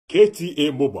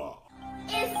KTA Mobile.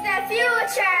 It's the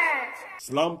future.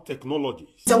 Slam Technologies.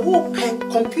 The whole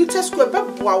computer school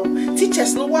wow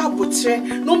teachers no wa botre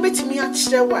no betimi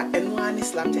achire wa eno ani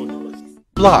Slam Technologies.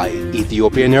 Fly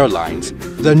Ethiopian Airlines,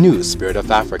 the new spirit of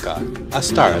Africa, a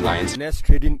Star Alliance Next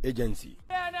trading agency.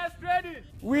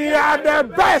 We are the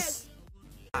best.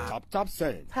 Tap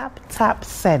send. Tap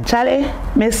send. Charlie,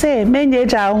 me say menye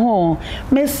ja ho.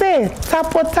 Me say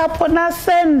tapo na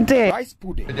send. Rice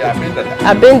pudding.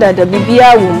 Abenda the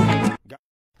bibia wo.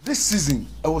 This season,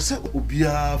 I will say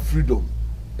Obia freedom.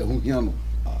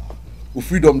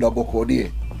 Freedom da boko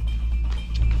de.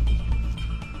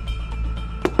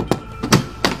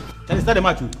 Can you start the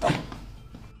match?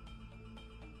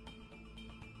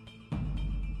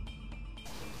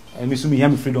 I miss me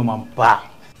yam freedom and pa.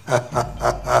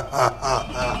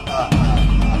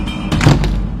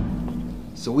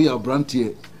 So we are brand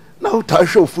here. Now to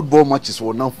show football matches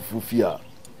for now for fear.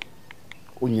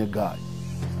 On your guy.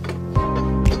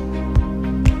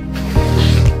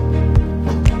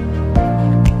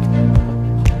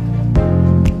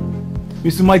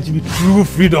 Mr. Match be true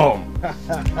freedom.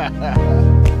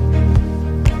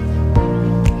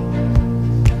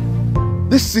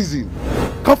 This season,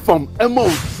 come from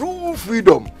Emma true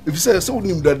freedom. If you say so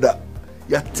name that,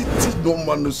 ya titi no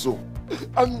man so.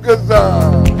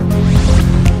 Angaza.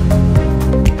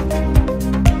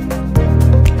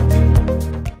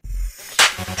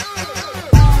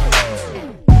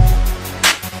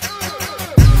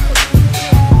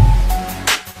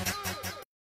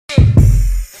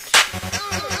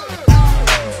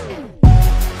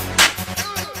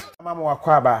 Mama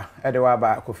wakwaba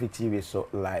edewaba Kofi TV so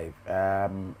live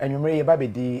enwumre ye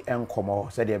babedi enkomo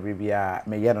said everybia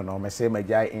me ye no me say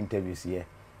magya interviews here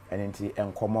enenti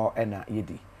enkomo ena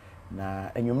yedi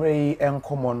na enwumre yi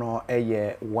enkomo no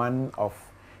eye one of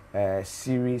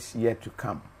series yet to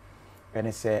come and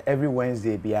it's every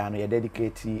Wednesday bia no ye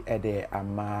dedicate ede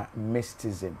ama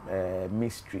mysticism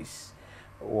mysteries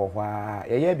wo hwa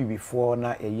ye before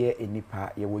na ye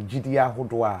enipa ye wo gidi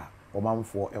ahodo a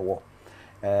omamfo ewo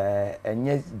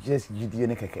and just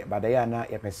GDN keke, but they are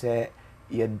not a pese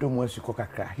ye domo suko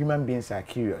kakra. Human beings are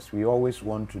curious. We always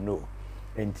want to know.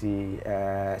 And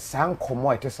san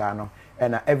komo etesano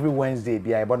and every Wednesday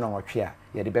be I born on chair,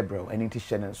 ye the bebro, and into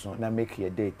Shannon so now make your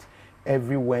date.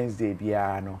 Every Wednesday be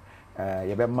no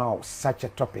ye be mouth such a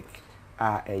topic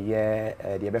a year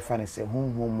the be funny say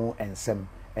hum and sem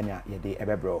and ye de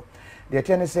ebebro. The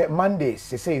attorney say Mondays,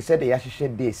 say the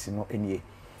yashishe days no any.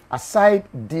 Aside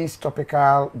these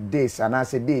topical days and I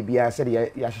say day be I said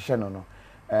ya no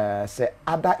say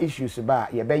other issues ba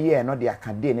ye be ye no the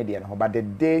academy dey no but the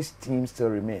days team still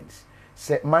remains.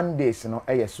 Say Mondays no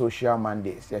social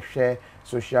Mondays. You share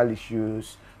social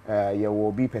issues you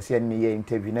will be person ye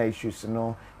interview na issues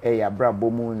no brabo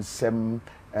mu nsem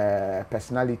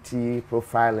personality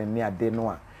profiling ni ade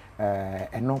no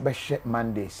no be share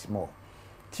Mondays more.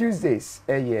 Tuesdays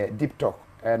deep talk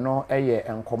no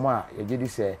enkomo a ye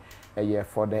say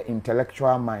for the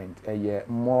intellectual mind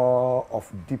more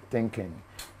of deep thinking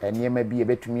niema bi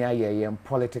ebetumi aye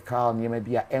political niema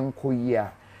bi a enko yi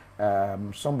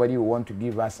somebody who want to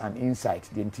give us an insight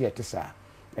the entire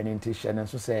and intention and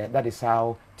so say that is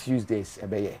how Tuesdays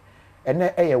ebeye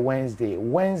and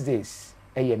Wednesdays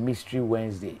mystery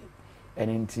Wednesday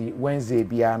and inti Wednesday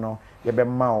bia no ye be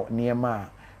ma niema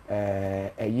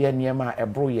niema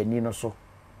ebro ye ni no so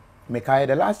Mekai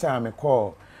the last time I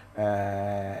call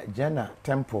JNANA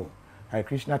Temple, Hare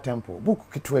Krishna Temple, book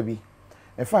kitwebi.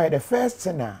 If I the first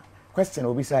question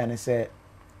will be say and say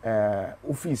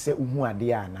ufi se uhu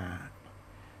ade ana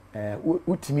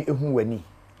utimi ehu wani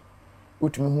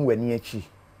utimi hu wani achi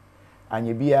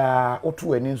anye bia otu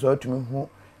wani so utimi hu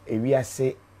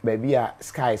ewiase ba bia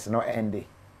skies no ende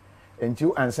enti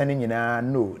ansa ne nyina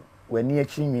no wani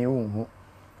achi nwi hu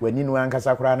wani no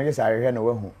ankasa kora no yesa ahwe na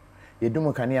wahu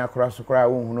yedum kane akora so kora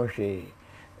wo hu no hwe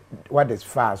what is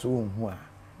fast wo hu a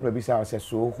no be say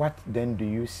so what then do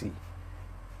you see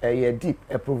deep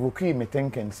a provoke me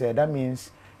thinking say that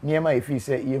means niema if you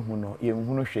say ye hu no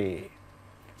hwe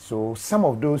so some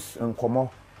of those nkomo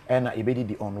and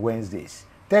ebedi on Wednesdays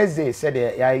Thursday said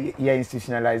ya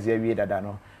institutionalize ya wie dada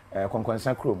no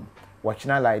konkonsan krom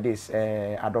watching like this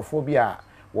adophobia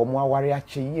wo mo aware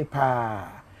ache ye pa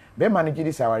be manage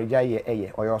this aware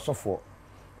ye oyo sofo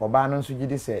oba no nso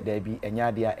gidi se da bi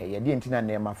enya de a de ntina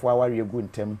na emafo aware egu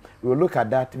ntem we will look at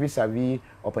that vis-a-vis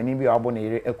opani bi abo na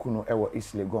ere akuno ewo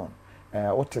East Legon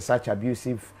what such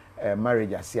abusive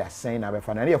marriage as ya saying na be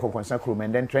fa na ye konkonsan krom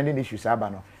and then trending issues aba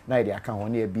no na e de aka ho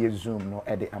na e bi zoom no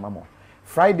e de amamo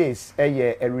Fridays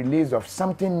a release of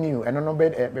something new and no be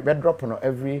drop no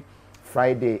every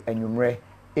Friday enyumre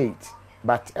 8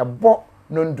 but a bo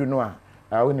no do no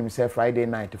when him say Friday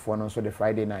night for no so the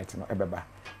Friday night no ebeba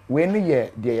when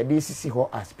year the DCC ho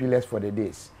as pillars for the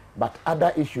days but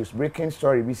other issues breaking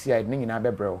story we see ning in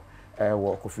abebro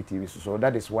work of TV so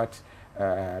that is what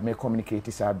may communicate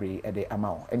Sabri at the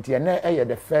amount and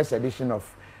the first edition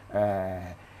of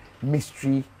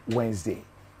Mystery Wednesday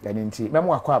and inti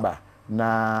memo akwaba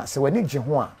na se wani gye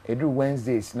ho a edu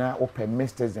Wednesdays na open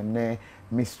mysteries and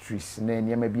mysteries na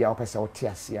nyema bia opesa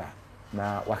otiase a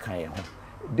na wakan ye ho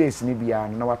days ni bia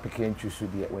na wapeke ntwusu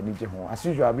de wani gye ho as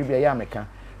usual bibia ya meka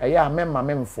eya memma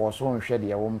memfo so nhwe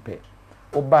de wo mpe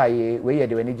obaye we ye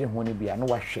de wani gye ho ni bia na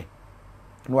wahwe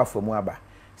na wafamu aba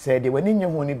se de wani nye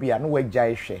ho ni bia na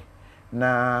wagyae hwe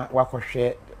na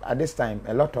wakohwe at this time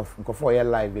a lot of nkofo ye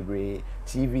live bebre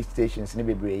TV stations ni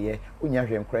bebre ye unya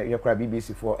hwe nkra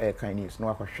BBC for air kind news na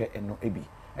wakohwe eno ebi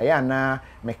eya na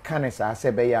mechanics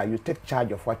ase be ya you take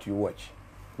charge of what you watch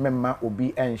memma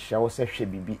obi enhye wo se hwe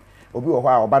bibi obi wo ho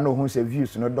a oba no hu se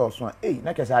views no do so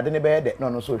na kese ade ne be de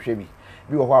no so hwe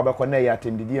bi wo ho abekọ na ya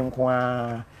atendidie nko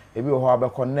a ebi wo ho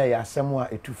abekọ na ya asem a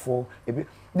etufo ebi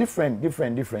different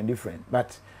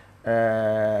but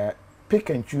pick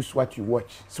and choose what you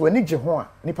watch so when je ho a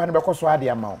nipa ne bekọ so ade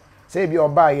ama say bi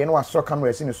oba ye na waso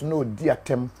camera si ne so na odi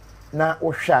atem na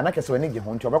wo hwa na kese when je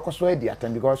ho nti obekọ so adi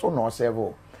atem because no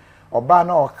serve oba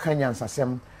na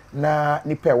okanyansasem na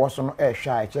nipa e wo so no e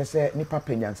hwa che se nipa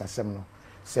penyansasem no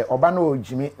se oba na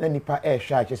ojimi na nipa e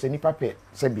hwa che se nipa pe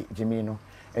se bi jimi no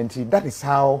and that is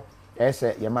how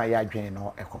say yema ya dwen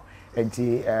no eko and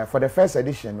for the first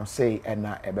edition no say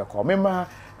na ebeko mema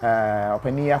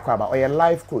opani yakwaba oye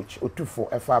life coach otufo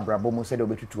efa abrabomu say de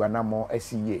obetutu anamo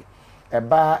asiye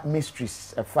eba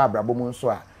mistress efa abrabomu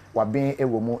nso a waben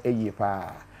ewomu eyi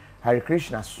pa Hare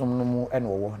Krishna somno mu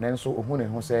enwo nanso ohu ne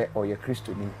ho say oye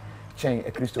Kristoni chen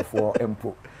a Christopher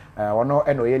empo ono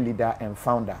eno ye leader and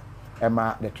founder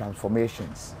ema the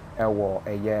transformations ewo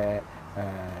eye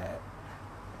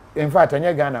in fact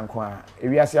anya Ghana nko a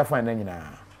ewiase afan na nyina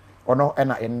ono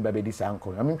ena en babedi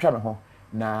sanko amintwa me ho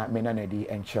na mena na di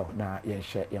enchel na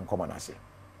yenhye yenkomo na ase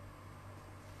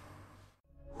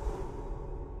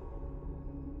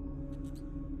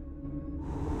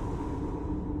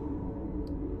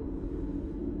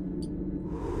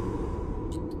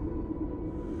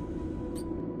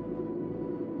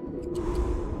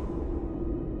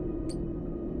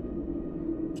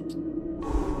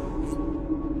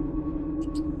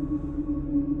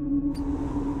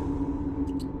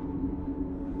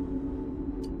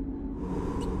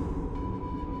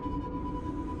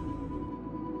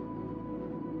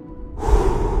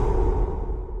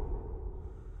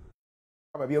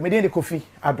Baby, o medin de Kofi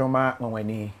Adoma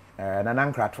Nwanwani na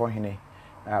nankrato hene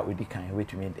odi kan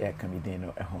wetumi e ka medin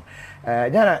no ho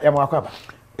jana ya mwakwaba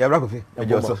ya bra Kofi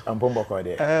ejoso ampombo ko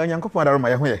de nyankopon adaro ma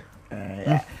ye ho ye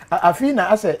afina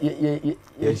ase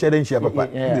ye shede nchia papa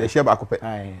ye shia ba kope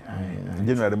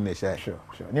general mu ne shia sure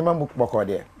ni mambu boko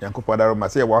de nyankopon adaro ma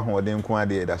se ye wa ho ode nko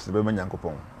ade da se be ma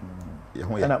nyankopon ye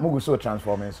ho ye na mugu so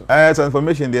transformation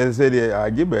transformation they say they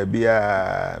agiba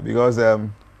bia because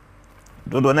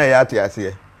dodo na ya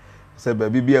ase say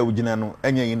baby bia ugina no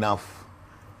enye enough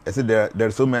I said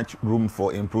there's so much room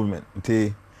for improvement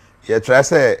nti ye try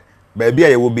say baby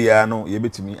ye wo bia no ye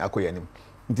betumi akoyanim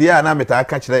nti ya na meta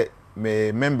aka kire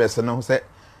me members no say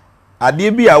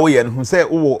ade bia wo ye no say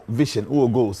wo vision wo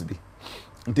goals bi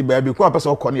nti baby ko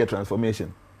apesa ko na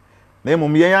transformation na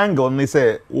emom ye angle ni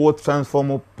say wo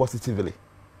transform positively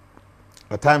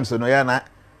at times no ya na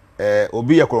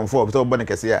obi ya kromfo obi to bone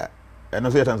kese ya and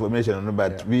also transformation,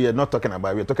 but we are not talking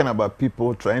about. We are talking about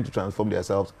people trying to transform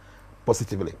themselves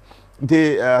positively.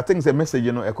 I think the message,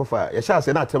 Ekofa. Yesha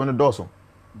say na tell me the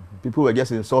people were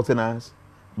just insulting us.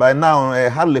 By now,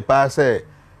 hardly pass say,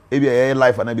 maybe a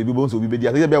life and maybe bones will be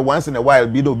there. Maybe once in a while,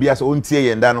 be do be as own tea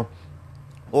and dano.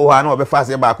 Oh, I know be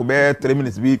fast back. Be 3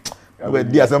 minutes. Be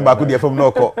there some back there from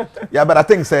no call. Yeah, but I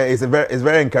think say it's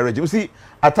very encouraging. You see,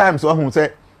 at times one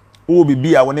say, "Oh,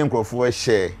 be our name for a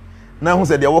share." Na hu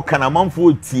se de wo kana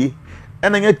manfo tie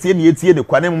ena nya tie ne tie de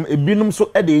kwanem ebinum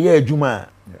so e de ye adwuma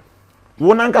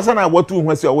wo nan kasa na watu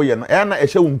hu ase wo ye no e na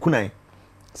ehye wunkunan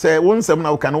se wo nsem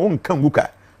na wo kana wo nkan guka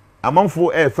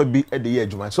amanfo e fa bi e de ye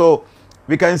adwuma so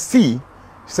we can see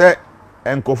say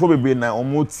enkofo bebre na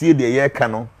omo tie de ye ka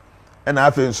no e na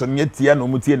afi nso nya tie na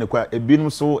omo tie ne kwa ebinum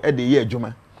so e de ye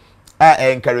adwuma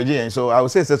encouraging so I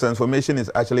would say transformation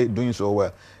is actually doing so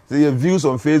well. So your views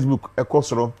on Facebook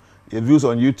ekosoro, your views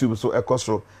on YouTube so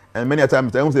ekosoro, and many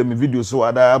times I say my videos so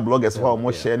other bloggers how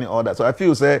much sharing all that. So I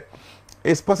feel say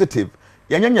it's positive.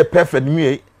 You're perfect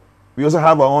me. We also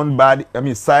have our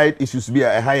own side issues to be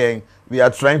a high end. We are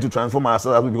trying to transform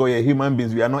ourselves because we are human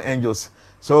beings. We are not angels.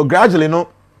 So gradually,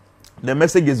 the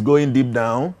message is going deep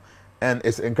down, and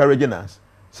it's encouraging us.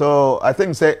 So I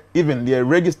think say even the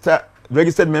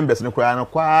registered members no kwa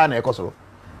na ekosoro.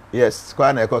 Yes,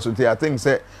 kwa na ekosoro. I think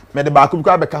say me the back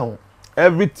kwa beka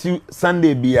every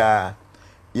Sunday bia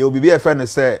you will be a friend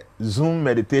say Zoom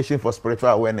meditation for spiritual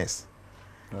awareness.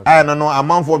 I no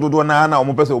amount for do na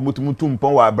omo pese omutu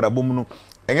mpon wa abrabom no.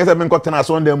 Enye se me nkotena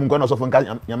so ndem nko na so fo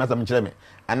nka nyamasa me kire me.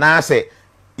 Ana se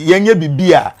yenye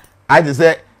bibia I just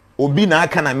say obi na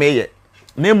aka na meye.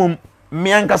 Na mum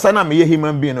me ankasa na meye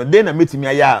human being no dey na metimi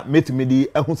aya metimi di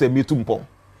ehun se metu mpon.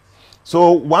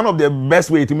 So one of the best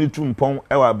way to meet mpon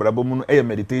e wa abrabom no e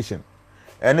meditation.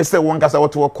 And they say one kasa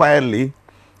what work quietly,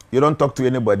 you don't talk to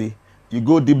anybody. You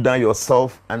go deep down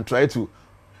yourself and try to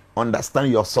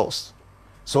understand your source.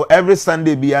 So every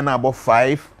Sunday be about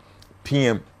 5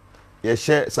 p.m. You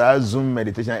share Zoom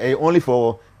meditation only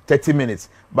for 30 minutes.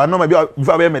 But no, maybe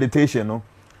before meditation, no,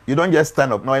 you don't just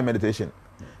stand up. No meditation.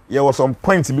 There was some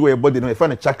points to be where your body, you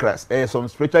find the chakras, some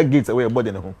spiritual gates where your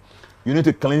body, you need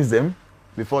to cleanse them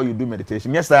before you do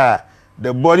meditation. Yes, sir.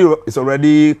 The body is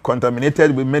already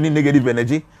contaminated with many negative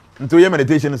energy. Until your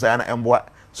meditation is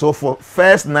so for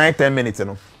first 9-10 minutes,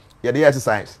 you do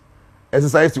exercise.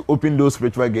 Exercise to open those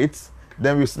spiritual gates.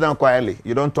 Then you sit down quietly.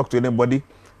 You don't talk to anybody.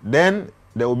 Then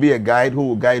there will be a guide who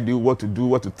will guide you what to do,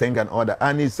 what to think, and all that.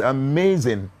 And it's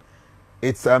amazing.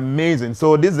 It's amazing.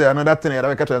 So this is another thing that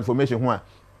I catch transformation.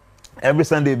 Every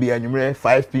Sunday be at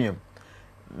 5 p.m.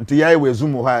 Until we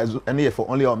Zoom and for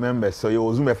only our members. So you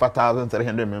will Zoom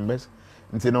 4,300 members.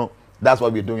 And that's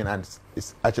what we're doing, and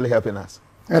it's actually helping us.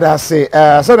 And I say,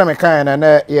 so that me kind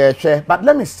and yeah, share. But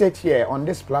let me state here on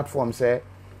this platform, say,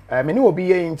 me will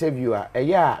be a interviewer.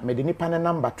 Yeah, me the nipa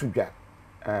number to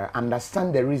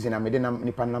understand the reason I made the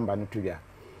nipa number to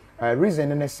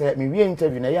reason and say me we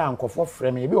interview na ya ankofo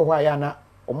frame me be why ya na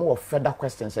omo further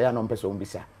questions ya no person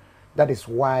bisa. That is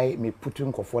why me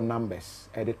putting ankofo numbers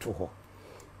edit to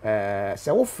her.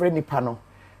 Say wo frame nipa no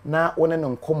na one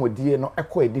no nkomodie no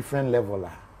echo a different level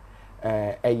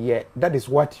yeah, that is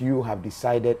what you have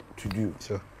decided to do.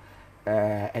 Sure.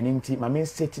 And inti mama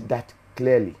stated that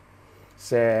clearly.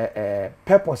 Say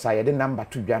purpose I the number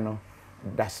to jano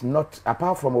does not,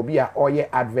 apart from obia or ye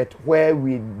advert where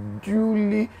we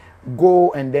duly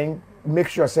go and then make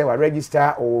sure say we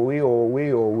register or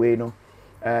way no.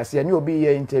 Say you be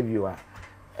a interviewer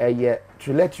yeah,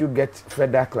 to let you get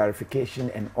further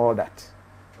clarification and all that.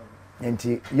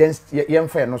 And yen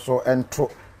fair no so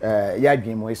entro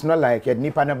yadwimo. It's not like a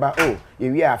nipa naba oh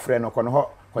we are friend or no,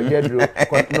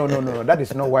 that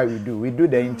is not why we do. We do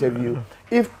the interview.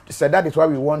 If so that is why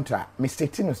we want her. Mr.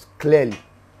 Tinus clearly.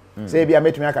 Say be I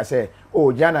met me I say,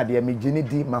 oh Jana dear me Jenny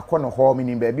D Makono ho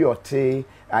meaning baby or tay.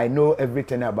 I know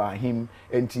everything about him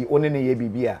and he only ye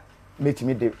bibia. Meet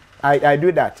me the I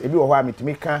do that. If you want me to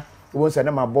make once I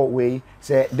know my boat way,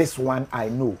 say this one I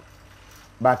know.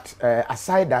 But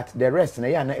aside that, the rest na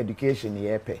ya na education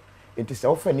ye pay. It is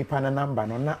often nipa na number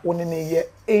no na only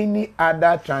any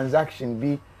other transaction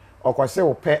be or say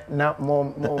ope na mo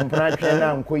branch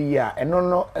na nko yi a eno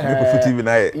no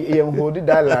ye hold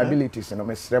that liabilities no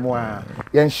mesremo a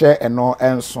yen share eno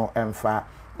enso emfa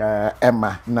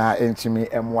Emma na entimi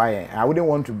MY. I wouldn't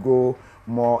want to go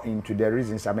more into the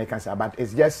reasons I make answer, but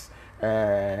it's just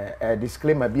a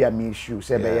disclaimer be a me issue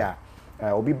say be ya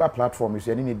obiba platform is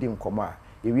any dim koma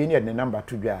if we need the number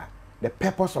to the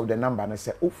purpose of the number and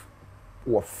say oof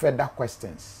or further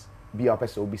questions be a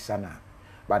person obi sana,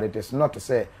 but it is not to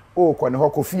say oh kon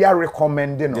ho fear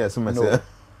recommending yes, no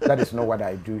that is not what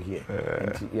I do here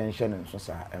yen shen so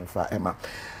sa emfa Emma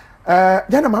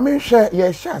jana mama share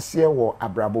ye share se wo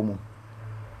abrabo mu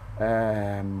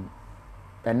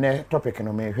ene topic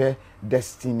no me hwe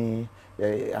destiny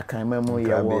akanmamu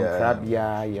ye wo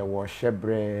krabia ye wo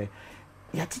shebre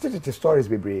ya tete stories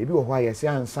bebre bi wo hwa ye se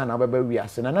ansa na baba wi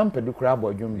ase na nampedu kra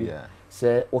abodwum bi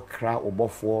se okra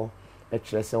obofo e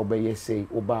kire se obeye sei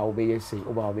oba obeye sei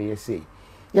oba obeye sei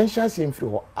yen sha se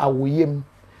mfiri ho awoyem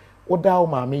oda o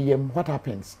ma me yem what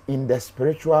happens in the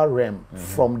spiritual realm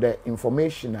from the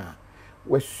information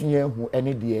wasua hu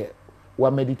ene de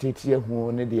wa meditate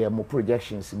hu ne de mo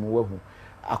projections mu wa hu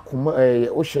akuma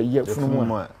o hye ye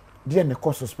funu de ne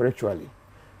course spiritually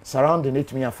surrounding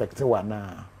it me affect wa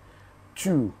na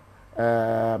two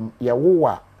ya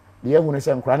wowa de hu ne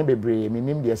se nkra ne bebre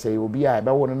minim de se obi a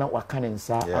be wo no na waka ne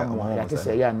nsa amwa ya te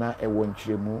se ya na ewo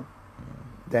nkyiremu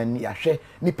then ya hwe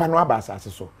nipa no abasa ase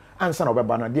so ansa na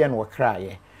obeba no de no kra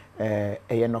ye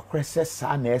eye no krese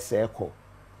sa na ese eko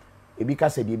ebi ka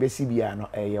se de besi bia no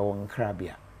eye wo nkra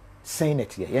bia saying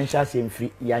it here yen sha se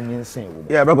mfi ya nyensen wo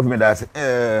yeah brother me that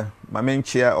my main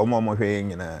chair omo hwe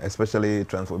nyina especially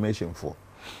transformation for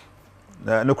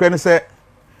no kure ne se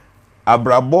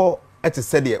abrabo ete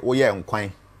se de wo ye nkwan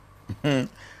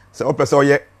se o pese o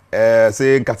ye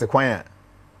se nkate kwan a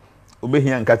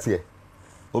obehia nkate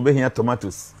obehia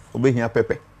tomatoes obehia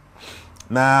pepper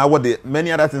na what the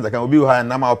many other things that can be high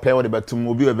na ma pay what the betum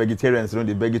obi a vegetarians no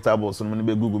the vegetables no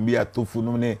be gugu be tofu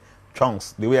no ne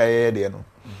chunks the way I hear there no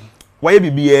why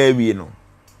bibia wie no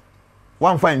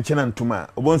one fine chena ntuma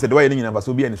obon say the way nyina ba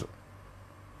so bi ani so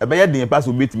e be ye den pass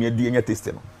obetimi adi enya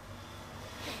taste no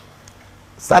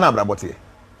sana brabote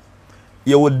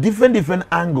ye wo different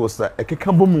angles a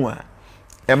ekeka bomu a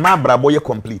e ma brabo ye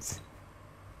complete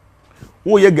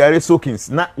wo ye gare soakings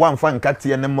na one fine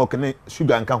nkate ne milk ne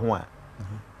sugar nka ho a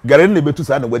gare ne betu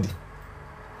sa na wadi.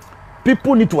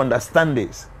 People need to understand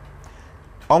this.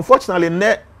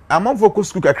 Unfortunately, I'm on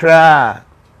focus kakra.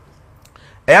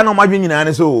 I know my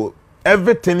being so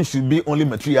everything should be only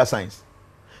material science.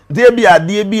 There be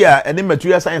a any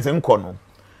material science in kono.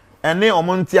 And then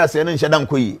omontia se na nshada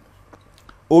nkoyi.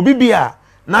 Obi bia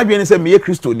na bi say me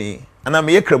Christo ni and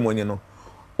me kremoni no.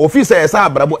 Officer esa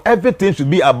abrabo everything should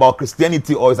be about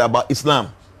Christianity or is about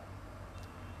Islam.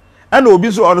 And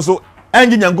obi so also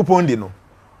engi nyankopon di no.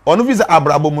 Ono visa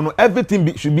abrabo mu no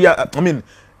everything should be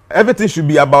everything should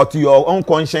be about your own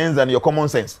conscience and your common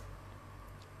sense.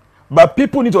 But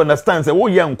people need to understand say, oh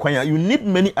yeah, you need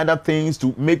many other things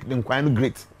to make the inquiry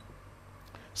great.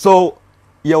 So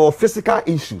your physical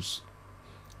issues.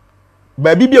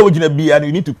 But Bibia ojina bia and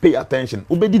you need to pay attention.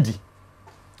 Obedidi.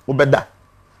 Obeda.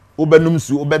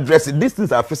 Obenumsu, obedress. These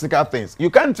things are physical things. You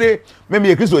can't say maybe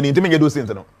a Christian need to make those things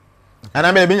no. And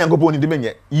I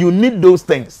mean you need those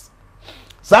things.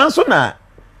 Sansona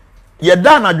ye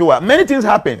dan adwoa many things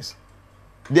happens.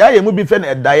 There are you be friend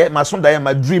a diet, my son diet,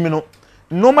 my dream no.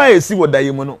 No ma esi wo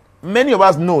diet mu no. Many of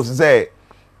us knows say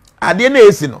ade na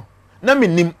esi no. Na me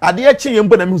nim ade a chin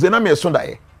yempo na me hu say na me son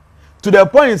diet. To the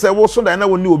point say wo son diet na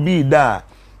woni obi da.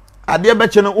 Ade be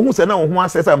che no hu say na wo ho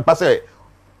asesa mpa say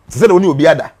say na woni obi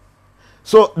ada.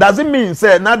 So does it mean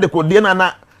say na de ko de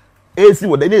na esi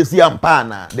wo de na esi ampa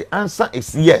na? The answer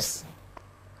is yes.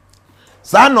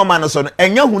 Sa no man so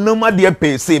enya hunam ade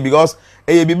pe say because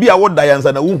e bibi a wo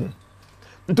dayansa na wo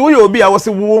nti wo ye obi a wo se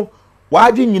wo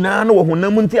waadwe nyina na wo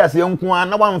hunam nti ase nko a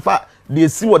na wamfa de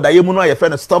esi wo daye mu no aye fe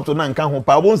no stop to na nka ho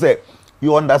pa wo say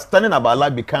your understanding about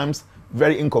life becomes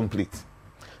very incomplete.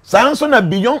 Sa so na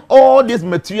beyond all this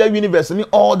material universe and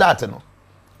all that no,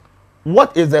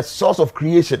 what is the source of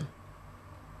creation?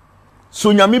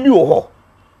 So nyame bi wo ho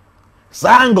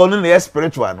sa angle no na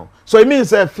spiritual no. So it means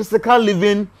physical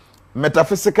living,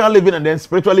 metaphysical living and then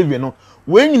spiritual living no.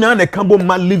 When you know the combo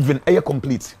man living are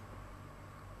complete.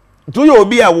 To you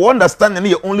be a understand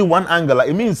and only one angle.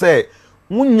 It means say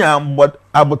wunya but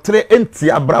abotre enti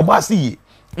abrabasi.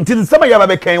 Until some ya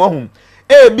be kan wo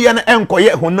e bia na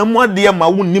enkoye honam ade ma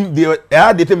wunnim de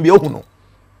e de tem bia huno.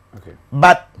 Okay.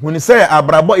 But when you say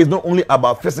abrabo is not only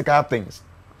about physical things.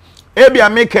 E bia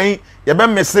me kan ye be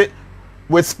messe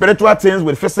with spiritual things,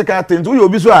 with physical things. You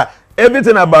be so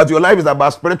everything about your life is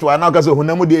about spiritual. Now because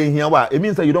honam de here wa it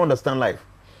means that you don't understand life.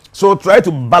 So try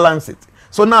to balance it.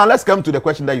 So now let's come to the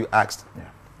question that you asked.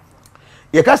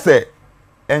 You can say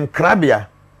enkrabia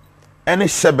and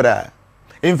shebra.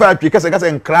 In fact, you can say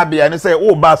enkrabia and say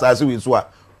oh bass as we so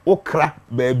o kra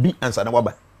baby answer na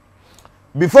waba.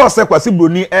 Before say kwasi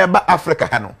broni eba Africa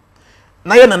no.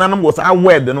 Na ye nananom was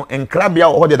aware no enkrabia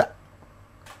o hodeda.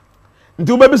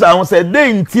 Nti obabi sa won say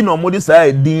dey nti no modi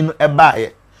say din eba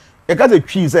ye. You can say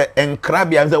twi say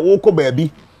enkrabia say wo ko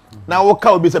baby. Na wo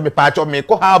ka obi say me paacho me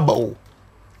ko ha ba o.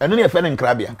 And then friend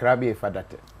Nkrabia for that.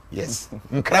 Yes.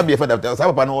 Nkrabia for that.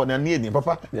 So papa no na ni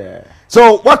papa. Yeah.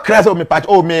 So what crash of me patch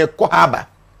oh me ko haba.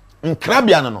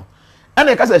 Nkrabia no. And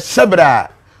e ka say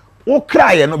shebra. Wo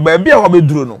cry no ba bia wo be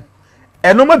duro no.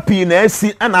 Eno ma pi na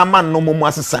asi ana man no mo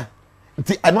asesa.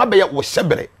 Nti eno abeya wo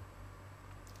shebre.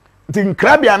 Nti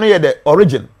Nkrabia no ye the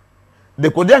origin. The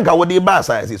kodianka wo dey ba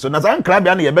size. So na san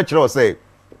Nkrabia no ye be kire say.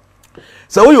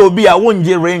 So we obi a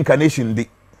wonje reincarnation di.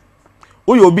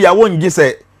 We obi a wonje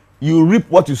say you reap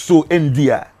what you sow in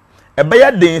there. A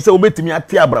better day say obetimi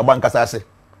ati abrabo nkasa ase.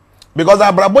 Because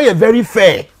abrabo is very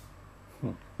fair.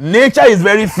 Nature is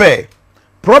very fair.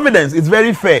 Providence is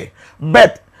very fair.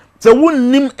 But so we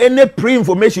need any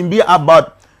pre-information be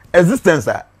about existence.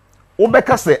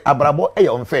 Obeka say abrabo e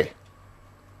unfair.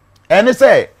 And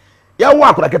say ya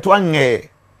wa akura keto ange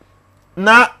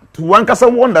na to one kasa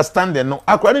understand no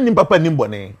akura ni papa ni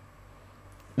mbone.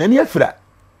 Na ni afira.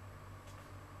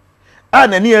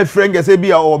 Na ni afrenga se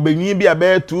bia obenyi bia be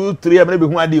 2 3 amene be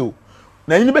hu ade o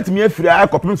na ni betimi afira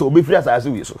akopim so obefira asase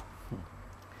wi so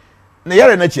na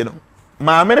yare na chi no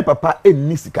ma amene papa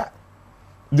enni sika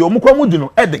de omukwa mu di no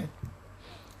eden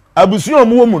abusuo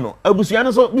mu mu no abusuo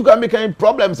no so because making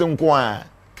problems nko a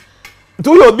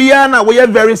to you be na we are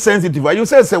very sensitive. You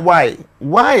say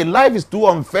why life is too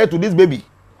unfair to this baby.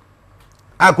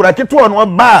 Akura keto no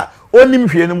ba onim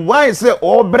hwe no why say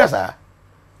all bresa.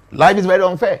 Life is very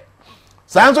unfair.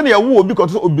 Sanso na wo obi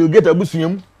koto obligate abusuo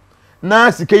mu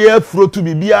na sike ya fro to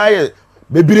bibia ye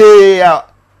bebre.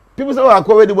 People say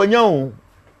akwa we the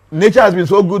nature has been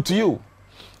so good to you.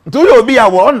 To you be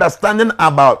our understanding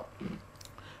about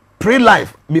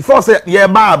pre-life before say yeah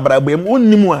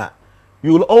ba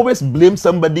you will always blame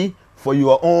somebody for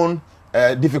your own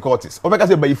difficulties. Obeka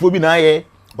say bayifo bi na ye,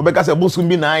 obeka say bosum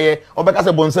bi na ye, obeka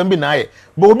say bonsam bi na ye.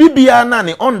 But obi bia na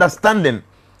ni understanding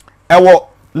our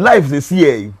life this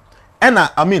year. And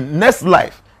I mean next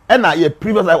life and your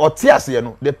previous life or tears you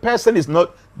know, the person is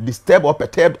not disturbed or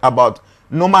perturbed about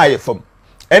no my from.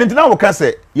 Anything I can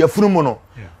say your funumono.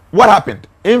 What happened?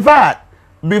 In fact,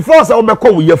 before say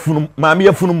obeka with your funum, mami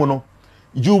your funumono.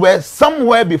 You were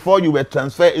somewhere before you were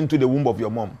transferred into the womb of your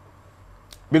mom.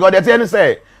 Because they tell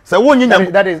say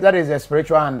that is a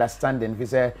spiritual understanding. If you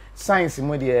say science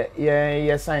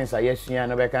yeah science yes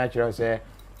no be kan kire say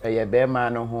ye be ma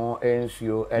no ho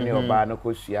ensuo ene oba no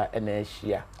kosua ene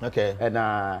ahia. Okay.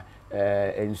 Na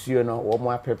ensuo no wo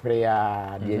mo apepre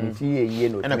ya de nti ye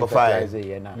no ene ko fire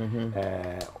ye na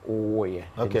wo ye.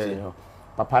 Okay.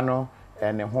 Papa no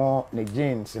and ho ne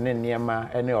jeans ne niema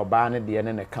ene oba ne de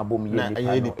ne kabom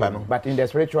ye nipa no. But in the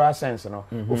spiritual sense no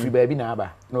ofi baabi na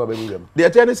aba no oba bi. They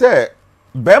tell me say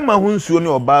be ma hu nsuo ne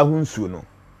oba hu nsuo no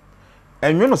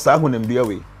enwe no sa hu nem dia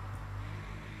we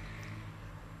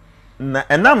na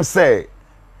enam say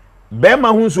be ma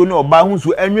hu nsuo ne oba hu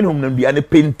nsuo enwe no nem dia ne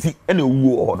penti ene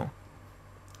wuo ho no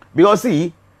because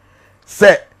see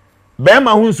say be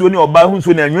ma hu nsuo ne oba hu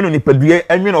nsuo ne enwe no ni padua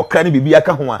enwe no ka ne bibia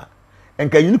ka ho a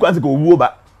enka yini kwanse ko wuo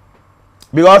ba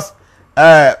because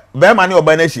be ma ne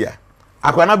oba na hia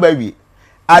akwa na ba wi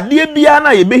ade bia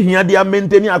na ye behia dia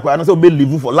maintain akwa na so be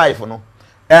live for life no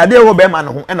ade wo be ma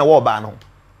no ho na wo ba no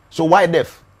so why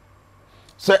death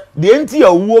so the enti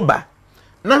awuo ba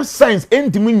na science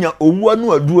entimu nya owuo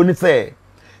no aduro ni say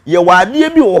ye wade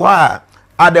bi wo ha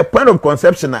at the point of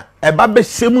conception na e ba be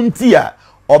hyem nti a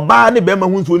oba ne be ma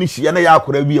hu nso ni hia na ya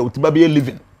akora bi a otiba be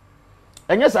living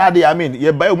enye sa ade I mean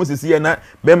ye ba yo musisi na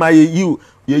be ma ye you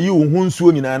hu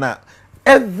nso nyina na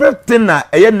everything na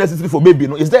e necessary for baby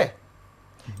no is there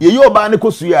ye yo ba ne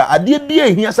kosua ade bi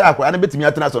ehia sa akora na betimi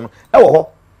atena so no e wo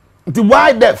ho nti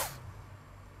why death.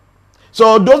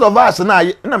 So those of us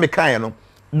na me kan no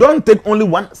don't take only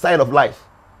one side of life.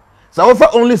 So offer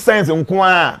only science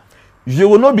nko you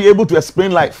will not be able to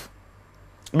explain life.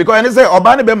 Because any say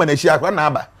oba ne be ma na hia akora na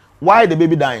aba why the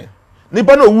baby dying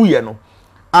nipa na owu ye no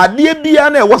ade bia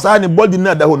na e wasa ne body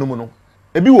na da ho no mu no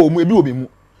ebi wo mu ebi wo bi mu.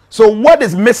 So what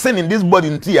is missing in this body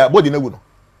ntia body na wu no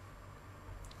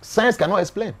science cannot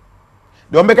explain.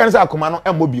 The mechanics say akoma no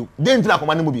emobio dey ntina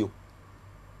akoma ne mobio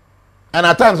and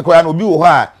at times ko ya no obi wo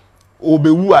ha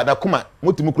obewu a da koma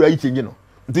motimu kura yi change no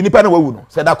nti nipa na wawu no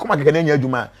say da koma keke na nya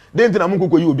adwuma dey ntina mun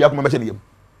kokko yi obi akoma ba che ne yam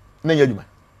na nya adwuma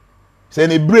say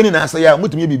na brain na say ya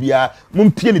motimu bibia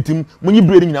mun pie ne tim mun yi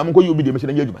brain nyina mun ko yi obi de me che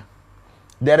na nya adwuma.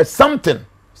 There is something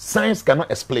science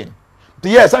cannot explain. So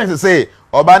yes, science say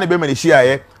oba ne be ma ne hia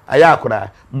ye aya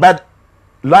akora but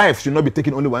life should not be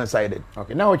taken only one sided.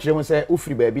 Okay, now what you say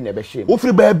ufri baabi na be shame.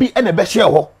 Ufri baabi e na be share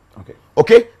ho. Okay.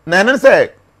 Okay? Na nan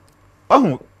say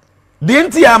oh the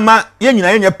enti ama ye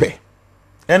nyina ye pe.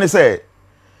 And say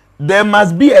there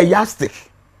must be a yardstick.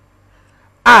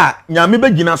 Nyame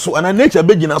be gina so and nature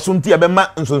be gina so nti e be ma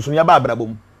nsonson ya ba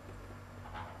abrabom.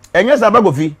 Enye sa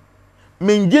bagofi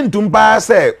mengi ntumpa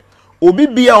say obi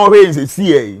bia o hwe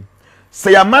nsesi e.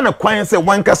 Say a man kwan say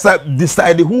one kasa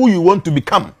decide who you want to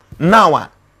become. Now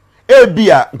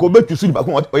bia nko betu su ba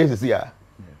ko oyesesi ya.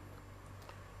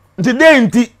 Nti dey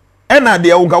nti ena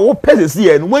de wo nka wo pesesi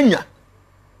ya no wanya.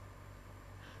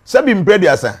 Sabi mpredi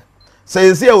asa.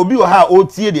 Say obi wo ha o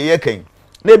tie de ye kan.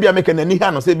 Na bia meka nani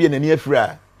ha no say bia nani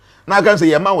afira. Na kan say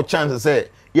ye ma wo chance say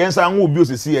yensa nwo obi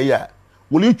osesi ya.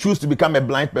 Will you choose to become a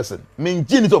blind person?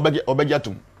 Menji ni to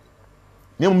obegatum.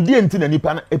 Nyam die nti na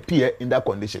nipa na appear in that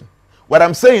condition. What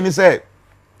I'm saying is say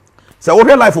we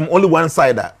hear life from only one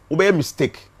side we be a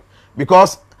mistake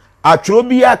because atro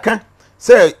bia ka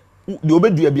say the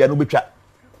obedua bia no betwa.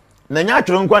 Na nya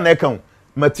atro nkwa na eka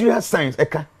material science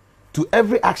eka to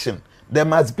every action there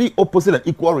must be opposite and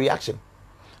equal reaction.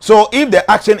 So if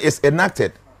the action is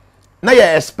enacted, now you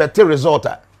expect a result.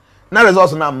 Now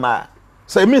results na ma.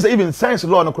 So it means that even science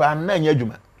law no kwa na nya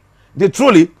adwuma. The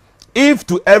truly, if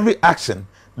to every action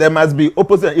there must be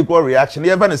opposite and equal reaction.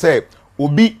 You ever say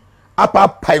obi apa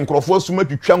pa nkrofo suma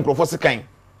twitwa nkrofo sekan.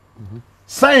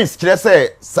 science kyerɛ sɛ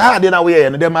saa ade na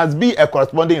wɔyɛ no there must be a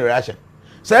corresponding reaction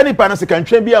sɛ any pa no se kan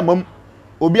twɛn bi amam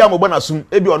obi amobɔ na sum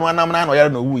ebi ɔno anam na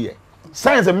ɔyare na owuye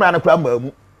science mmra na kura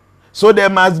maamu so there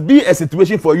must be a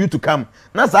situation for you to come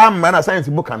na saa mmra na science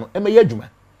book no ɛmɛyɛ adwuma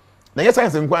na yɛ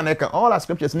science nkwa na ɛka all our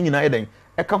scriptures ni nyinaa yɛ den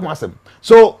ɛka ho asɛm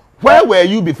so where were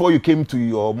you before you came to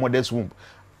your mother's womb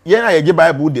yɛn a yɛgye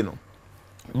bible di no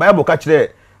bible ka kyerɛ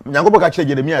nyankopɔ ka kyerɛ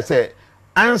Jeremia sɛ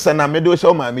answer na mede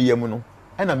hyɛ maame yam no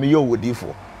ɛna meyɛ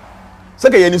owodifo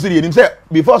sɛ ka yɛn so de yɛnim sɛ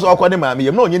before so ɔkɔ ne maame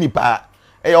yam na ɔnyɛ nipa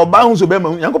ɛyɛ ɔba ho so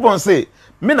bɛma nyankopɔn sɛ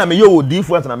me na meyɛ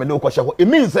owodifo answer na mede ɔkɔhyɛ hɔ it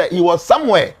means that he was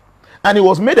somewhere and he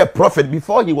was made a prophet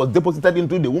before he was deposited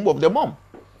into the womb of the mom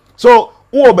so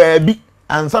wo baabi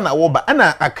answer na wo ba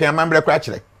ɛna akayama mbrɛ kra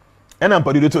kyerɛ ɛna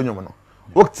mpadu de to nyom no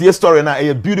wo tie story na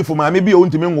ɛyɛ beautiful maame bi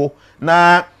ɔntimi ngo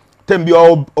na tem bi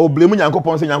oblemu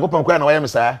nyankopɔn sɛ nyankopɔn kra na wayɛ me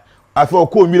saa afi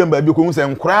ɔkɔ nwire mba bi ko hu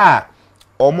sɛ nkra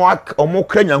ɔmo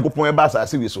kra nyankopɔn e ba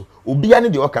asase wi so obia ne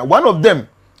de ɔka one of them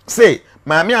say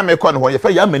maame a mekɔ no hɔ yɛ fa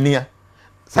ya mania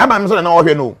saa maame so na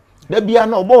ɔhwɛ no da bia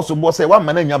na ɔbɔ so bɔ sɛ wa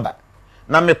mana nyaba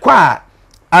na mekɔ a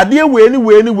ade we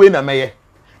ni na meyɛ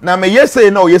na meyɛ sei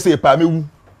na ɔyɛ sei pa mewu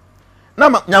na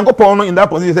nyankopɔn no in that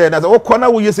position say na sɛ wokɔ na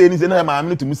woyɛ sei ni sɛ na maame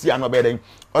no tumi si ano bɛden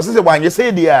ɔsɛ sɛ wanyɛ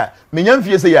sei dia a menya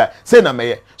mfie sei a sei na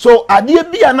meyɛ so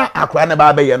ade bia na akora na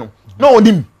ba bɛyɛ no na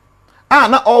onim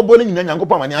na all bone nyina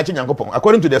nyankopɔn ma ne akye nyankopɔn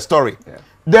according to the story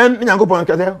then nyankopɔn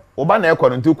ka sɛ oba na ekɔ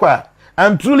no nti kwa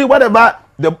and truly whatever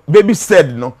the baby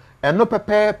said no and no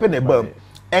pepe ne bam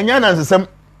enya na nsesem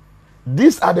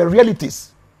these are the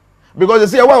realities because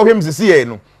they say wa him see here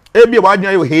no ebi wa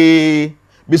adwan yo he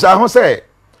bisa ho say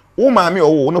wo maame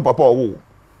owo no papa owo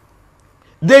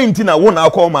dey nti na wo na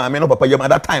akọ maame no papa yam at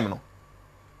that time no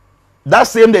that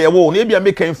same day wo no ebi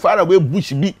make kan far away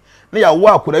bush bi na ya wo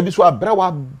akora bi so abra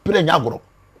wa bre nyagoro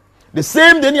the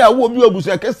same day ya wo bi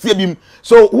obusu akese bi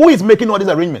so who is making all this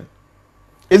arrangement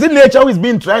is it nature who is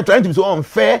being trying to be so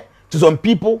unfair to some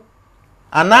people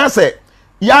and I say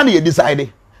ya na you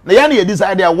decide na ya na you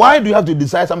decide why do you have to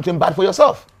decide something bad for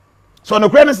yourself so no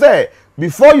question say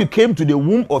before you came to the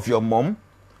womb of your mom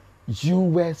you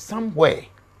were somewhere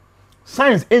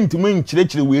science ain't mean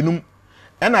chire we num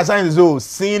and science is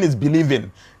seeing is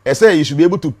believing I say you should be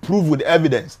able to prove with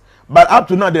evidence but up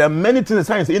to now there are many things that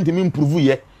science ain't mean prove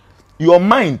here your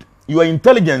mind your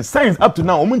intelligence science up to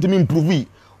now ain't mean prove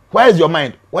where is your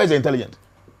mind where is your intelligence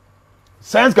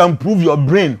science can prove your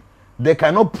brain they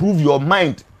cannot prove your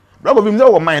mind block of him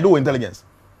your mind or intelligence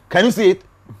can you see it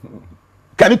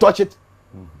can you touch it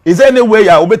is there any way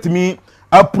you obey to me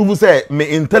approve say me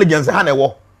intelligence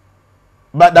hanewo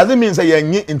but doesn't mean say your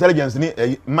intelligence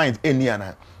ni mind any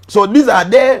ana so these are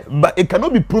there but it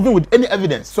cannot be proven with any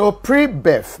evidence so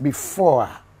pre-birth before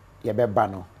your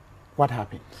baby no what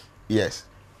happened yes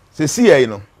so see here you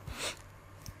know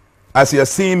as you're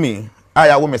seeing me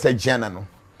I will say JNANA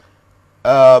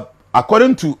no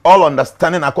according to all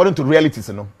understanding according to realities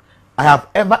you know I have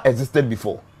ever existed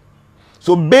before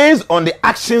so based on the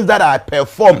actions that I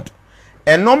performed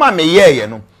and normal me you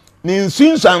know ni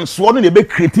since so no dey be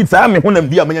create say me honam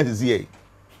di amanya sisi here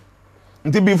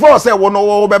until before say wo no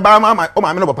wo be ba ma o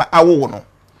ma me no papa awo no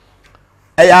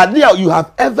idea you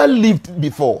have ever lived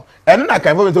before and na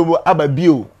kan for me aba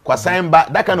bio kwasan ba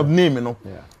that kind of name you know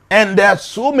and there are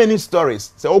so many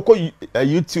stories say oko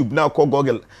YouTube now call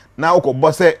Google now oko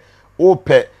bo say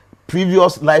ope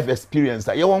previous life experience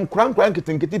you won kran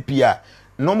kitinkiti pia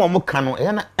no mo kanu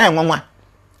e na enwanwa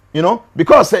you know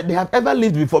because they have ever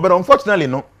lived before but unfortunately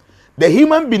no the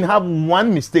human being have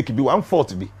one mistake be one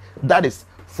fault be that is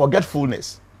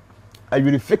forgetfulness I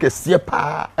will fake a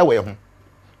sepa ewe ho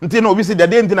nti no obi say the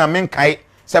day nti na men kai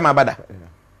say my bada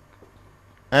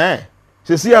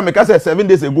see am ka say 7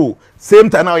 days ago same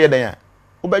time now you there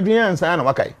obadwen ansa na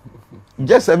wakai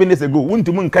just 7 days ago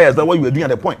wunti mun kai as that what you were doing at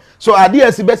the point so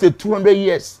idea say be 200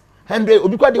 years 100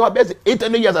 obi kwa dey be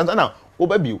 800 years and now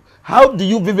overview how do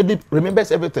you vividly remember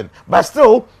everything but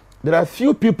still there are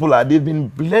few people they've been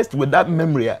blessed with that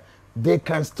memory they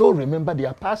can still remember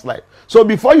their past life so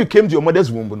before you came to your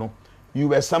mother's womb no you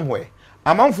were somewhere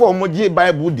among for moji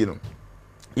bible di no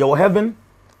you were heaven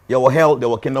you were hell there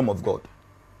were kingdom of God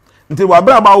until wa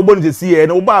bra ba obo ni see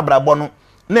na obo abrabo no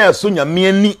na eso nyame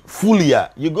ani fully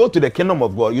you go to the kingdom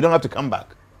of God you don't have to come back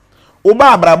obo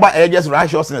abrabo just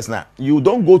righteousness na you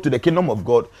don't go to the kingdom of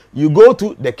God you go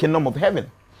to the kingdom of heaven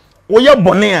oye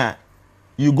bone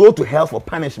you go to hell for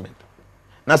punishment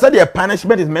now said the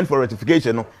punishment is meant for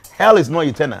rectification no hell is not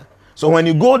eternal so when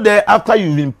you go there after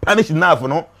you've been punished enough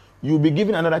no you'll be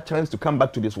given another chance to come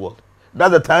back to this world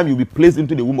that's the time you'll be placed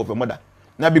into the womb of your mother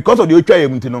now because of the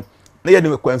ocha no na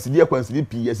you consider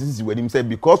p yes is when him say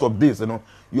because of this you know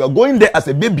you are going there as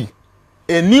a baby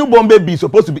A newborn baby is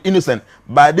supposed to be innocent,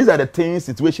 but these are the things,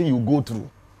 situation you go through.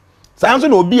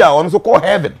 Samson will be also called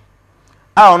heaven.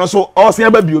 I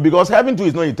also baby because heaven too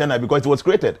is not eternal because it was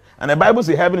created. And the Bible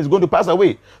says heaven is going to pass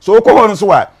away. So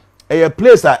a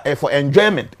place for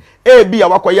enjoyment. Be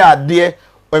a dear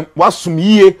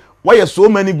why are so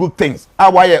many good things?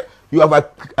 Why you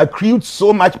have accrued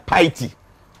so much piety.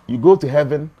 You go to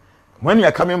heaven. When you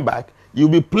are coming back, you'll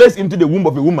be placed into the womb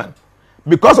of a woman.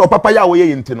 Because of Papa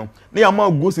Yahweh intino, there are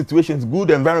more good situations,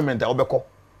 good environment.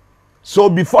 So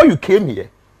before you came here,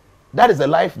 that is the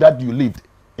life that you lived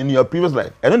in your previous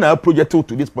life. And then I project you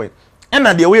to this point. And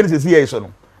the awareness is here,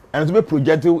 and to be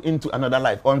projected into another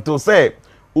life until say,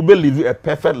 you will live a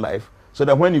perfect life, so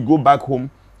that when you go back home,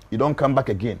 you don't come back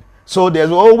again. So there's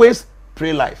always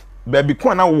pray life. But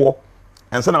because now war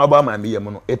and son about my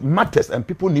it matters, and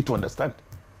people need to understand.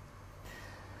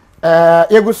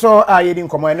 Yegu so yedin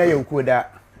komo na yeku da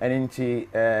enti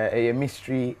a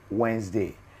mystery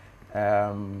Wednesday.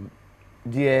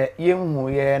 Die yenhu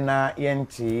ye na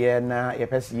yenti ye na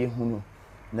yepese yehunu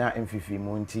na emfifi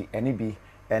mu nti ene bi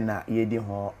na yedi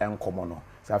ho enkomo no.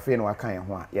 Safe no aka ye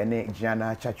ho a ye ne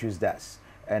JNANA Tuesdays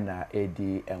na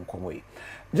edi enkomo yi.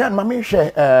 Jan mama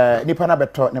hwe nipa na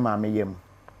beto ne mama yem.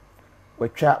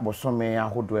 Watwa bosome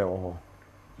ahodo e wo ho.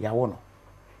 Yawo no.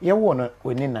 Yewo no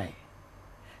oni nan.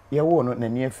 Yewo no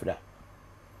nani afira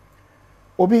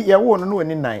obi yewo no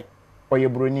oni nan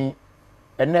oyebroni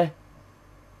ene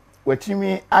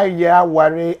watimi aye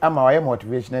aware ama waye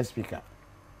motivational speaker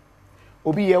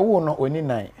obi yewo no oni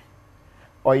nan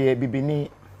oye bibini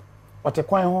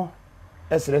otekwan ho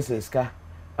esrese ska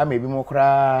ama ebi mo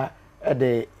kra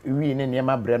de wi ne niam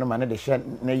abre no ma ne de hye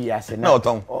na yi ase na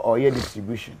oye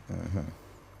distribution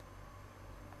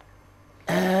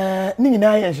ni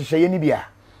nyina ye nhyehyeye ni bia.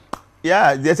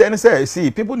 Yeah, say, see,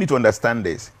 people need to understand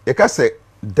this. You can say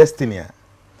destiny.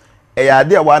 A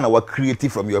idea one our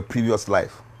creative from your previous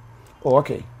life. Oh,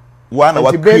 okay. One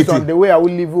our based on the way I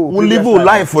will live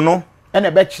life, you know. And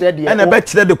a bachelor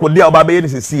the the could deal by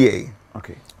is CA.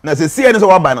 Okay. Now say CA is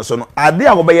our banner, so no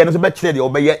idea obey and bachelor the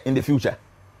obey in the future.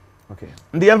 Okay.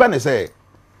 The environment say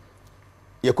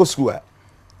you go school,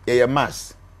 you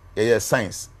maths, you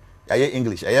science, you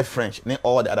English, you French, and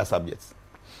all the other subjects.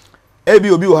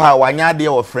 Ebi obi ha wanya de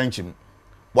o French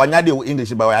wanya de o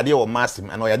English ba wanya de o maths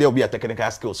and wanya de o be a technical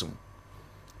skills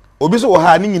obi so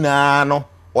ha ni nyina no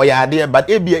o ya de but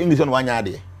ebi English no wanya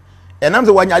de enam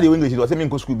se wanya de o English do se me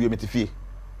nko school bi o metifie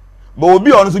but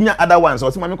obi on so nya other ones o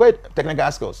se me quite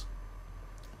technical skills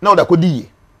now that kodi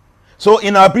so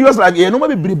in our previous life no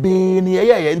be brebe ni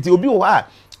nti obi o ha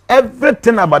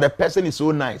everything about the person is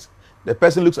so nice, the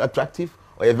person looks attractive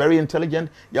or you're very intelligent,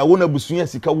 you want to busunya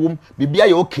sika wom, bibia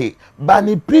you okay. But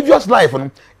in previous life, no,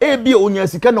 ebi onya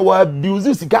sika no wa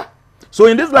abuse sika. So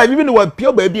in this life, even though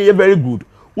pure baby you're very good,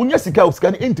 onya sika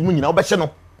usika ni entimu nyina obehye no.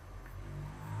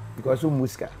 Because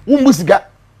umusika.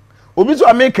 Obi so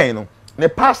American no, the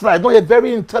past life no you're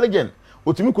very intelligent.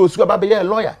 Otimi ko suka ba be a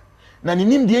lawyer. Na ni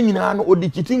nimde nyina no odi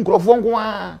kiti nkrofo nko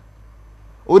a.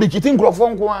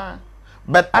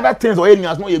 But other things or anything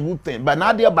is not a good thing. But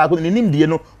now they are back with the name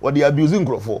no or they are abusing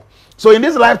Crawford. So in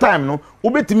this lifetime, no,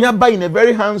 ube timia buy in a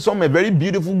very handsome, a very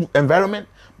beautiful environment.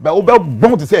 But ube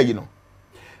born to say, you know.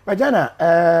 But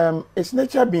Jana, it's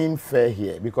nature being fair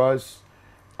here because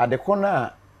at the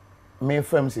corner, main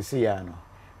firms is here,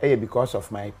 no, because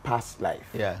of my past life.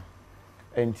 Yeah.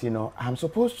 And you know, I'm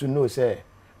supposed to know, say,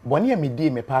 one year me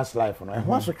did my past life, no, and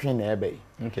once we train the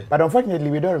okay. But unfortunately,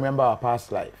 we don't remember our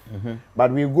past life.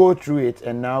 But we go through it,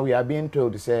 and now we are being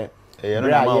told to say,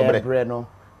 "Breno,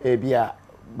 ebia,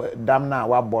 damna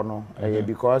wabono,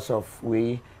 because of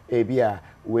we, ebia,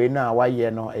 we na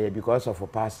wayeno, because of a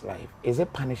past life." Is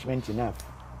it punishment enough?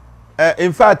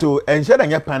 In fact, ensure that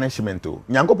your punishment too.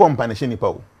 Nyango pon punish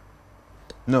anybody.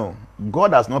 No,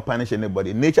 God does not punish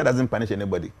anybody. Nature doesn't punish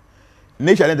anybody.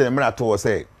 Nature didn't remember at all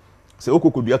say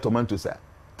Oko could be a tomatoes,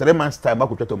 3 months time back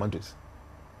with tomatoes.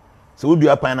 So we do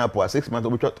a pineapple, 6 months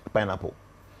we pineapple.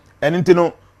 And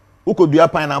into who could be a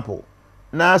pineapple?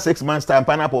 Now 6 months time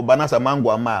pineapple, bananas, mango,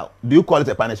 a mile. Do you call it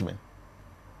a punishment?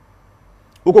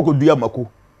 Oko could be a maku.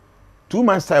 2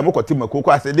 months time, Oko Timako,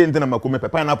 I said, didn't maku me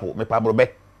pineapple, me pabrobe.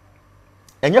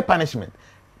 And your punishment.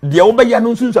 The obey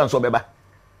announcements and so beba.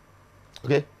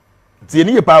 Okay?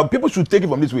 People should take it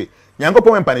from this way. Yango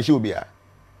po punish you be.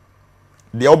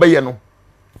 The obey no.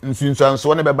 Nsunsan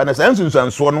so ne beba na sa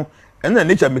nsunsan so no. And then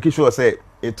nature make sure say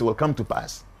it will come to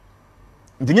pass.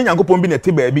 Ntinye Nyankopon bi na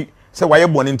te baabi say waye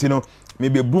bone ntino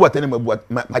maybe bu watene mabu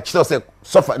ma chiro say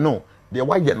suffer no the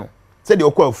waye no say the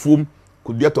okwa afuom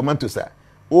could be tomatoes a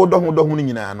o do ho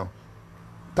nyina no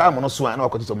time no so na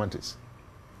okwa tomatoes.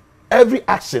 Every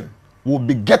action will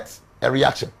beget a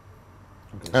reaction.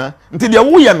 Until the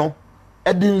woman no,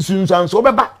 edin sunsan so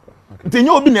beba. Until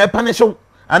you be na punish you,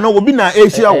 and no be na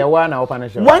Asia.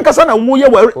 One kasa na wo ye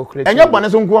we, and your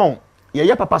punish nko.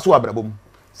 Ye papa so abrabom.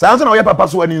 Sanso na ye papa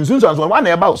so ani sunsan so one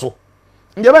na e ba so.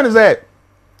 Nje ba ni say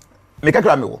me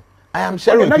kakra me wo. I am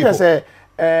sharing with people. Say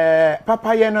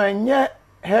papa ye no enye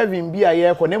heaven bi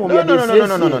aye ko nemo bi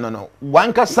no.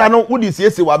 One kasa no wo di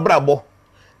siesi wa brabo.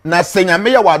 Na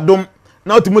senyame ye wadom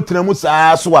na otimutena mu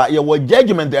saa so a ye wo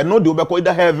judgment and no de obekọ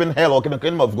either heaven hell or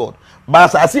kingdom of God.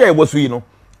 But as ye wo so yi no,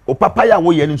 o papa ya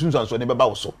wo ye ni sunsan so ne beba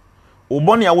wo so. O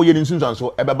boni ya wo ye ni sunsan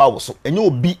so e beba wo so. Enye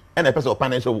obi e na pese o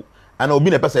punish wo. Ana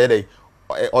obi na pese ye dey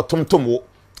otomtom wo.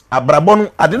 Abrabo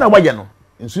no ade na wa ye no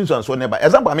sunsan so ne ba.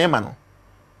 Example me ma no.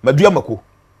 Madua mako.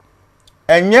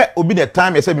 Enye obi na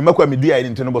time ye say me mako amedua ye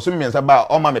ntino bo so me nsa ba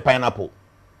o ma me pineapple.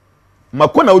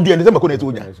 Mako na odi ene say mako na eto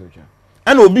onya.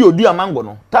 Ana obi odi amango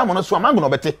no time no so amango no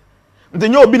bete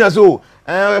ntenye obi na so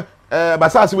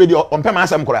basase we di ompem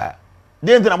asem kora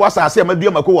de ntina bo asase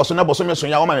amadua mako wo so na bo so me so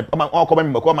ya o ma me okoba me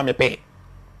mako ma me pe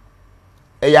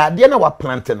ya de na wa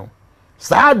plant no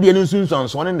saa de no sunsun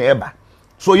so ne na eba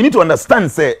so you need to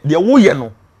understand say de wo ye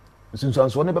no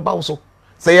sunsun so ne beba wo so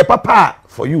say ye papa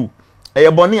for you ye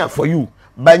bonia for you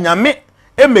banyame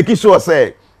e make sure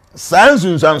say saa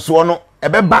sunsun so no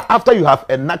ebeba after you have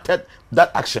enacted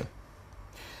that action.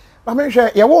 I mean,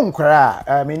 you won't cry.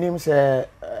 My name is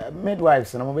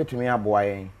midwives, and I'm going to me a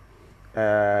boy.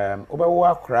 Over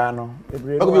walk crano.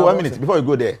 Okay, 1 minute before you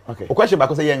go there. Okay. A question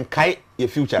about saying kai your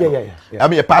future. Yeah. I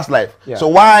mean, your past life. Yeah. So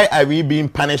why are we being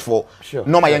punished for? Sure.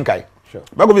 No, my yankai. Sure.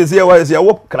 Because we say, well, you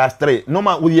work class 3. No,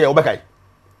 my we obekai.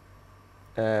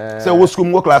 So we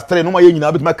school work class 3. No, my you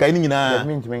know, but my kai ni na. That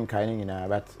means me kai ni na,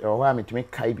 but or I mean to make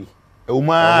kai bi.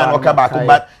 Uma no ka back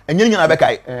but enye nyina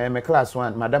bekai. My class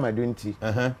 1, Madam Adunti.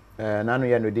 Nanu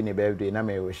ya no di ne birthday na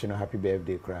me wish no happy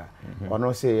birthday cry.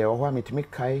 Ono say o ho me to make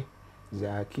kai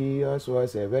Zacchaeus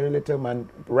was a very little man.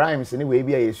 Rhymes anyway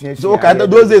be a so ka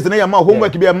those days na ya ma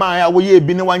homework be ma ya wo ye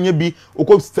bi ne wanye bi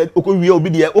okọ wie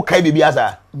obi de o kai be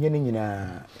asa nye ne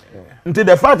nyina. Until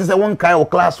the fact is that one kai o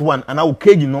class 1 and I will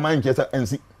cage no man chesa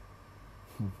nsi.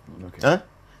 Okay.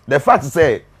 The fact is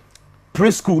say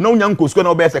preschool no nyanko school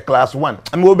na be say class 1.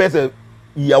 I mean we be say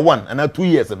year 1 and 2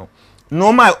 years no.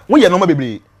 Normal we ye normal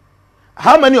be.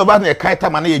 How many of us na kai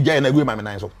time na ye jai na go ma me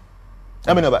nan so?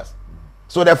 How many of us?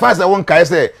 So the first one kai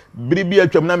say biribi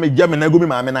atwam na me jai me na go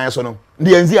ma me nan so no.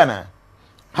 Ndi enzi ana.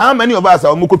 How many of us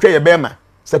are mukotwa ye bema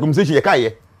circumcision ye kai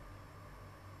ye?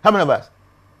 How many of us?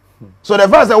 So the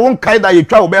first one kai that you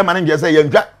try bema na say ye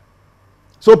ntwa.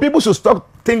 So people should stop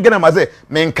thinking am say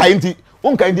men kai nti,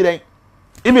 won kai nti den.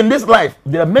 Even this life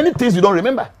there are many things you don't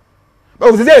remember.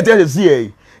 But we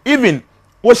say even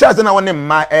what shall say na one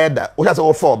my elder, what shall say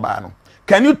o for ba no.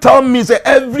 Can you tell me say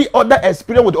every other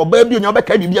experience with obabi on your back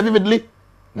can be vividly?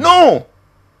 No.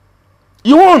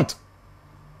 You won't.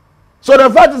 So the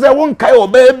fact is that one kai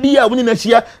obabi a woni na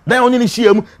shia, dan woni ni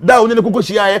shia mu, da woni na kuko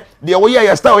shia ye, de wo ye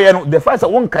ya star ye no. The fact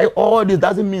that one kai all this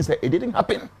doesn't mean that it didn't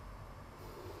happen.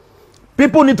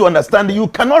 People need to understand you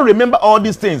cannot remember all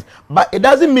these things, but it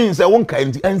doesn't mean that one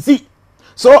kai and see.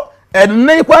 So and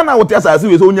na kwa na wote asase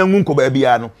we so onyangu nko ba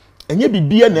bia no. Enye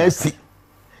bibia na asi.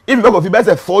 If you go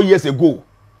for 4 years ago,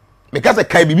 because a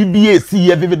kai BBA see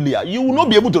here vividly, you will not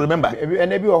be able to remember. And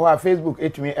maybe or Facebook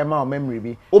it me Emma memory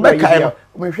be.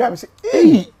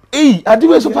 Hey, I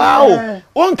do so far.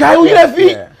 One kai we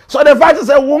so the fact is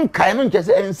that one kai no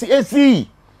just see.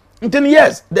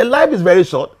 Yes, the life is very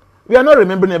short. We are not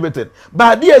remembering everything.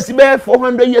 But this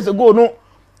 400 years ago, no,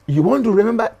 you want to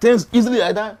remember things easily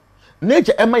like that.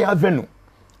 Nature Emma have venue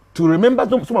to remember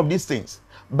some of these things,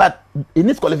 but it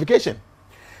needs qualification.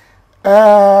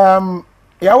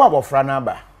 Ya wa bofra na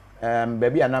ba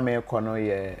baby ana me kono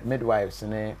ye midwives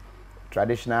ne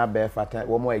traditional birth pattern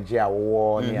wo mo agi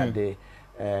awo ne ade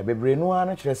bebre no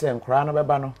anu kire se nkra no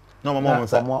beba no no mo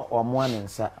nsa omo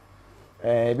anensa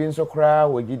bi nso kra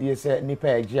wo gidie se nipa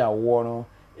agi awo no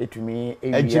etumi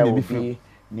ewia obi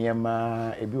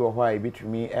niema ebi wo ho a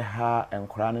ebitumi eha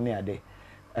nkra no ne ade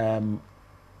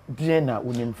JNANA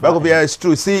unim fa ba is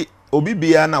true see obi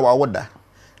bia na wa woda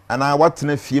and I what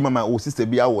na fie mama o sister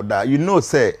bia woda you know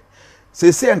say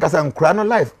nkasa nkra no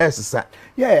life esisa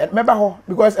yeah remember ho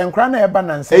because nkra na eba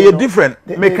na nse e different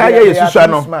me kai ye susua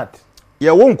no ye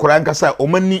wo nkra nkasa o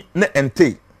mani na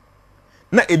ente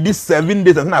na edi 7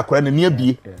 days na akra na ni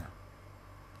abie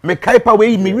me kai pa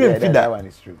we me wi mfida that one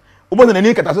is true obo na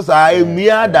ni kata so sa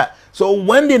emia da so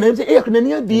one day na say e akra na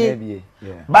ni abie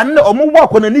but na o mo wo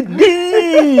akra na ni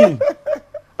din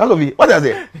Agobi what does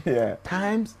it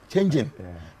times changing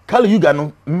Kali Yuga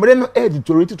no mre no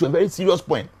deteriorated to a very serious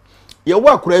point ye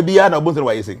wa kura bia na obonse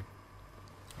wa yesi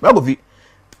ba go fi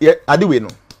ye ade we no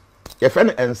ye fe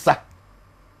no ensa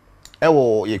e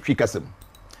wo ye twi kasem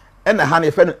e na ha na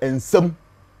ye fe no ensam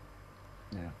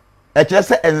e kire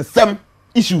se ensam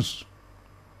issues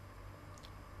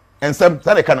ensam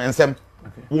say kan ensam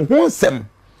wo hu ensam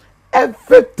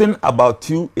everything about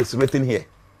you is written here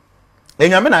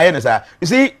enyame na ye ne sa you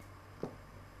see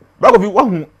ba go fi wa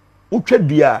hu utwa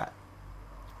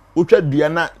dua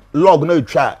na log na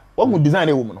utwa wa hu design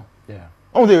e wo mu no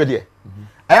on say we there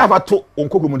I have a to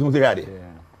onkoko mu to say here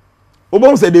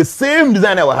obon say the same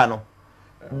design e wa ha no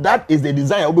that is the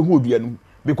design obe hu dua no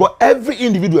because every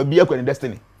individual be akwa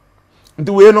destiny nti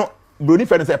we no broni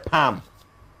friend say palm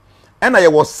and I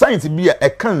was science be a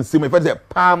can say my friend say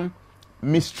palm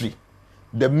mystery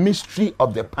the mystery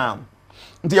of the palm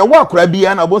nti ya wa akra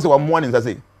bia na obon say wa morning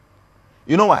say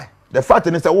you know why the fact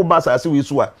is that wo ba say we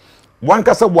so a one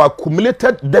kasa wo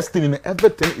accumulated destiny and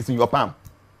everything is in your palm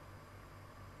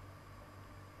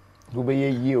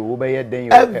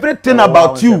everything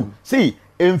about you see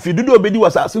enfidudo obedi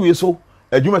was as we so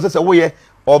adwuma say wo ye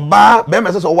oba be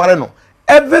me say so ware no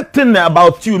everything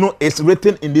about you know is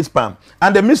written in this palm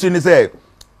and the mystery is say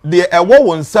the ewo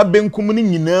won sabenkum ni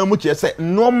nyina mu che say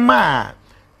normal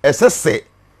esese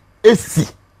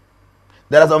esi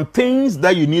there are some things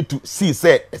that you need to see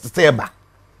say eba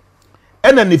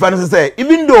and then if I say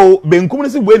even though benkum ni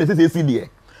say we ni say esi there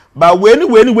but when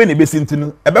e be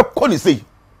sintinu ebe ko ni say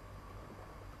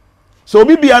so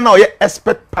obi bia na oye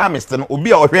expert palmist no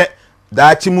obi a ohwe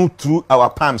daachimu through our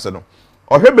palms no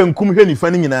ohwe benkum hwe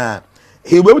nifa ni nyina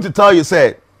he will be able to tell you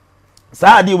say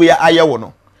saadi we aye wo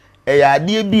no e ya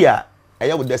ade bia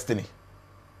eye wo destiny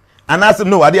and as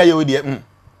no ade aye wo de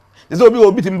so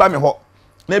obi timba me ho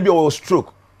na bia wo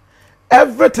stroke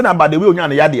everything about the way onya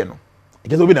na yade no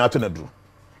because obi na ato na duru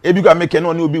ebi kwa make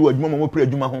no na obi wa adwuma mo pre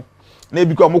adwuma ho na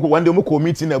ebi kwa moko one day moko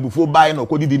meeting na before buy no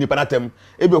kodi di ni panatem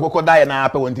ebi okoko die na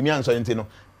apɛ wontimi anso nti no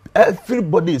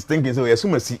everybody is thinking so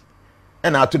yesumasi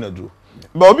na ato na duru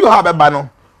but obi ha be ba no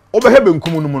obehebe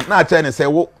nkumu no mu na acha ne say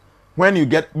wo when you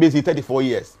get basically 34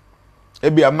 years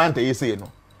ebi a month you say no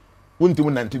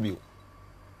wontimu nanti bi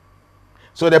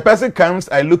so the person comes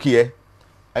I look here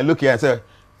and say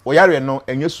oyare no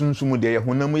enye sunsumu de ye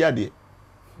honamu yade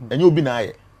enye obi na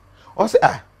aye o say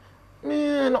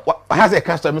man has a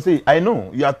customer say I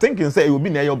know you are thinking say you be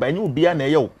na ye but enye obi na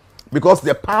ye because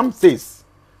the palm says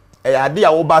ade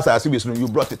a wo ba sa so you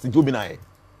brought it obi na aye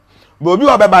but obi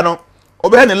wa beba no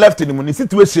obey the left in the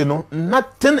situation no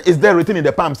nothing is there written in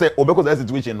the palm say obey that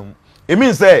situation no it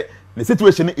means say the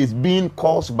situation is being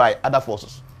caused by other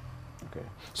forces okay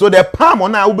so the palm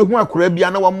on na obey hu akura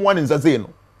bia na wa mo ne nzase no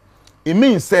it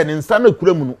means say ne nsa na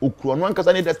kura mu no okuro no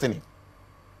ankasa ne destiny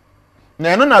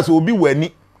na no na so obi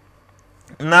wani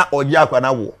na oje akwa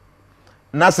na wo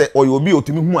na say oyo obi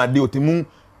otimi hu ade otimi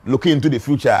look into the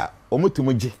future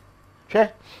omotimi je hwe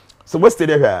so we stay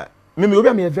there me obi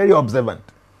am very observant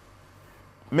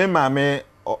me mame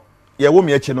ye wo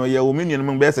me eche no ye wo me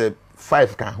nunu be say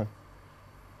 5 kan ho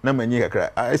na manyi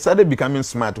kakra I started becoming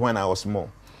smart when I was small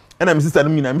and my sister no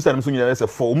nyina so nyina say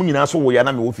 4 mu nyina so wo ya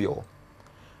na me wo fie ho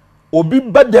obi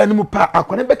badan mu pa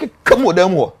akwane be kekam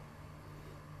odam ho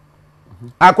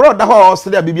akro da ho so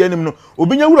da bibia nim no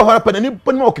obi nya wuro ho pa na ni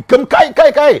pa no kekam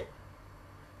kai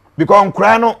because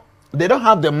nkra no they don't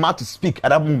have the mouth to speak at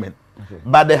that moment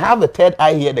but they have the third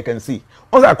eye here they can see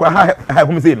also akra ha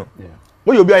hom say no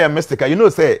when you be a mystic, you know,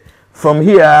 say from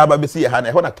here, baby, see a hand,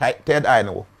 I hold a third eye.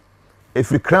 No,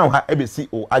 if we crown her, ABC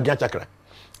or Agya Chakra.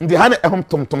 The hand at home,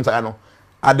 Tom Sano,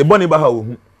 at the Bonnie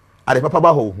Baho, at the Papa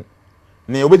Baho.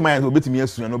 Nay, obey my obey me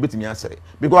soon and obey me answer.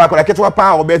 Because I could get to a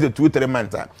power better 2-3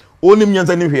 months. Only me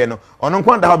and here, no, or no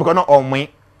quanta have gone on me.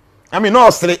 I mean, no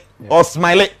straight or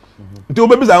smiley. 2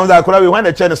 babies are could have when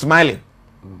the child is smiling.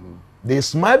 They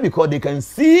smile because they can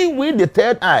see with the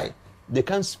third eye, they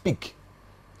can speak.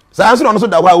 So answer on so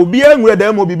that why obi enwe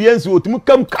dem obi bi ensi otumu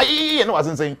kam kai no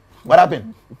wasn't saying what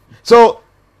happened. So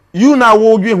you now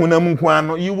wo dwe hunam nko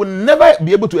no you will never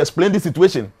be able to explain this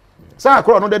situation. So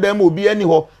akro no dem obi ani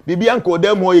ho bibi anko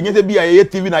dem ho ye nyese bi aye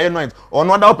TV na ye noise or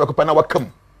no other pekopa na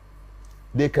wakam.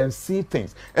 They can see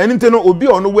things. And into no obi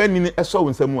ono we ni eso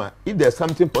wonsamu a if there's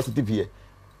something positive here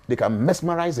they can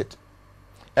mesmerize it.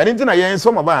 And into na ye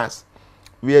some of us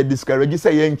we are discouraged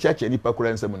say ye in church any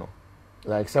pakura nsam no.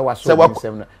 Like say what so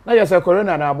now you say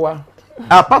corona na aboa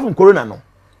apart from corona no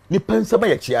ni pensaba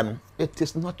ya chia no it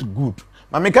is not good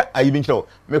mameka I even show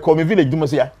me call me village dumo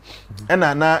sia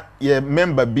na ye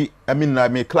member bi I mean na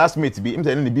me classmate bi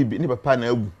imse ni bi ni papa na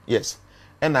agu yes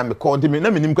na me call me na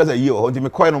me nim kaza ye o me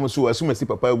call no so asuma si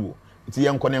papa agu nti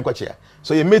ye nkɔ ne nkɔ chia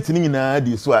so ye mate ni nyina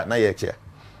di so a na ye chia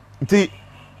nti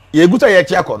ye guta ye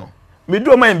chia ko no me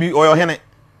duro man bi oyo hene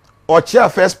o chia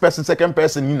first person second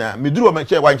person ni na me duro man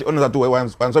chia wan ono that wan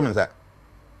so me say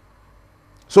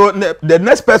so the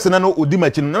next person no odi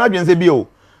machi no na dwen say bi o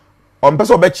on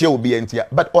person be chia obi entia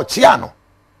but o chia no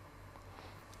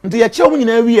nti ye chia o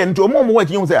nyina wi enti o mo wa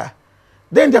kinyo say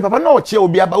then the papa no chia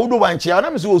obi aba wo do wan chia na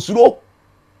me say osuro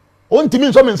on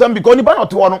timi so me nsam because ni ba no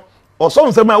to no o so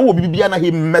nsam a wo bibia na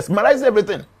he mesmerize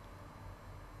everything.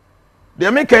 They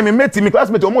make me mate me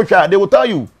classmate or more they will tell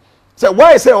you say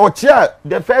why say or chair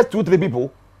the first 2-3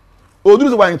 people or do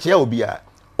the one chair will be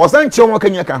or some chair one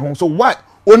can you home so why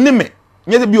only me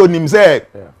yes be on him say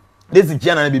this is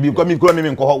JNANA baby come me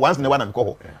once in a while and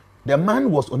call the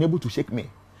man was unable to shake me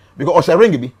because or shall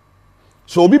ring be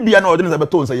so be an ordinary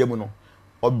beton say no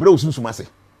or bro sumase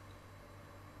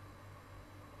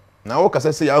now what can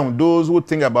say those who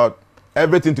think about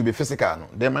everything to be physical no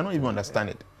they might not even understand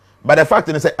it. But the fact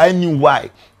is, I knew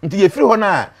why. Until you free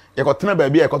hona, you got to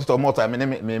baby, I got to more time,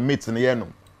 me mates in the year.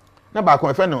 Now, back when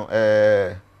I found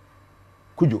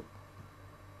Kujo.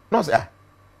 No, sir.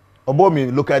 Obo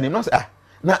me look at him, no, sir.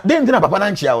 Now, then, Papa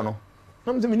Nanchia, no.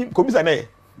 No, come say,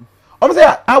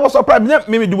 I was surprised,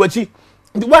 maybe do what she.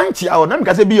 The one chia, no,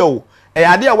 because be oh, a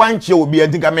idea one chia will be, I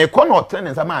think I may corner turn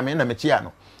and some man and a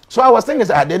mechiano. So I was thinking,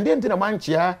 I didn't one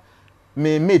chia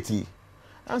me matey.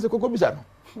 I said, Coco Bisano.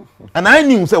 And I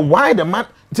knew say why the man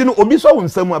tinu obi so won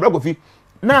samu abrakofi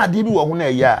na ade bi wo ho na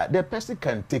ya the person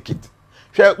can take it.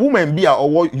 Share woman be a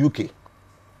owo UK.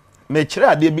 Me kire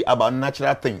ade bi about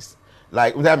natural things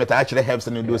like we me ta kire herbs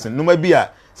and those no ma bi a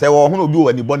say wo ho no obi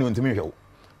wo ni boni ntimi hwe wo.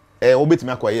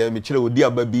 Obetimi akwaye me kire odi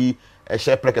aba bi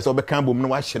share preke so be kan bom no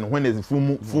wa hye no when is full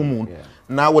moon.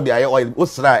 Now what the oil o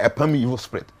sra epam evil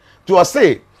spirit. To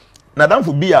say na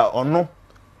damfo bi a ono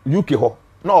UK ho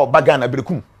na obaga na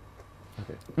berekum.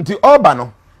 Nti oba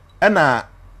no na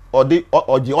odi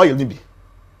oil ni bi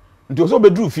nti so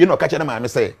bedru fie no ka kye na ma me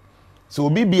say so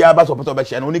obi bia ba so poto be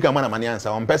kye no onika ma na mane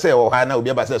ansa on pese wo ha na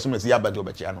obi ba say so mesi aba jo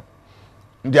be kye no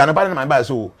nti anapa na ma ba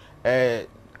so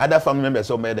other family members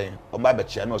so meden o ba be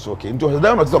kye no so okay nti o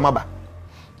da no to ma ba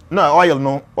na oil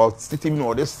no or sitting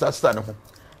no this start no ho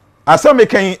asa me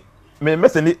kan me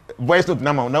message voice note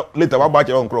na ma na later wa ba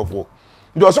kye on crofo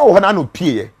nti o so wo na no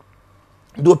pie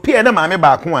do pie na ma me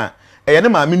ba ko a eye ne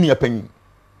maame nua panyin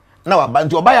na waba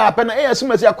nti oba ya apɛ na eye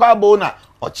sumasi akwa abo na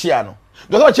ɔkyea no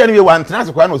do so ɔkyea no we wan tena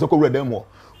se kwa na osoko wura dan mu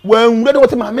wan wura de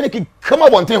wote maame ne ki kama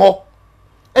bonten ho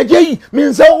ejeyi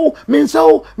minsaw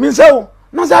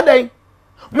no za dan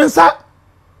minsa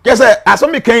yes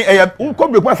asomi kan eye ko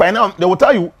break my final they will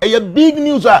tell you eye big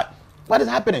news what is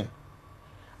happening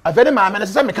afede maame ne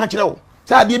se me kan kyerɛ wo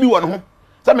sa ade bi wɔ no ho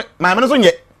sa maame ne so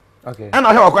nye okay and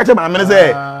I have a question maame ne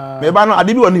say me ba no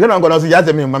ade bi woni kana ngono so ya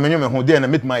se me mamenyo me ho de na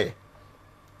met my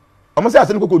almost say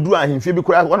asen koko duru ahemfie bi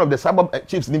kura one of the suburb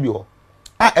chiefs ni bi ho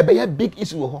ebe ya big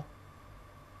issue ho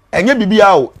enye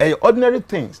bibia o ordinary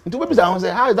things nti we be say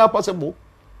how is that possible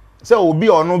say obi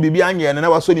ono bibia anye na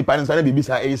waso ni pan sa na bibia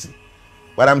sa AC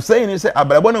what I'm saying is say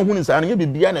abrabo na hu ni sa na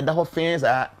bibia na da ho fen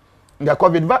sa nga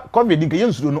covid nke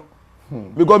yensuro no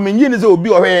because me nyi ni say obi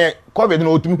ohwe covid na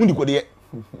otumi hu di kode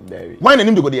why na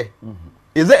nim di kode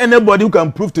is there anybody who can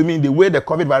prove to me the way the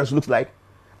COVID virus looks like?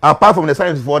 Apart from the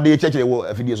science for the church,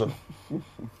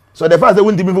 so the fact that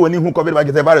when people when who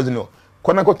COVID virus, no,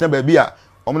 kona ko tembe bia,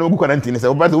 omo no quarantine say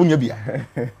oba unya bia.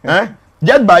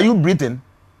 Just by you breathing,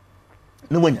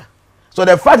 no wanya. So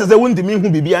the fact is that when me who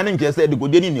bibia na nke say the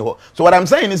godeni ni ho. So what I'm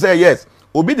saying is say yes,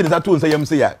 obi dey that to say yam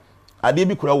say ya. Ade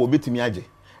bi kura obi timi age.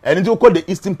 And into call the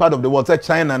eastern part of the world, say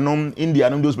China, no India,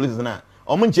 no those places na.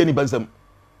 Omo nche ni bansam.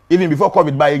 Even before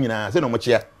COVID by say no much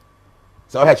here.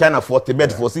 So I China for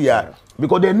Tibet for see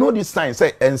because they know this sign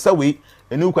say and so we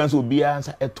a new country will be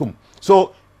answer at home.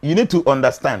 So you need to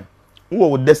understand who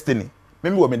with destiny.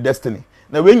 Maybe we with destiny.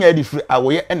 Now when you free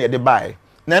away and the buy.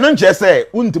 Now don't just say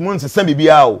untimun se send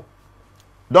bibia.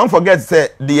 Don't forget say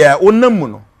the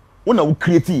onamu no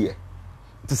create here.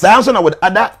 To say with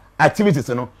other activities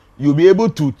you know you'll be able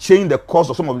to change the course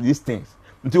of some of these things.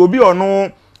 Until be or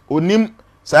no onim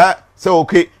say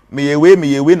okay me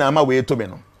ye na ama we to me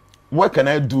no. What can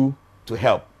I do to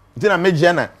help? Then I made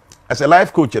JNANA as a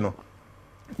life coach, you know.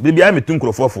 Baby, I'm a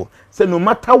tunkrofofo. Say no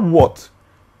matter what,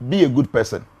 be a good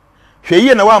person. She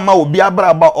ye na wa ma obi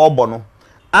abra ba obono.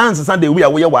 Answer Sunday we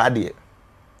are wa ade.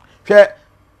 She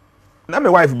na my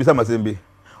wife be sama sembe.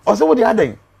 O say what dey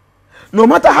aden. No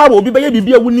matter how obi ba ye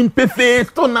bibia wunim pefe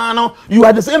to na no, you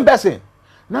are the same person.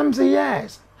 Na I'm say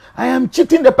yes. I am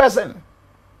cheating the person.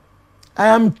 I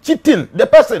am cheating the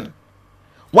person.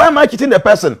 Why am I cheating the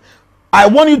person? I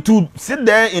want you to sit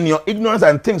there in your ignorance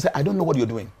and think, say, I don't know what you're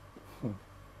doing.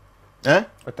 Eh?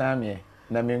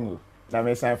 That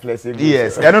makes sense flexible.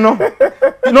 Yes, I don't know.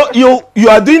 You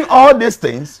are doing all these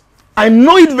things. I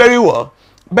know it very well,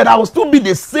 but I will still be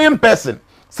the same person.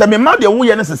 So me ma de wo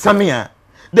ye ne sesamia.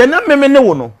 Then na me ne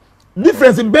wo no.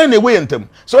 Difference in bend away in them.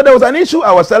 So there was an issue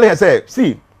I was telling her, say,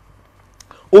 see,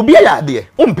 obi ya de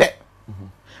umpe.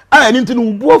 I need to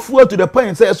know to the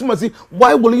point say,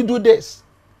 why will you do this?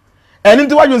 And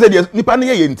into what you said, yes, nipa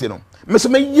ne ye ntino. Me so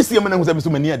me yisi me na so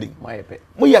me ni ade.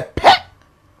 Mo ye pe.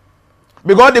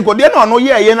 Because they go there no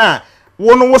ye na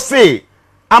wo say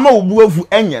ama obuafu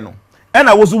enye no. And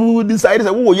I was decide say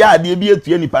wo ye ade bi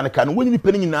atua nipa ne ka no wo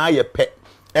nipa ni na ye pe.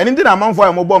 And into na manfo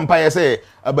ya mo bom pa ye say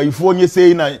abayifo nye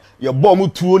say na ye bom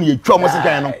tuo na ye twa mo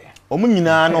sekan no. Omo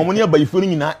nyina na omo ne abayifo ni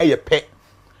nyina ye pe.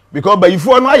 Because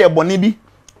abayifo no aye bone bi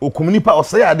okum nipa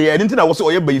osay ade and into na wo say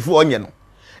oye abayifo onye no.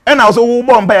 And I also wo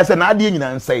bom pa ye say na ade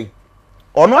nyina nsay.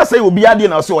 Ono asay obi ade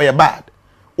na say oye bad.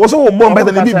 Also wo bom pa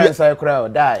say na bibia say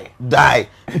crowd die.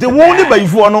 Nti wo ni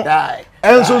abayifo no.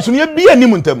 And so sunie bi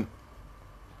anim ntam.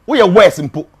 Wo ye worse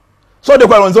mpo. So the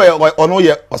kwalo say ono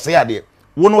ye osay ade.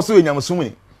 Wo no say enyam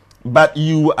sumuni. But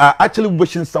you are actually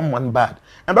wishing someone bad.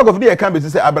 And back of the can be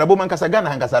say abrabo man kasa Ghana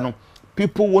hankasa no.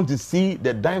 People want to see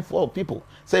the downfall of people.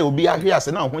 Say obi ahwe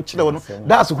ase na ho chile no.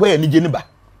 That's where ni geniba.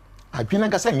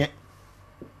 Adwena kasa nye.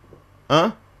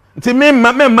 Nti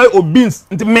me obins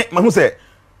nti me hu say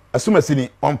asuma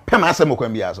sini on pem asem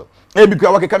okwan bia so. E bi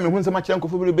kwa wakeka me hu nsem akire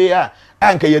nkofo bi be ya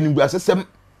anka ya nimbu asesem.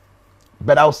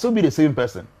 But I'll still be the same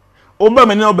person. Oba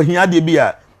me na obahia de bi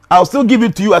a I'll still give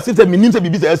it to you as if me need to be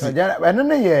busy.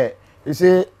 You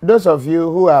see, those of you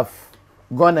who have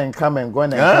gone and come and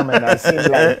I seem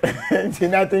like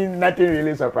nothing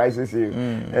really surprises you.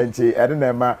 And I don't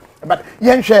know, but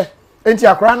Yenshe, enti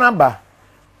akra number,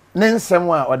 nensem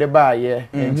wa or the bar ye,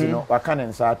 enti no wakan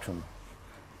and satum.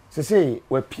 Say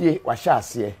we pie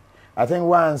washase. I think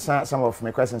one some of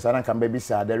my questions I can baby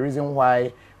say the reason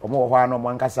why omo hwa no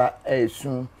mankasa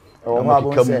soon. Or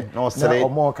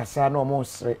more kasa no more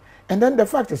sre. And then the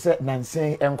fact is that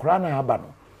Nancy and Krana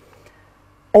Habano.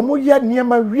 Omo yet near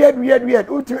my weird.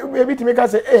 Maybe to make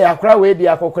us say, hey, I cry way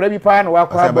dear, Korebi pan or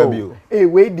Aqua. Hey,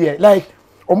 wait dear. Like,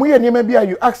 Omo yet near maybe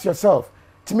you ask yourself,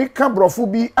 to make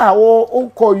Cabrofu be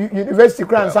our call university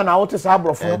grants and out to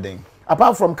Sabrofu.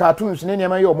 Apart from cartoons, near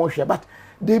my Omosha, but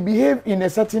they behave in a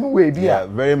certain way, dear. Yeah,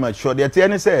 very much sure. The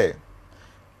attorney say,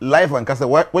 life and Casa,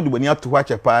 what do we have to watch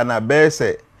a partner? Bear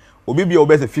say, Obi be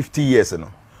over 50 years, no.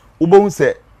 Ubon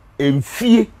say,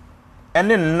 Enfie, and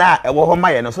then na e wo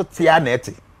homa ye no so tia na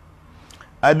eti.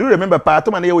 I do remember part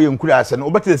of my year in Kurasa,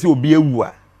 no, but see obi ewu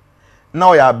a.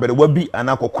 Now ya bere wa bi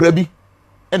anakokora bi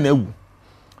e na ewu.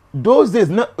 Those days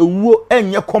na ewu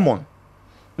enye common.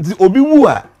 Nti obi wu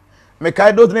a me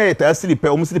kai those na eta sleep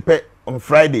on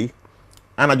Friday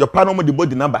and ajopa no mo the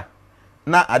body number.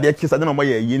 Na ade kisa de no mo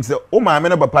ye yin se o ma me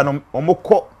no papa no mo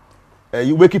kọ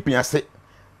you wake up ase.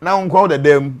 Na unko de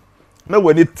dem na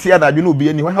wani tia da dwe no obi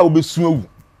ani ha obi su awu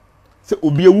se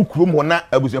obi ewu krom ho na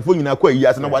abusuafo nyina kwa yi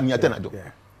ase na wani ate na do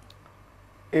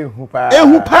ehu pa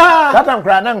tatan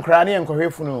kra na nkra ne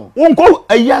enkohwefu no unko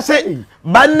ayi ase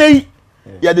banei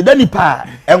ya de dani pa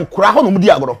enkra ho no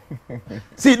mudi agoro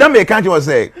see that me can't was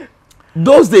say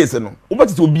those days no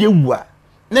obati to obi ewu a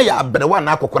na ya abrewa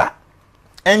na akokora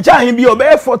encha hin bi obe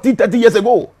 40-30 years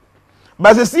ago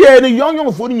but see any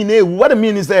young for nyina ewu what I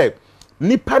mean is say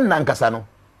nipa nankasa no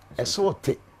eso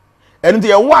te and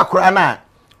they walk na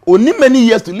only many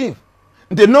years to live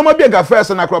the normal be ga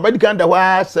first na akroba dika nda wa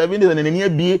 70 na nenia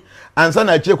bie ansa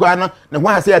na chekwa na ne ho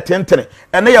ase 10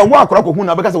 and they walk akro hu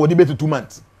na be ka say we be 2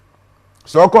 months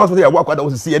so of course they walk that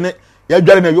was see ne ya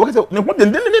dware na we ka say ne ho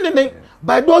den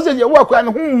by those they walk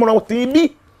na ho mro te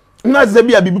bi na ze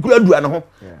bia bibikura du an ho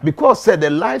because said the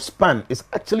lifespan is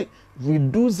actually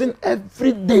reducing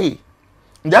every day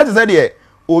that is the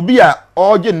obi a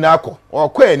oje nako or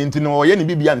kwa ni ntino oye ni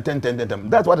bibia 10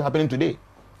 that's what is happening today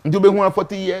until be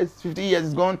 40 years 50 years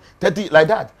is gone 30 like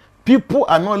that people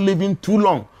are not living too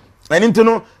long and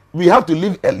ntino we have to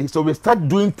live early so we start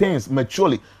doing things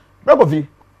maturely probably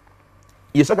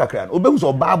you saka kran obe hu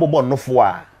so ba bobo no fo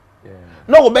a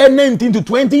no obe 19 to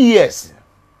 20 years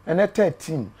and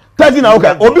 13 na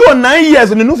okay obi on 9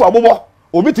 years ni no fo bobo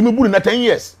obi timi buru na 10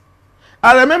 years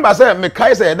I remember say me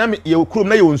kai say na me ye krom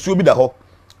na ye onsuo bi da ho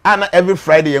ana every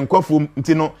Friday yenkwafu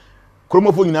ntino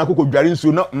kromofo nyina akoko dware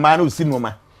nsuo na ma na osi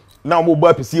noma na omo bo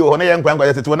apisi ho na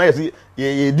yenkwankwa tete na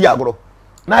ye di agoro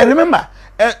na I remember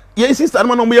ye sister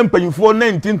no mo ye mpanyimfo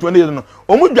 1920 no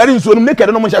omo dware nsuo no naked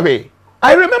no mo hwehwe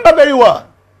I remember very well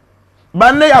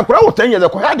but na yakora wo 10 years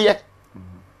ko hade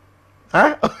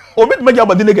obi to maja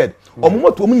body naked omo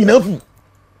moto omo nyina fu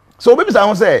so obi bisa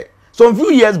ho say some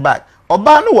few years back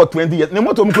oba no what 20 years ne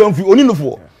moto omo kwan fu oni no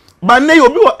fu But now you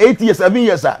be 8 years, 7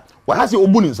 years, what has your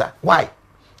obuninsa? Why?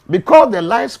 Because the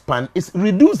lifespan is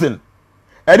reducing.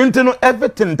 I didn't know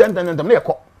everything.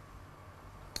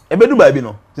 Ebedu baby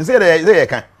no. They say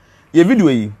can. Your video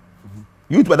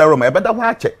you better room. I better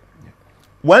watch it.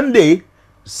 One day,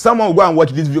 someone will go and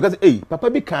watch this video because hey, Papa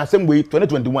be can same way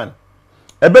 2021.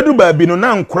 Ebedu baby no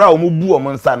na nkura omubu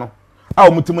omonsa no. A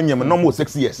omutimo nyem no more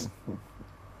 6 years.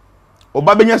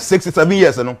 Obabenya 6-7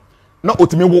 years no. Na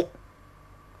otimi wo.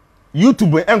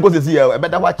 YouTube and go to see I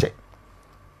better watch it.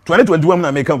 2021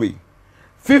 na make way.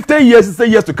 50 years is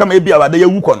years to come maybe about the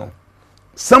year.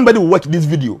 Somebody will watch this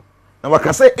video. Now I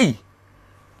can say, hey,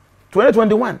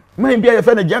 2021. Maybe I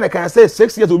friend Jana can say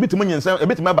 6 years will be to money and a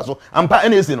bit my basso. I'm part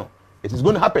anything. It is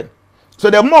going to happen. So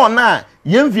the more now,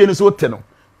 young fear is so tenor.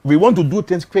 We want to do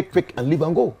things quick and live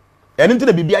and go. And into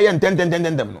the BBI and 10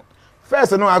 them.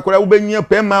 First, no, I could have been near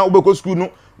Pema, Ubeko school,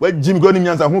 no, where Jim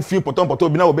Gonians and who feel Potom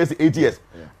Potobina will be 8 years.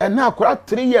 And now, crowd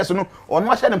 3 years, no, on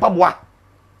Washa and Pabwa.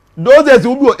 Those days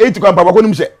will be 8 to come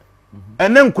Papa.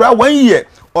 And then crowd 1 year,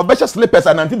 or better slippers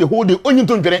and until the whole day, only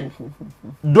to drink.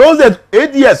 Those days,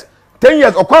 8 years, 10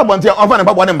 years, or crowd until I'm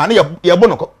about 1 money, your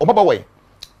bono, or Papa way.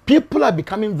 People are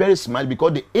becoming very smart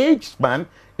because the age span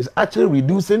is actually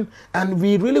reducing, and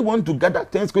we really want to gather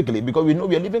things quickly because we know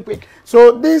we are living quick.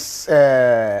 So this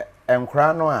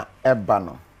Enkrano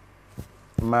Ebano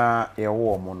ma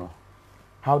Ewomono,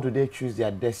 how do they choose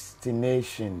their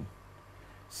destination?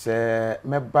 Se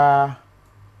meba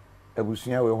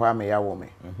ebusunya we hwa me yawo me.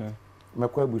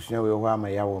 Mekwa ebusunya we hwa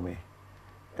me yawo me.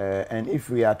 And if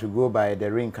we are to go by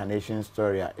the reincarnation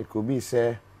story, it could be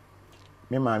say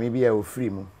me mama bi e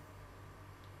ofri mu.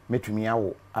 Metumi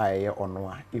yawo aye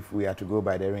ono if we are to go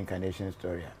by the reincarnation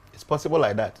story. It's possible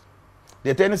like that.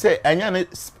 They tell you say anya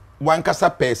one kasa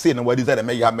per se no what is that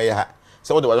me ha.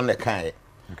 So what was on the kind.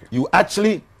 You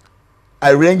actually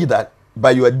arrange that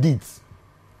by your deeds.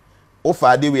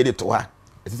 Offer dey we dey to ha.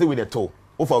 It say we dey to.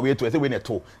 Offer we to say we dey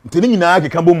to. Ntini nyina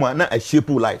akeka bomu na a shape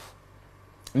life.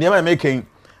 Never making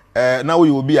now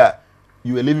you will be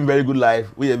you are living very good life.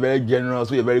 We are very generous,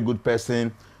 we are a very good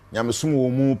person.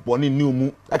 Nyamsumu mu poni new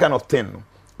mu that kind of thing.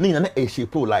 Ni na a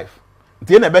shape life.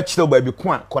 Ntini na be chill by be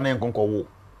kwa kona nkonko wo.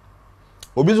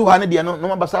 Obi zo ha ne de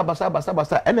no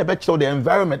basa and be chill the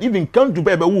environment even come to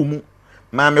be wu mu.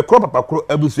 Ma me kro papa kro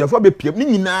abusuafo be piem ni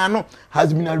nyina no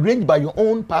has been arranged by your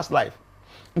own past life.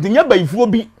 Ntinya bayifuo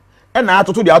bi e na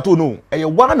atoto de ato no e ye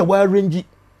wa na wa arrange.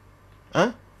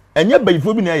 Enya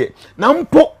bayifuo bi na ye na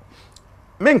mpo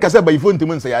me nkasa bayifuo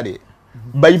ntemu nsa ya de.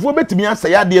 Bayifuo betimi asa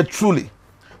ya de truly.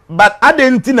 But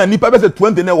adenti na nipa be say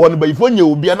 20 na wo no bayifuo nya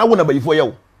obi na wo na bayifuo ye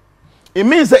wo. It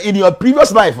means that in your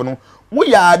previous life no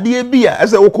we are de bia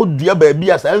as a wo ko dua ba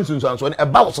bia sa nsunsuanso ne e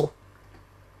ba so.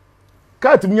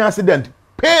 Ka timi accident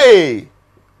hey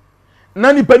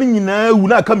nani pani nyina wu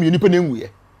na aka mi nipa na nwuye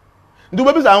ndu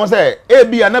ba bi sa won say e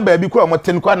bia na ba bi ko mo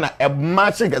ten kwa na e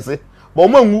ma chigese ba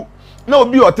mo nwu na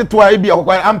obi oteto e bia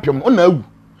kokwa ampem na awu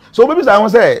so ba bi sa won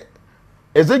say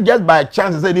is it just by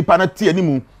chance say nipa na tie ni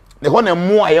mu ne ho na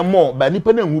mo aye mo ba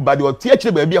nipa na nwu ba de otie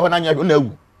kire ba bia ho na nya na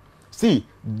awu. See,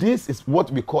 this is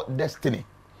what we call destiny.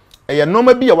 E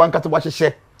normal be one kata wa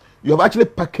hye you have actually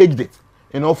packaged it,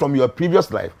 you know, from your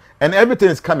previous life and everything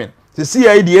is coming. Se see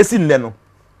idea sin le no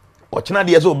ochina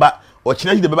de so ba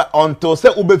ochina de ba until say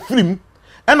ube film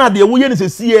and at the way ni se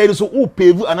see so o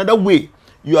pave another way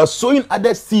you are sowing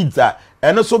other seeds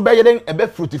and so be then e be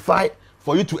fructify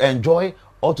for you to enjoy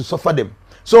or to suffer them.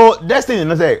 So destiny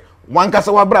no say one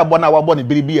kasa wa bra bona wa bona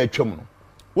biribi atwam no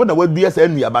wo na wa dua sa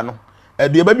anuaba no e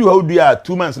de ba bi wa dua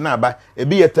 2 months na ba e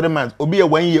be 3 months obi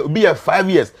 1 year obi 5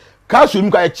 years ka so mu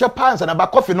ka e chepa ansa na ba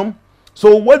coffee no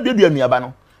so wa dua anuaba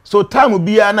no. So time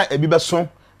bia na ebi beso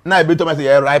na ebi to me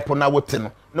say ripe na wote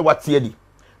no na wate adi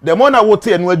the more na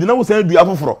wote no adi na wo san dua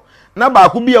foforo na ba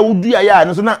ko bia wo dua ya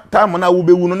no so na time na wo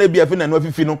bewu no na bia fe na no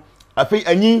afifi no afi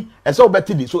anyi ese wo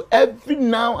betidi so every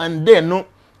now and then no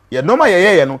ye no ma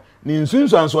ye no ni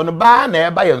nsunsuanso no ba na e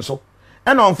ba ye nso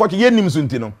e na onfo ye nim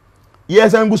sunti no ye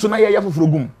san gu so na ye foforo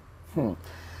gum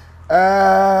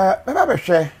baba be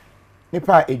hwe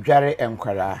nipa edware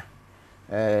enkwara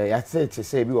ya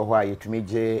say bi wo ho ayetumi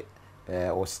je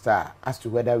or star as to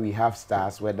whether we have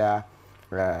stars whether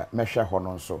measure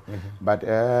hono so but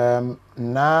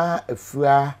na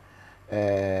efua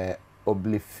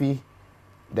oblifi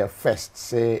the first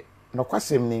say no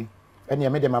kwasem ni ene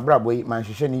me de mabrabo yi man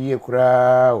hwehwe ni ye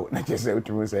kura o na chese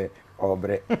utumi say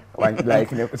obre like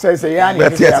say yani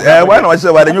why not say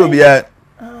why you be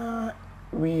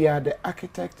we are the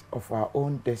architect of our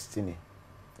own destiny.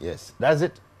 Yes, that's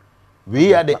it.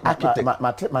 We are the architect.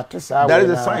 That is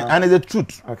the science and it's the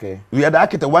truth. Okay. We are the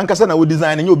architect. One person we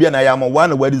designing, you be an ayama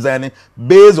one we designing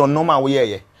based on normal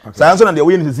way. So answer and the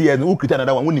way to see who create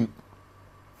another one winning.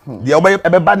 The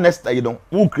other bad next you don't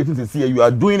who creating to see you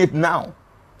are doing it now.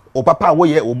 Or papa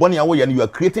way or bonny away and you are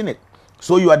creating it.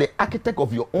 So you are the architect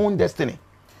of your own destiny.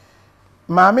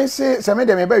 Mame say some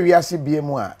dem eba wiase bie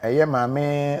mu a eye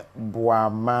mame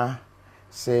boama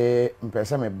say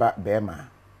mpese me ba bema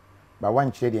ba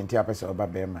wan chire de ntia pese oba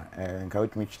bema nka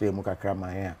otumi chire mu kakra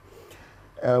ma ya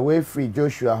we free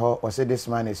Joshua ho or say this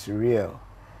man is real.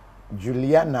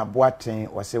 Juliana Boatin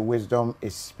or say wisdom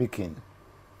is speaking.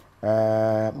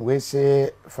 We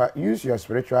say use your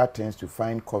spiritual things to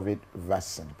find COVID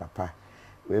vaccine papa.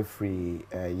 We free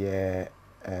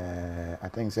I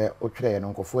think say otwe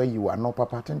no nkofo you are no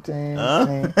papa tenten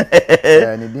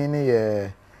ne din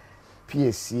ne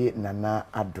PSC nana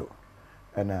ado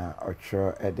na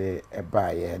otwe de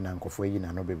eba ye na nkofo yi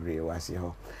na no bebre wase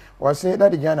ho we say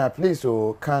that JNANA please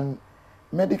so can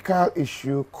medical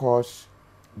issue cause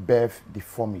birth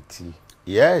deformity?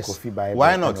 Yes,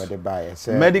 why not?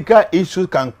 Medical issues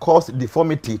can cause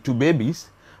deformity to babies,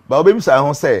 but babies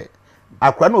are say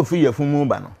akwa no fi yefumu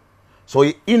ba no. So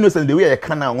innocent the way you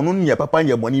can now no nya papa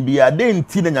nya boni bia den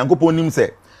ti na nyankopon nim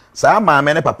say sa ma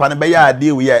me ne papa ne be ya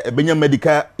ade we ya benya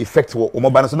medical effect wo mo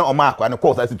ba no so na o ma akwa ne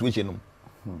cause that situation no.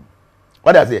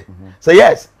 What does it? So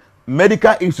yes,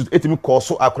 medical issues etimi cause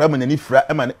so akwa ma nani fra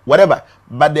whatever,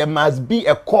 but there must be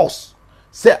a cause.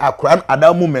 Say akwa at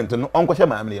that moment no onko hye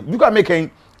ma me. Because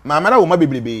making ma na wo ma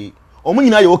bebrebe o mu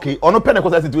nyina ye okay ono pe ne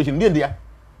cause that situation dey dia.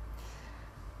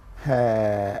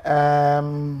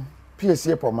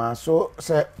 PSA Poma, so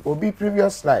say Obi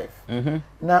previous life.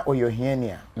 Now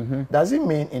Oyohiania. Does it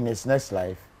mean in his next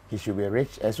life he should be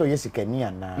rich? So yes, he can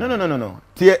now. No.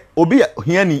 Tie Obi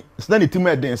Hiani, stand it to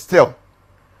me then still.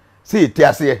 See,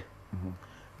 Tia say.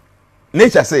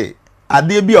 Nature say,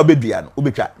 Ade bi obeduan,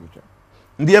 obetwa.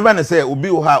 Ndi ever say Obi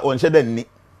o ha on hyede ni.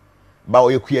 Ba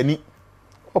oyekuani.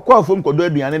 Okwa fom kodo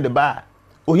aduan de ba.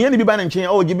 Ohiani bi ba na nchen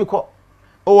o gibi ko.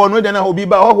 O no de na Obi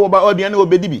ba ho ba aduan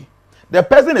obedi bi. The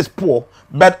person is poor,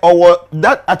 but or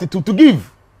that attitude to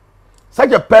give.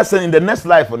 Such a person in the next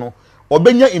life, you know,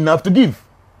 obenya enough to give.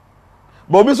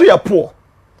 But obviously you are poor.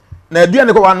 Now, do you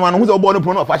know one who's a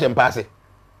born of fashion passing?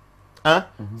 Huh?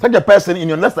 Such a person in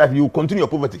your next life, you continue your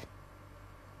poverty.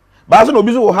 But as an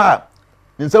obviously will have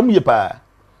in some year,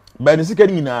 by the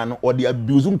second or the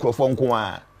abusing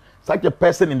crofon. Such a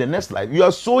person in the next life, you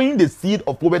are sowing the seed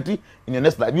of poverty in your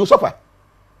next life. You suffer.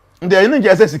 The energy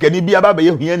says, can you be about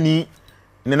here in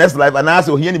the next life and ask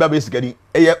here basically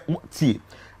see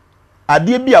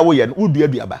ade bia wo ye no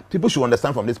udua bia ba. People should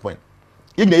understand from this point.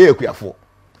 If they are careful,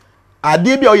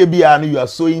 ade bia wo ye bia no you are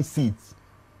sowing seeds.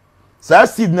 Sa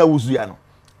seed na wusu ya no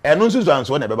eno nso so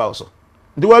anso na beba wo so.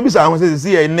 Ndi wa bisa ho se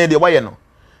see ne de wa ye no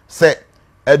se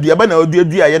aduaba na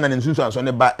odua ye na nso so anso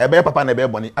ne ba ebe papa na ebe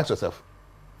boni. Ask yourself.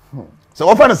 So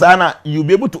often sana you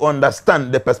be able to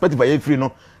understand the perspective of free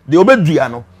no the obedua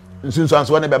no nso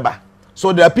anso ne beba.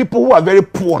 So there are people who are very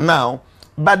poor now,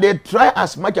 but they try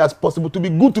as much as possible to be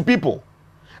good to people.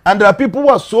 And there are people who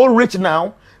are so rich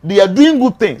now, they are doing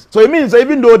good things. So it means that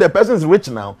even though the person is rich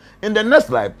now, in the next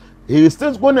life, he is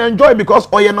still going to enjoy because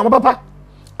oh yeah, no papa.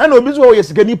 And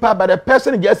obviously but the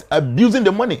person is just abusing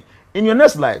the money in your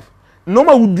next life. No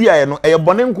matter would dia no a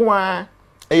bonen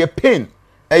a pain,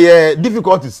 a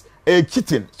difficulties, a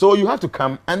cheating. So you have to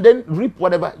come and then reap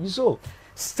whatever you sow.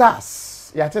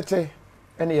 Stars. Yatete.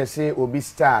 And you say Obi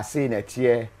star say that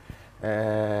year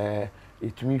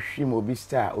it me shim Obi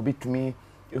star Obi to me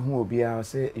who Obi I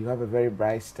say you have a very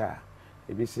bright star.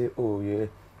 Obi say oh yeah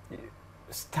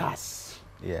stars.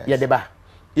 Yes. Yeah deba.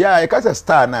 Yeah, I can't say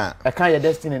star now. I can't your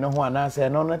destiny no one answer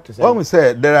no not to say. When we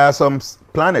say there are some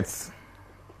planets,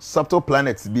 subtle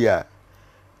planets there.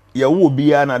 Yeah, will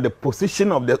be na the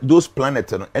position of those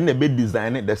planets and they be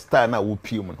designing the star now will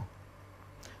pure.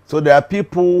 So there are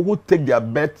people who take their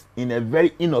birth in a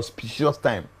very inauspicious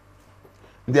time.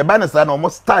 The Bible says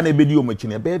almost start a video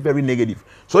machine, very negative.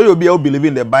 So you'll be able to believe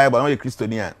in the Bible, not a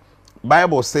Christian.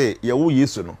 Bible say, "You will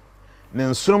yesu no."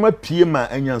 Then soma pma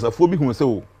anyansa fo bi hu say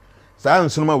o. Sa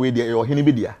nsoma we dey your hene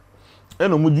bi dia.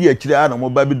 Eno mu di akire a no mo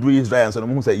ba bi duru Israel so no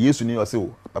mu say yesu ni o say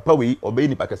o. Papa we obey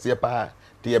ni pakase pa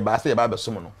te ba say ba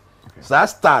besom no. Sa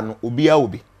star no obi a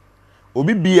obi.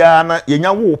 Obi bia na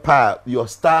yenya wo pa your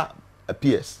star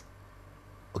appears.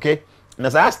 Okay? Na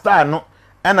sa star no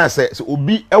and I say so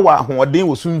obi ewa ahoden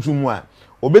wo sunsun a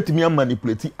obetimi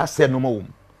manipulate ase no ma wo.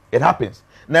 It happens.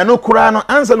 Na no kura no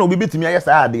answer no obi betimi aye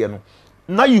sa ade no.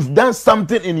 Now you've done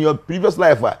something in your previous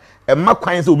life and ma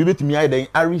kwan say obi betimi aye den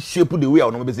reshape the way I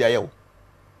no be say aye wo.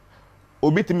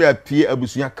 obitimi apie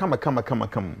abusuya kama.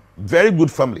 Very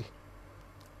good family.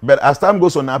 But as time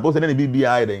goes on, both then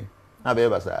BBI then. Na be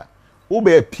basa. Ube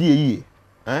apie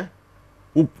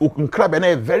crab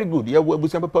and very good. Yeah, we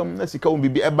abusuya papa na sika o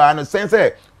bibi eba no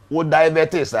sense wo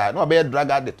diabetes no be drug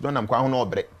addict no nam kwa ho no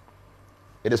obre.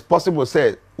 It is possible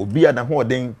say obi ada ho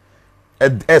den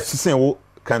sen wo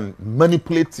can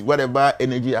manipulate whatever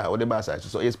energy or whatever side.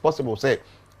 So it's possible say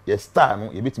your star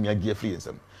no you betimi agi free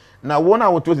ensem. Now one I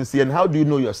want to see and how do you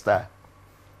know your star?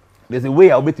 There's a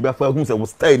way I bet you for who say was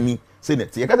star ni say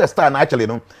net. You got a star actually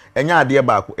no enya ade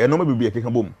ba ko e no ma bibia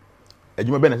keka bom.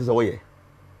 Adwuma be na say wo ye.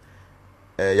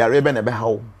 Ya rebe na be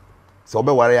hawo. So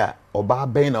obe ware a oba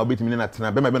ben na obetimi na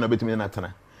tena be ma be na obetimi na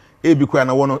tena. E bi kwa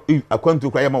na wono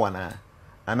akwantu kwa yema wana.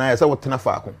 Ana ya say wo tena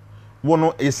fa ko.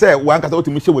 Wono e say wan kasa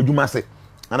otimi hye wadwuma se.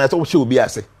 Ana ya say wo hye obi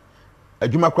ase.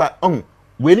 Adwuma kwa on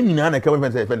we ni nyina na ka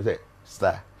we say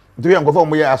star. Do you go for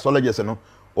more astrologers no?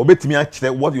 Obetimi akire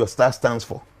what your star stands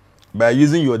for by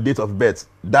using your date of birth.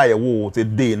 Die wo say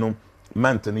day no,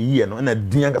 month and year no, and a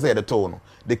din kasa the tone.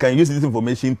 They can use this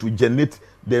information to generate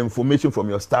the information from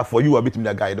your star for you obetimi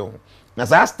that guide on. Now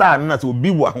that star no to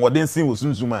be what then sin with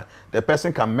sunzuma, the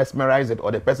person can mesmerize it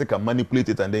or the person can manipulate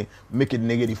it and then make it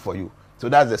negative for you. So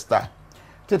that's the star.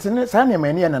 Tetene sane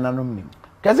mani na nanom nim.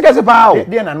 Kase pa o.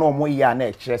 Dey na no mo ya na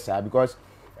ekire because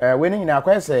when you na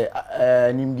say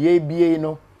nimdie bie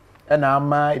no na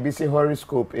ama ebisi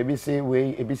horoscope ebisi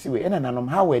way and nanom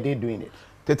how were they doing it?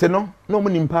 Tete no mo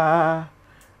nim pa.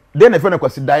 Then if na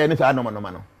kwasi daye ne fa anoma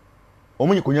no.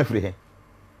 Omunyi konya firi he.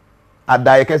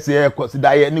 Adaye kase kwasi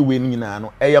daye ne we nyina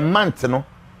no. Eye month no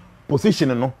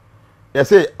position no. Ye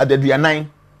say adaduanan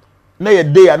na ye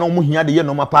day na omu hia de ye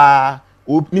no ma pa.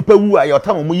 Nipa wu a ye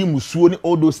otam omu yi musuo ni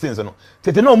all those things no.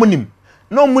 Tete no omu nim.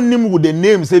 No munim with the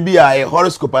name say be a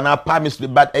horoscope and a palmistry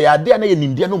but e ade na ye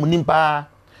nimdia no munim pa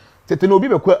tete no obi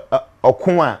be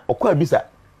kwa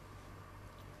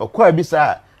okwa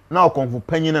bisa na okonfu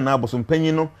panyin na abosom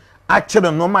panyin no a kire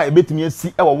no ma e betimi asi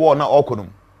e wo na okonum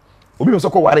obi be so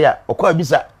ko ware a okwa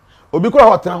bisa obi kura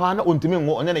hotena ho na ontimi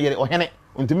ngo onye na yere ohene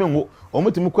ontimi ngo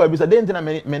omutimi kwa bisa de ntina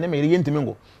me yere ntimi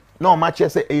ngo na o ma che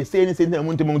say e say ni say na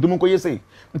muntimi ngo ko yesi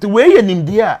nti we ye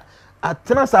nimdia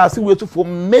atena saasi wetu for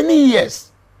many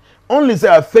years only say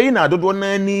a feina dodo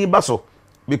na ni baso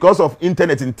because of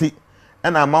internet in tea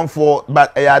and a man for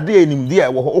but a day in India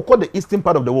we call the eastern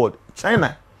part of the world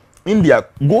China India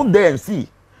go there and see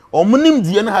omunim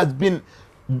dia has been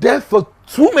there for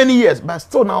too many years but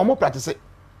still now more practice it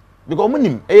because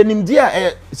omunim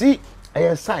nimdia see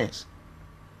science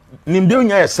nimdia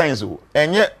nya science o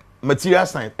enye material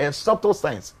science subtle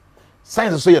science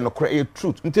so you no create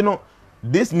truth ntino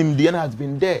this nimdian has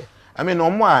been there. I mean,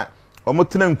 omo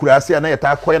tena nkurase na yeta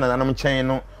akoye na nanam chen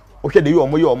no. Ohwe de yi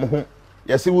omo ye omo ho.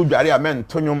 Yesi wo dware amen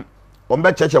tonyom.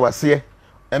 Ombe cheche wase.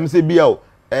 MC bia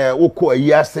wo ko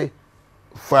ayiase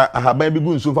fa ahaban bi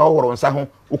gu nsu fa horo nsa ho.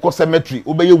 Wo ko cemetery,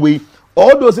 wo be ye wei.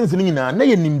 All those things ni nyina na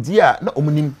ye nimdi a na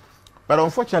omo nim. But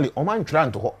unfortunately, omo antwra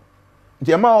nto ho.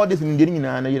 Nti ema all this nimdi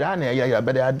nyina na yira na ya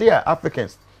but they are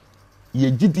Africans. Ye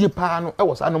gidie pa no e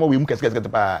wo sa no ma we mu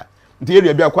kese pa. Nti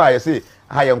area bia kwa say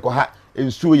ha yenko ha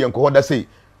ensuo yenko ho da say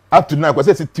up to now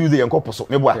say Tuesday yenko poso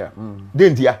meboa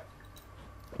dentia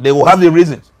they will have the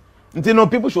reasons nti no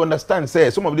people should understand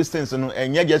say some of these things no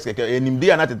enye just enim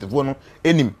dia na tetefo no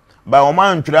enim ba o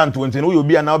man twira nto nti no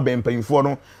obi na ben panfo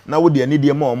no na wo de ani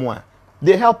de ma omo a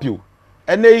they help you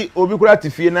ene obi kura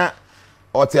tifie na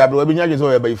ote abro obi nya je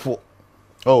so yebafo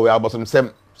oh we are bosom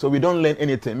sem so we don't learn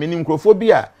anything meaning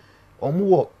microphobia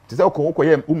omo tise ko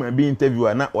ye uma bi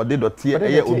interview na ode dotie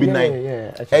eye obi nan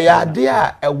ya de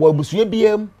a ewo abusua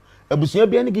biam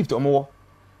ni gift omo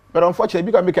but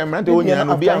unfortunately because me camera te onya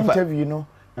no bi amfa interview no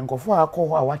nkofo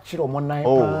akọ a wa kire omo nan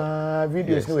pa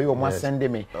videos no we omo send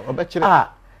me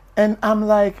and I'm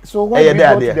like so when we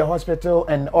go to the hospital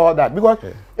and all that because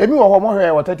emi wo mo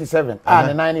hwe 37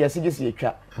 and 9 years gisi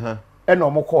etwa and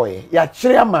omo call ya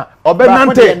kire ama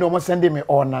obenante no omo send me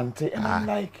all nante and I'm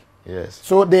like yes.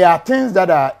 So there are things that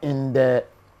are in the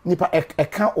nipa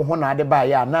eka oho na ade ba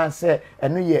ya na say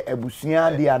eno ye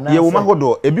abusua de ana ye wo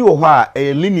mahodo ebi wo ho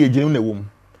a lineage no na wom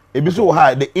ebi so wo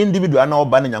ha the individual na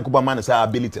oba na yankoba man say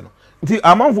ability no nti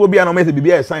amanfo obi na mete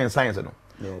bibia science no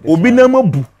obi na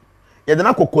mabu ye de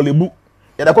na kokolebu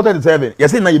ye da 27 ye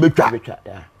say na ye betwa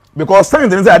because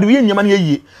science no say ade ye nyama na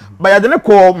ye but ye de na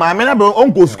ko ma me na be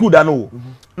onko school da no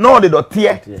no de do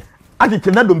tie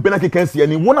actually na dompe na kekansi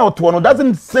ani one out one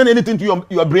doesn't send anything to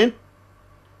your brain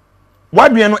why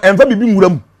do you know enfa bibi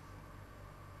nwuram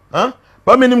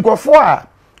ba menim ko fo a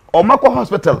o makọ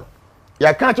hospital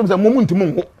ya kan chim say momu ntimo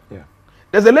nho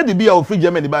there's a lady be of free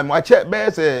Germany by mo ache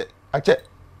be say ache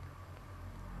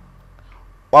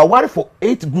or worry for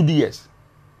 8 good years.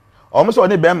 Almost on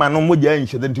the bear man no more than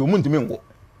she than to moon to me.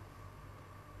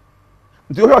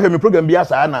 To hear him program be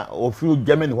as Anna or few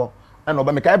German ho, and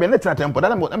Obama Cabin, let's temple,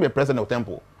 that I'm a president of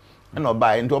temple. And no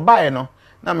buy into a buy no.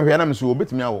 Now me am so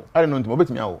bit me out. I don't know to bit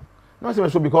me out. No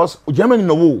so because Germany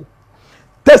no wo.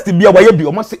 Test be away be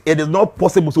almost it is not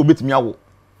possible to bit me out.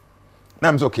 Now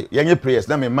I'm okay. Young prayers,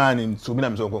 now me man in so me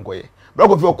am so konkoye.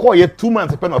 But if you call ye 2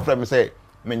 months pen of friend me say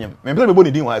menyem. Me play me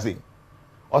body din wa say.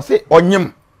 Or say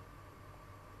onyem.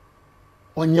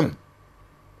 Onyem.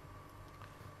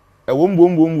 E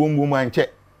wom anche.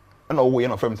 Na wo ye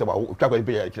no friend say ba twa kwa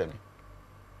pe ya kire me.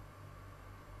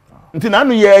 Nti na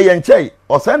anu ye nche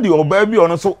o send your baby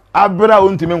on so abra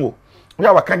ontime wo. We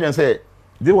have a can say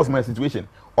this was my situation.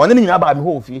 On any about me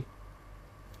whole fee.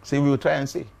 Say we will try and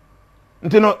see.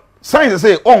 Nti no science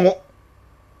say oh.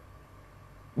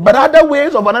 But other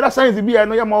ways of another science be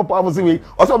no ya more powerful way.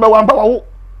 Also be one power wo.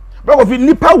 Bro fi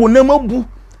nipa wo na mabu.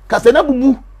 Kase na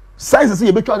bubu. Science say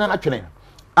e betwa na twene.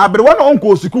 Abre one on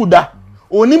ko school da.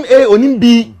 Onim A onim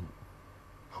B.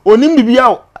 Onim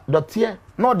bibia dot here.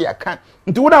 Not the account.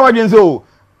 Into what I want so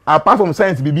apart from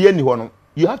science, be any one,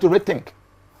 you have to rethink.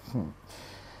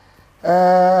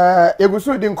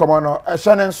 Egusu din komono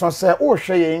Shannon so say o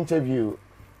hwe interview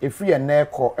if we na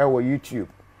ko e wo YouTube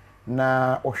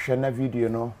na o hwe na video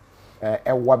no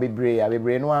e wa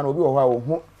bebre no an obi wo ha wo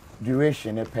hu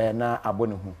duration e pe na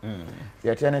abone hu.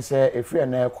 Ye tell say if we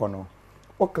na ko no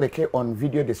o click on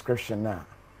video description na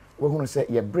we hu say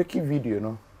ye breaking video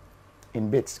no in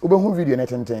bits. Ube hu video na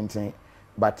ten.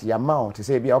 But your amount to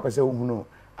say be up say who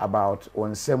about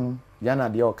on some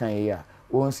yana de okan here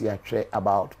won't see a tray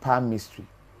about palm mystery.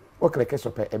 What click so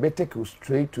pe e take you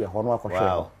straight to a hono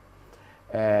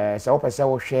akoshe. So up say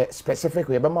we share specific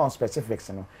we be more specifics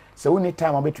no. So we need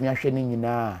time obetumi ahwe ni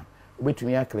nyina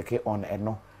obetumi click on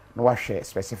eno no wa share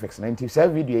specifics na nti say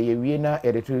video ye wie na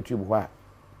edit YouTube ho a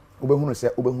obehunu say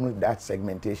obehunu that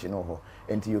segmentation ho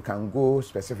until you can go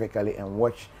specifically and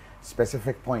watch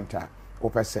specific pointer.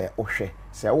 Opa say ohwe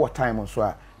say what time so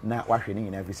a na wahwe ni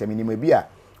nyina fi say minimum bi a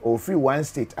o free one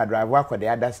state a drive akọ the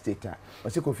other state a o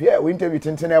se ko fi e we interview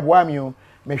tenten e boa mi o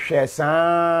me hwe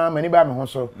saa mani ba me ho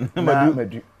so na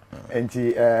madu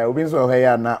enti obi so he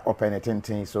ya na open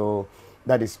tenten so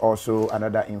that is also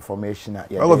another information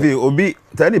obi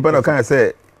tani pano can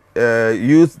say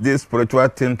use this spiritual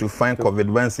thing to find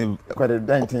COVID-19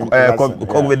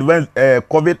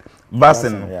 COVID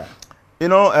vaccine. Yeah. You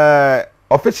know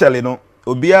officially you know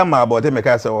obia ma about make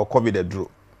say COVID a draw.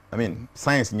 I mean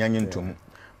science nyanyin ntum.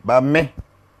 But me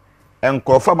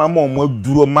enkofa ma mo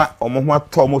duro ma omo ho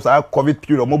ato mo sa COVID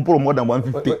period mo boro more than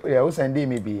 150. Yeah, we send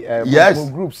me be yes.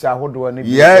 Groups ahodo ni be.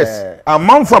 Yes.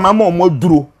 Among for ma mo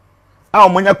duro. A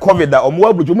omo nya COVID da omo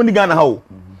abrojo mo ni Ghana ha o.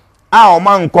 A omo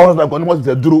anko hospital ko no mo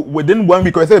se duro within 1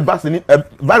 week. I say vaccine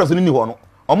virus ni ho no.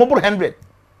 Omo boro 100.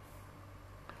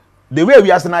 The way we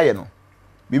are saying no.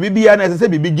 Bibi bia na say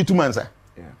bibi gitu mansa.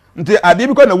 Nti ade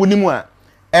bi ko na woni mu a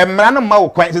emra no ma wo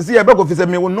kwan se ye beko fi se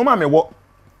me wo no ma me wo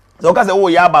so ka se wo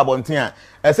ya babonten a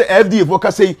e se FDA fo ka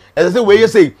say e se we ye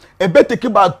say e be take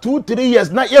about 2-3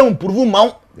 years na ye improve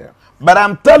ma. But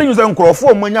I'm telling you say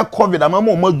nkrofo mo nya COVID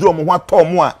amama mo duro mo ho ato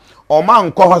mo a o ma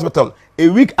nko hospital a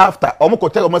week after o mo ko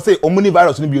tell o mo say o mo ni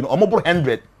virus ni bi no o mo bro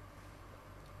 100.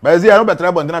 But see I no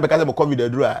better bonten na be ka say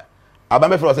COVID duro a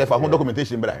abame for yourself for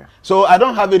documentation brother. So I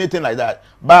don't have anything like that.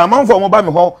 But among for mobile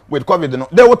me home with COVID no.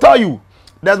 They will tell you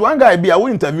there's one guy be I will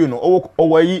interview no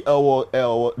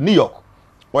or New York.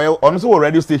 Or on so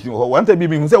radio station or one time be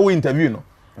me say we interview no.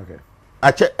 Okay.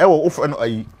 I check e wo offer no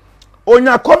ayi.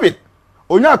 Onya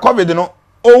COVID no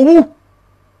owu.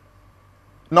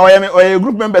 Na oya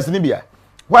group members ni bia.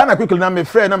 Why na quickly na me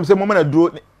friend na me say mo na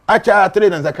duro acha 3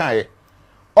 na zakan ye.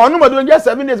 Onu ma do just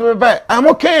 7 days I'm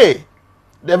okay.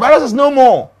 The virus is no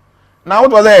more. Now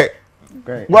what was it?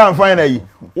 Okay. Go and find a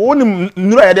only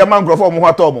nura ya de man for mo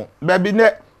hato mo. Baby ne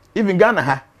even Ghana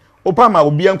ha. Opa ma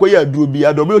obi anko ya duro bi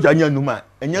ya do me o nya numa.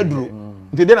 Enya duro.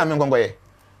 Nti de na me nkonko ye.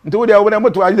 Nti wo de wo na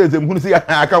moto aje dem hunu si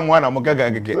aka mo na mo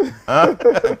gaga keke.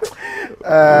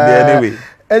 Anyway.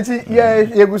 Enti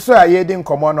ye guso a ye din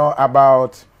komo no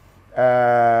about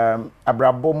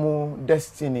abrabomu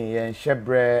destiny yen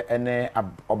hyebre ene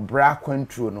obra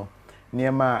kwantru no.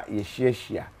 Niema ye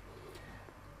hia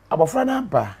abofra na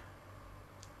ba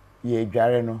ye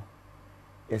dware no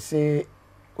ye se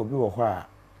obi wo ho a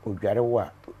odware wo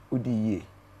a odi yie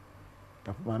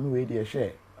papa me we dey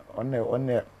share onne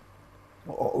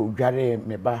odware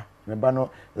me ba no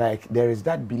like there is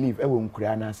that belief e wo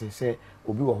nkura na say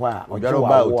obi wo ho a odware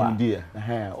ba otindi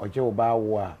oje wo ba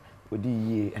wo a odi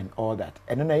yie and all that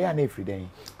and na ya na efri den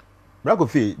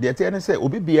brakofi dey tell say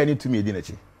obi bia ni tumi edi na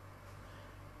chi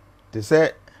They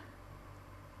say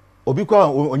obi kwa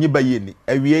onye ba ye ni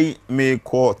awie me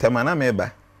ko temana me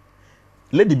ba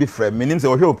lady be friend me nim say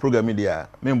o program dia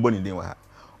me mbo ni din wa ha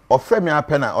o friend me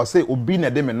apena o say obi na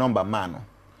de me number man no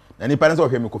na ni parents o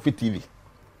hwe me Kofi TV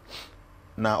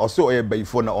na o say o ye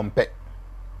bayifo na ompe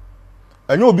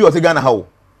anyo obi o say Ghana ha o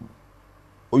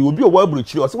obi o wa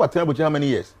bruchiri o say what time bruchiri how many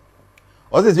years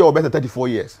o say o better 34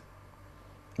 years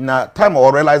na time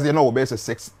o realize you know o better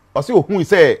 6 o say o hu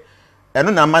say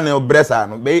eno na man no bresa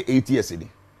no be 8 years ni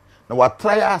na wa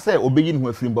try say obeyi ni ho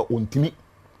afiri ba ontimi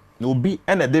na obi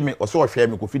ena de me o so hwe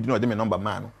me Kofi no de me number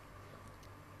man no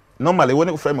normally when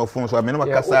you frame my phone so me no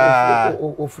makasa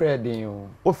o friend you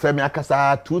o frame me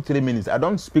akasa 2-3 minutes I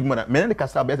don't speak more than me no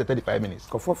kasa be 35 minutes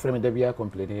ko for frame dey bia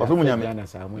complaining of mu nyame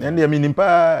and me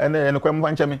nimpa and kwa mu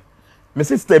fanche me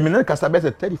sister me no kasa be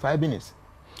 35 minutes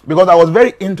because I was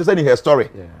very interested in her story.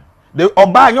 Yeah. The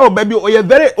oba nya oba bi o ye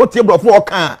very o tie brofo o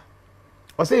kan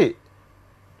o say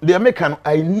the American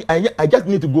I just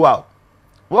need to go out.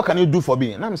 What can you do for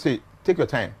me? And I'm say take your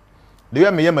time. The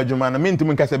way me hear my juma na me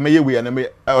ntimu nka say me we and me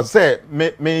I say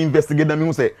me investigate na me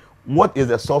who say what is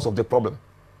the source of the problem.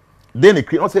 Then they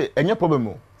create say any problem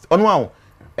o. Onu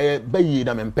a bayi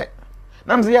na me mpe.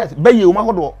 Na me say yes bayi o ma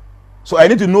hodo. So I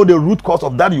need to know the root cause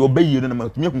of that you bayi na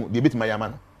me hu the bit my yama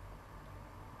no.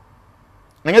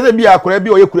 Na ngeze bia akora bi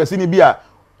o ye kurasi ni bia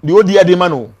the odi ade ma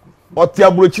no. O ti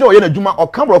abrochire o ye na juma o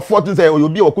camera 14 say o ye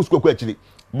bi o kusko akiri.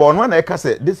 But one na e ka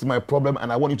say this is my problem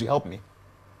and I want you to help me.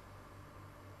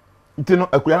 Ntino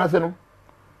akura na se no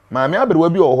maame aberewa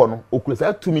bi o ho no okura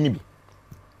sa 2 mini bi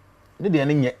ne de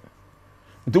ne nye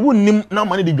nti wonnim na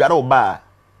mane de dware oba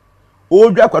o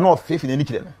dwa kwa na ofefe na ni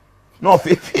kire no na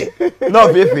ofefe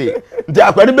nti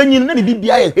akura de banyin na de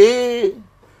bibia ye he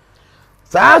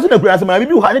saa so na akura sa maame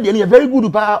bi ho ne de ne very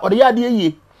good pa o de ya de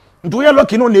yie nti wo ye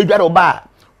lucky no na dware oba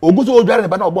oguso o dware ne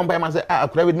ba na obompa ma se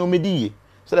akura we no medie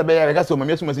so da be ya ka se o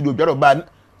maame so ma se de dware oba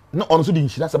na ono so de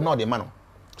nshira sam na o de ma no.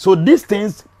 So these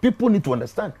things people need to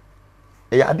understand.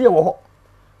 Yes,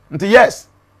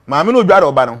 maame no dware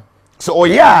oba no. So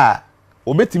yeah,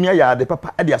 obetimi aya de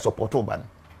papa e de support oba no.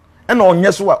 E na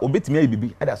onye so a obetimi ayi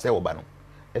bibi e de say oba no.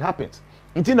 It happens.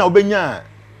 Nti na obenya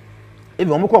e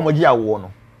bi omko omoji awo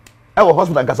no. E wo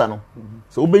hospital nkasa no.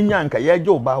 So obenya nka ye je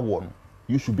oba awo no.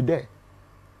 You should be there.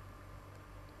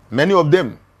 Many of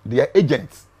them they are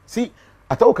agents. See,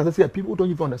 at all can say people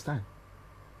don't even understand.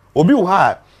 Obi wo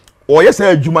ha or yes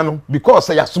adwuma no because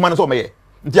say asuma no so meye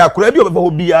nti akura bi obefo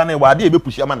ho bia na wade e be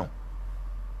push ama no.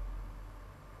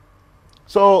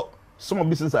 So some of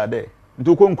these things are there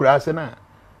nti ko nkura se na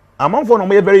among for no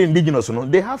very indigenous no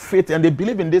they have faith and they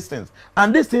believe in these things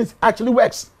and these things actually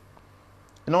works,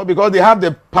 you know, because they have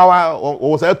the power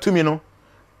or say to me no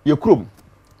ye krum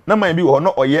na man bi wo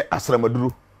no oye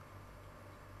asramaduru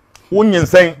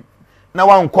wonyensen na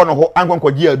wan kɔ no ho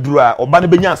ankɔnkɔ gi aduru a oba ne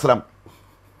benya asram.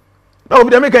 Na obi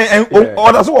dem kan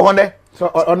order so wo honde so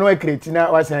ono e create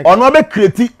na wa sen ono be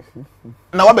create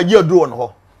na wa be gi aduru no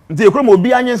ho nti ekuro mo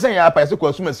obi anyensen ya pa se ko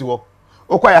asumasi ho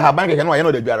okwa ya haban keke na ye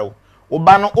no da dware wo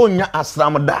oba no onya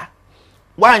asram da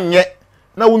wanye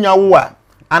na wunya wo a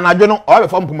anadwo no o be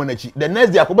fam pomo na chi the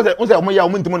next day akobo se unse omo ya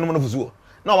omo ntimo no fusuo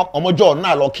na omo jo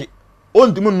na loki o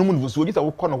ntimo no fusuo gi se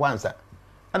wo kɔ no wansa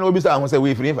ana obi sa ho se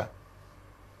we free fa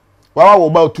wa wo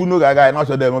ba tu no gaga na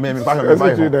so dem me fa me fa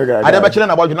ade ba kire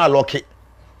na ba na loki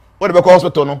wo de be ko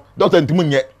hospital no doctor ntimu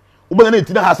nye wo ba na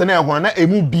nti na hase na ehon na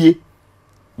emu bie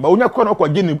ba onya ko no ko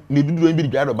gi ni dudu bi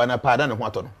dware ba na pa da ne ho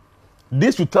ato no.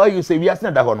 This to tell you say we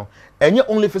are da ho no enye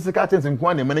only physical things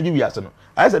nkwa na manage we ase no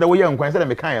I said wo ye nkwan say na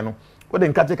me kan no wo de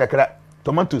nkate kakra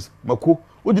tomatoes mako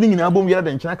wo di nyina abom yere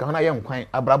de nkyena ka ho na ye nkwan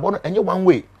abrabo no enye one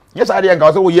way nye sa de nka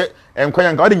wo say wo ye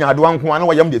nkwan nka wo de nya ado nkwa na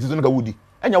wo yam de tizo no ka wudi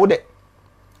enye wo de.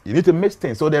 You need to mix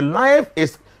things. So the life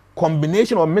is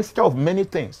combination or mixture of many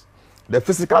things. The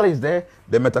physical is there,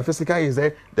 the metaphysical is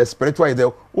there, the spiritual is there.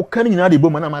 What can you know the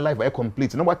boom my life I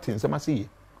complete? You know what things am I see?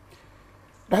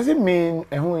 Does it mean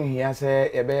when he has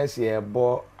a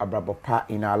bo abrabopa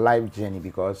in our life journey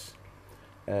because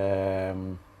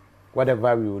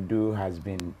whatever we will do has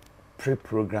been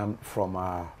pre-programmed from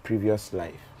our previous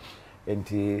life. And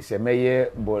say meye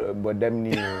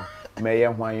bodemni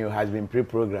Mayor Juanyo has been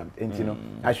pre-programmed. And you know,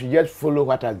 I should just follow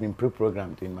what has been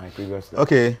pre-programmed in my previous life.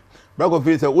 Okay. Brako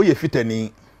feel say wo ye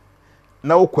fitani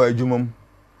na wo kwa adwumam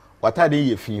watade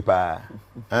ye fi pa.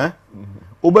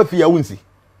 Oba fi ya wunsi.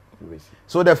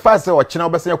 So the first say o chena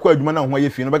oba say kwa adwuma na ho ye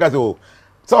fi no beka say o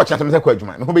say o chena say kwa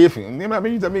adwuma me ho be ye fi. Me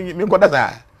nkoda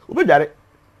sa. Oba dware.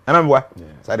 Anamwa.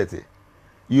 Sadete.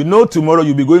 You know tomorrow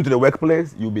you'll be going to the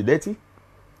workplace, you'll be dirty.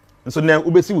 And so now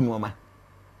obesi wo nuoma.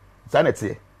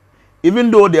 Sanete.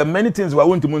 Even though there are many things we are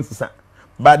going to munsa,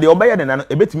 But the obey and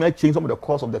a bit may change some of the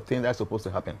course of the things that's supposed to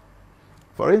happen.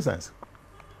 For instance,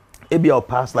 maybe our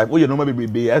past life, oh, you know,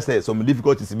 maybe I say some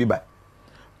difficulties to be by.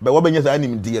 But what when you say,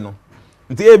 I'm dear no.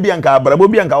 Nti Bianca, but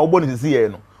Bianca, our bonus is here.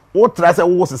 No. What trust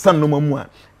was the son no more.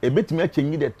 A bit may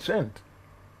change the trend.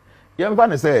 Young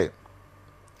man say,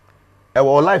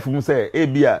 our life will say,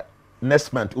 Abia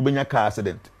next month, Ubenya car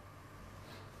accident.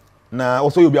 Now,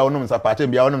 also, you'll be our noms apart,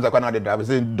 and be our noms are going to drive.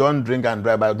 Saying, don't drink and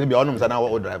drive, but be our noms are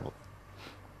now driver.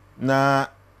 Now,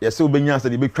 yes, Ubenya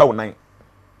said the big crowd night.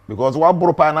 Because what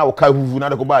Bropa now, Kavu,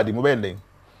 not a cobadi, moving.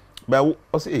 But,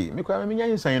 I say, me cry me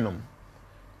giant sign them.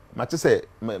 Match say,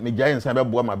 me giant sign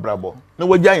about my brabo. No,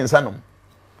 what giant sanum.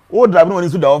 Oh, driving one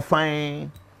is to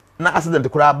fine. No accident to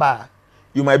crab.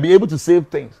 You might be able to save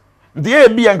things.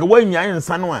 The be and go in giant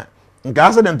sanwa.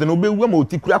 Accident and obey women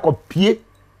to crack or pie.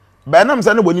 But I'm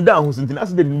saying when you down who's in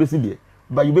accident in Bessie,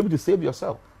 but you'll be able to save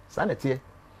yourself. Sanity.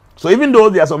 So even though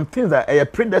there are some things that are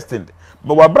predestined,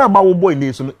 but what brabo boy in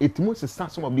this, it must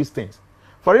start some of these things.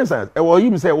 For instance, I will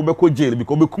even say Obeko jail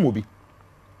because Obekumobi.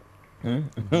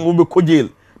 Obeko jail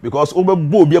because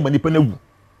Obebo be a manipenewu.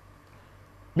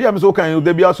 Be am so can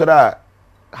you be also that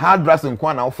hard dressing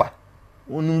kwan alpha.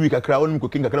 One week a crowd,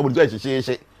 cooking a crowd with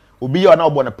she. Obi you are now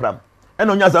born a pram.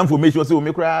 And on your information, so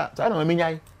make cry. I don't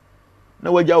mean.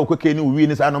 No way, you cook any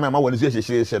wins. I know my mama when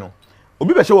she no.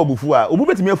 Obi be show bufua. Obi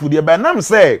bet me food by nam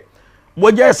say.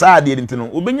 What just I didn't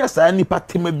know. Obi nya sa ni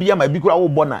party me bia my big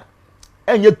crowd bona.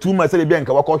 And yet 2 months, be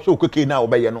anka wako show cooking now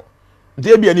by no.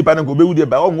 There be any panel go be with you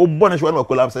by all bonus one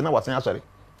collapse and I was sorry.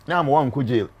 Now I'm one cool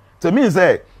jail. So means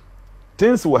say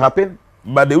things will happen,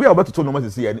 but the way I'm about to tell no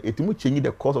to see and it will change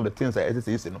the course of the things I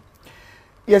say, you know.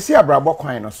 Yes, yeah, bravo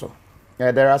coin also.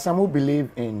 There are some who believe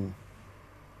in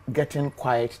getting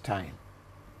quiet time,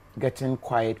 getting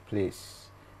quiet place,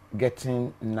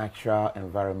 getting natural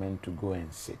environment to go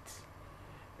and sit.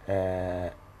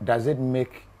 Does it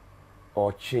make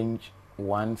or change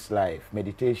one's life,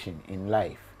 meditation in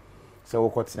life? So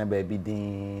what's na baby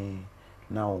din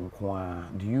now?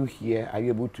 Do you hear? Are you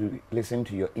able to listen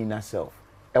to your inner self?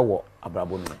 Ewo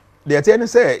abrabo no. The thing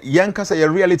say, yanka say your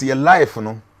reality, your life,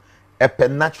 no, a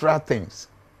natural things.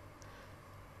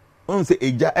 Say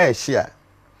eja share.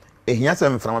 Ehia se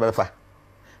mframa befa.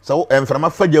 So mframa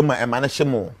fagema e ma na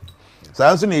hyemo. So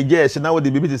anso na eja ehye na wo de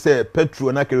bibi te say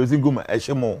petrol na kerosene guma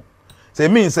hyemo. Say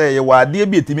mean say ye wa ade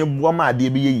bi etimi boa ma ade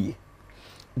bi yeye.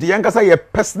 The yanka say your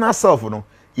personal self no,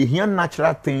 ehia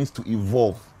natural things to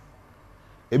evolve.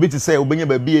 E bi te say obenya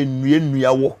ba bi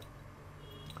enua wo.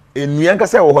 Enua yanka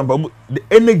say wo hon the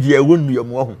energy e wo nua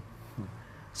mo ho.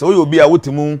 So you be a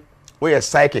wotimu, we are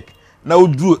psychic. Now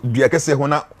do dua kese ho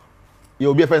na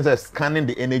you'll be a friend scanning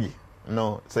the energy.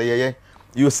 No, say yeah.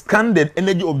 You scan the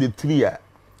energy of the tree. A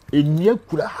near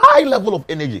could a high level of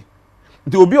energy.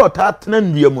 It will be a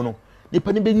tartan no.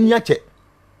 Depending on nature.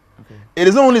 It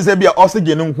is only say be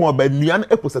oxygen but Nian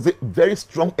possesses very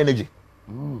strong energy.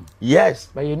 Yes.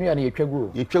 But you knew you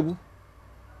tragu. You tragu.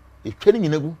 You training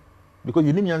in a because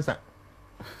you need answer.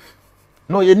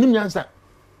 No, you need answer.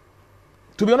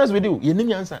 To be honest with you, you need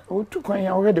me answer. Oh, to coin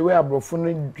already where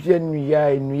Brofun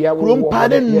Genuya from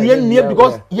pardon near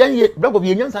because yeah, black of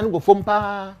Yans and go from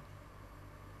pa.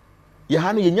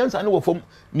 Yahana Yans and go from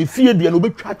Nifia and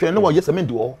Ubi Track and no one yes, I meant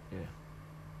to all.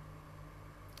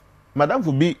 Madame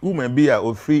for be woman be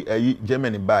a free a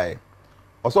Germany buy.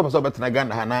 Or so better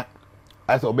Nagan Hana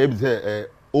as our baby say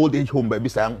old age home baby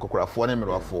Sam Cocra 4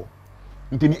 and 4.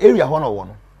 Into the area 101.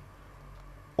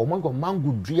 Oh my god,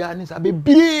 mango Drianis a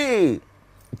baby.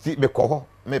 See me call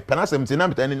me penasem tina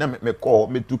me tani na me call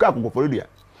me tuka ko for dia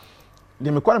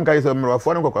de me call am kai say me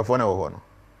rafo na kokofo na wo no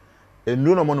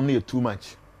enu no mo no too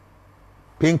much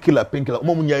painkiller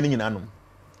mo mu nya ni nyina no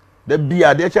da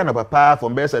bia de cha na papa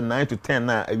from base 9 to 10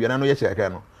 na awiana no ye cheka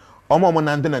no mo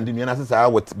nante na ndinu na sesa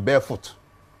with barefoot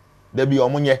da bia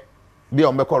mo nye bia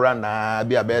o me call run na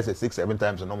bia base 6-7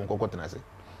 times no mo kokko tena say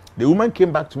the woman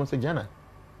came back to me say Jana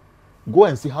go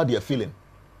and see how they are feeling.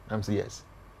 I'm say yes.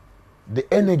 The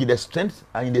energy, the strength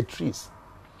are in the trees.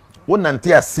 One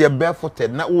nanti a see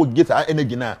barefooted, now we get our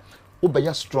energy now. We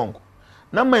be strong.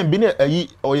 Now my been a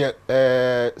or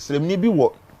ceremony be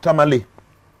what Tamale,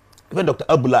 even Dr.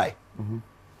 Abulai.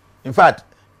 In fact,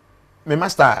 my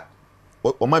master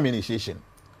or my initiation,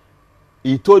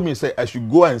 he told me say I should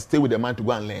go and stay with the man to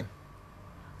go and learn.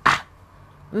 Ah,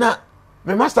 now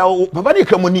my master, Papa de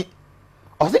Kamoni,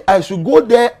 I say I should go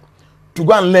there to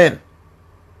go and learn.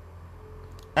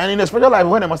 And in a special life,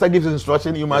 when the master gives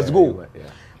instruction, you must go.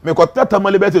 Me got that time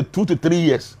about 2 to 3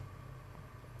 years.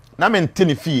 Na me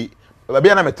ntini fee,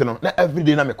 baby na me teno. Na every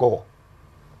day na me call.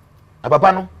 A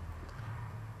papa no.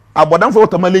 Abodan for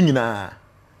tamale nyina.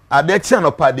 At the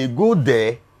channel part, they go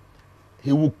there,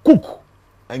 he will cook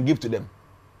and give to them.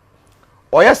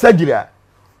 Or yes, surgery,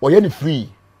 or any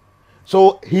free.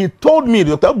 So he told me,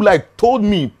 Dr. Black told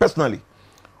me personally,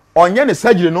 on any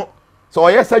surgery, no. So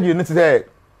yes, surgery, no, say,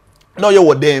 no, you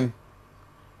were them.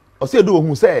 Or say, do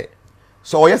who say,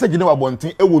 so yes, surgery, no, one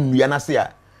thing, it wouldn't be an assay.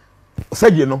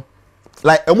 Surgery, no,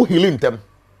 like a healing them.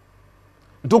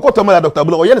 To quote Dr.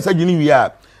 Black, or yes, surgery, we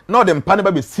are. Now, them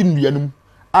panel be seen, we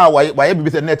why every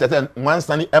bit net and one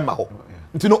standing Emma.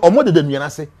 You know, or more than me, and I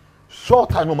say, short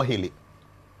time no more healing.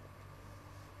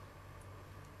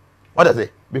 What does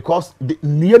it? Because the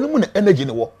near energy in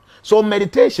the war. So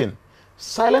meditation,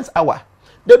 silence hour.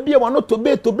 There be one not to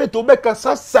be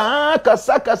kasa.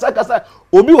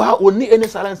 Obi will have only any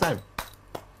silence time.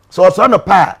 So it's on a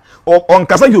par or on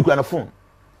kasa you can a phone.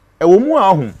 A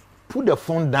woman put the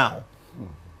phone down.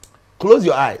 Close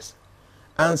your eyes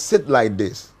and sit like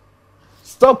this.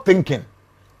 Stop thinking.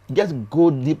 Just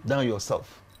go deep down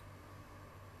yourself.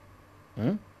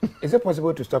 Is it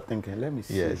possible to stop thinking? Let me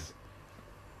see. Yes.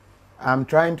 I'm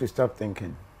trying to stop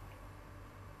thinking.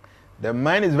 The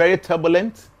mind is very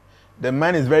turbulent. The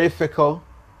mind is very fickle.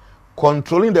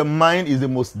 Controlling the mind is the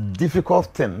most difficult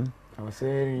thing. I was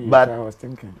saying, but I was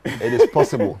thinking. It is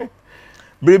possible.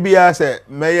 Bribia said,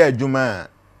 Mayor Juma,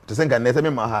 to think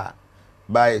I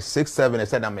by 6, 7, I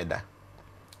said, Ameda.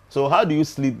 So how do you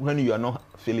sleep when you are not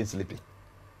feeling sleepy?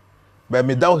 But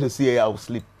me doubt to see I will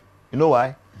sleep. You know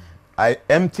why? I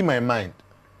empty my mind.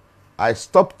 I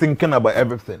stop thinking about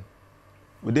everything.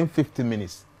 Within 15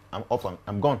 minutes, I'm off.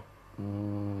 I'm gone.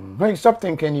 When you stop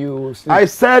thinking, you sleep. I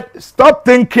said, stop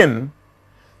thinking.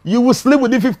 You will sleep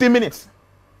within 15 minutes.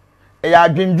 I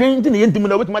have been drinking the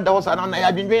intimate with my house. I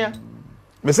have been drinking.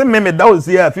 Me say me that was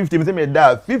here 15 minutes. Me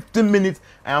that 15 minutes.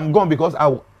 I am gone because I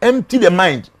will empty the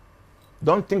mind.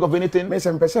 Don't think of anything. Me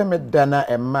say me dana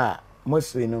emma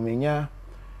mostly no minya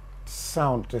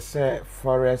sound to say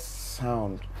forest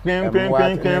sound. Yes,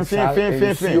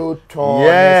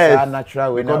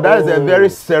 natural way. Because that is a very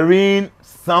serene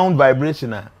sound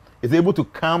vibration. It's able to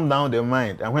calm down the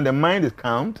mind, and when the mind is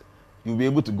calmed, you'll be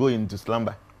able to go into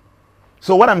slumber.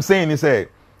 So what I'm saying is,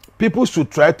 people should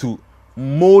try to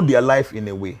mold their life in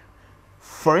a way.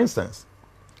 For instance,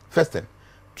 first thing,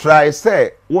 try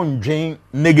say one dream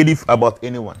negative about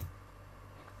anyone.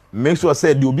 Make sure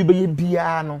say the obi be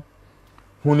piano.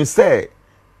 When you say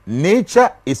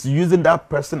nature is using that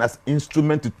person as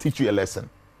instrument to teach you a lesson.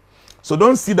 So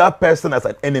don't see that person as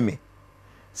an enemy.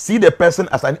 See the person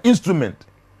as an instrument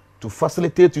to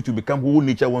facilitate you to become who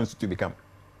nature wants you to become.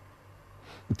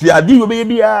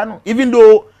 Even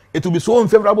though it will be so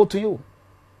unfavorable to you.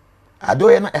 I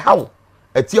don't know how.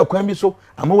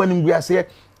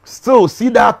 Still see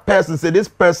that person, say this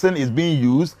person is being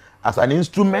used as an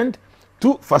instrument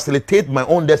to facilitate my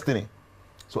own destiny.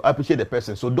 So appreciate the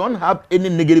person. So don't have any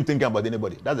negative thinking about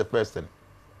anybody. That's the first thing.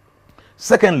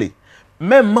 Secondly,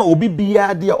 memma obi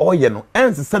biya dia oyeno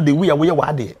ense say the way we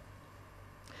wade.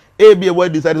 E be we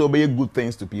decide to obey good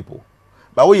things to people.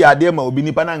 But we are there ma obi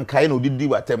nipa na nkai na odidi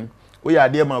watem. We are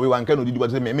there ma we wanka na odidi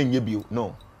watem me nye bio.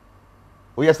 No.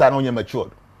 We are start on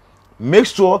matured. Make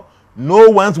sure no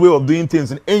one's way of doing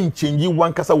things and change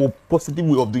one kasa with positive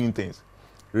way of doing things.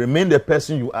 Remain the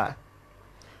person you are.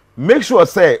 Make sure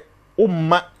say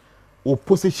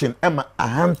opposition ema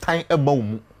ahantan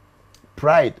eba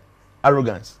pride,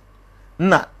 arrogance.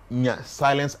 Na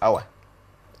silence hour.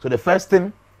 So the first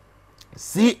thing,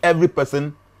 see every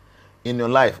person in your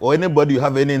life or anybody you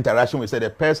have any interaction with, say the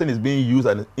person is being used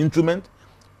as an instrument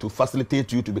to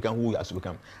facilitate you to become who you have to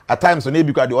become. At times, when you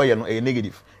become the oil, a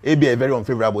negative, it be a very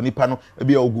unfavorable,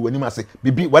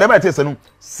 whatever it is,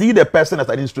 see the person as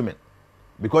an instrument.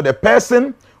 Because the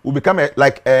person will become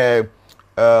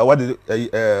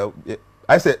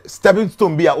I say stepping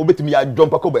stone be a obey to me a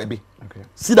jump baby. Okay.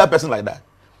 See that person like that.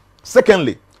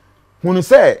 Secondly, when you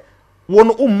say one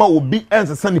umma will be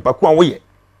answer send the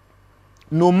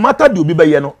no matter the obi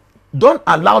be don't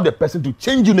allow the person to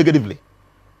change you negatively.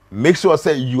 Make sure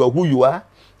say you are who you are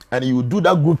and you do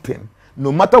that good thing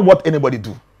no matter what anybody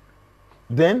do.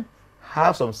 Then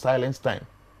have some silence time.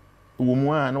 Go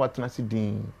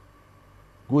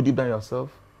deep down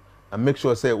yourself and make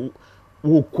sure say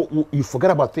you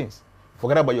forget about things.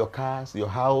 Forget about your cars, your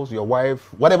house, your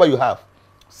wife, whatever you have.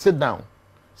 Sit down.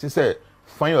 She said,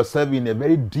 find yourself in a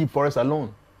very deep forest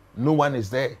alone. No one is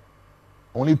there.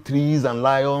 Only trees and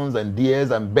lions and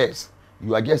deers and bears.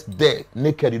 You are just there,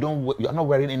 naked. You are not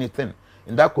wearing anything.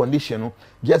 In that condition,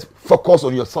 just focus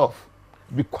on yourself.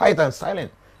 Be quiet and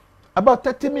silent. About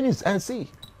 30 minutes and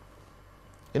see.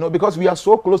 Because we are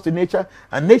so close to nature,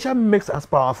 and nature makes us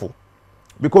powerful.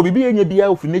 Because we be in a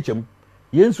of nature,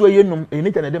 Yensu yenum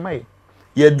nature na de mai.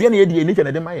 Ye aduane ye de nature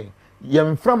na de mai. Ye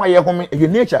mframa ye home ye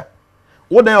nature.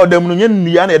 What then odem no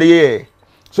nua na de ye.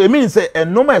 So it means say a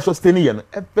normal sustaining you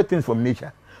everything from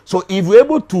nature. So if you're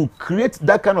able to create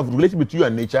that kind of relationship between you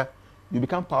and nature, you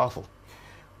become powerful.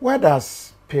 Where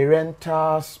does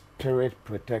parental spirit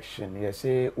protection, you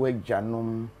say, we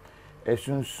janum,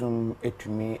 esunsum,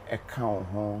 etumi, account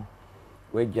home,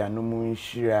 we janum,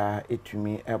 shira,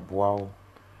 etumi, ebwao,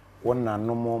 one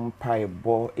nanomum, pie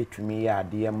bo, etumi, ya,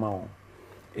 dear mount,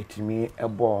 etumi,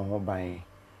 ebo, hobai,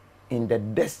 in the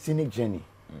destiny journey.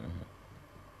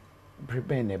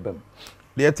 Prepare nebem.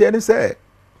 The attorney said,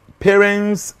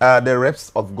 parents are the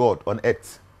reps of God on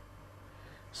earth.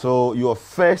 So your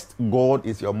first God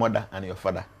is your mother and your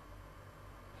father.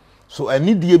 So I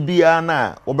need you be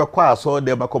na obekwa so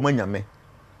de bakoma nyame.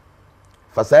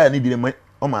 Fasa I need you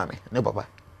o mame ne papa.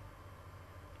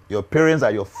 Your parents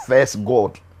are your first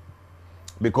God.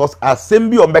 Because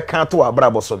assembly ombeka to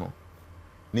abrabo so no.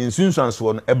 Ni nsunsuan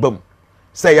so no ebam.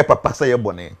 Say your papa say your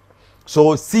bone.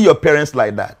 So see your parents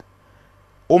like that.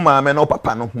 O mame no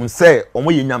papa no hun say omo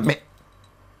ye nyame.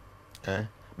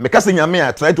 Because nyame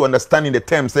I try to understand in the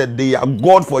terms said they are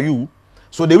God for you.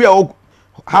 So the way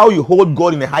how you hold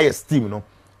God in the highest esteem, you know.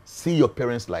 See your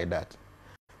parents like that.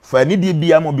 For any day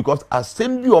be amo because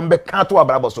assembly ombeka to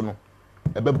abrabo so no.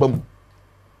 Ebebam.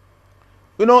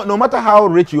 You know, no matter how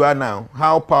rich you are now,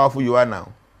 how powerful you are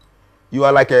now, you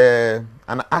are like an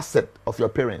asset of your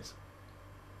parents.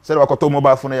 Say wakoto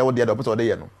mobile phone ya wo dia do put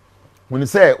dey no. When you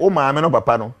say o ma me no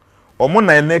papa no, omo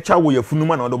na nature wo ya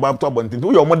funuma na do ba to abontin.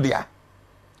 Wo your omo dia.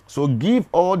 So give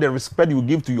all the respect you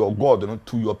give to your God, you know,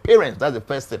 to your parents. That's the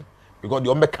first thing. Because the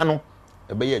ombeka no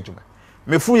e be ye adwuma.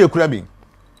 Me fu ye kura bi.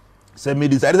 Say me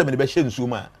desire say me be hye nsu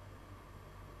ma.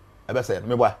 E be say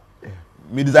me boa.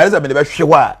 Me desire say me be hwe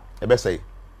ho a e be say.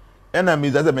 And me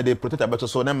desire say me dey protect about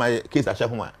so na my case a hye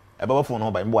ho a. E be phone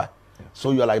no by me boa.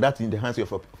 So you are like that in the hands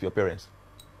of your parents.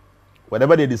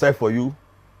 Whatever they decide for you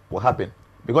will happen.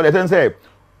 Because they say,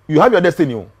 you have your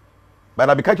destiny. But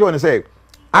I be catch you when they say,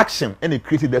 action and it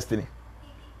creates destiny.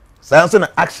 So I'm saying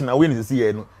action, I win to see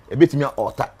a bit me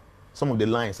alter. Some of the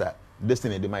lines are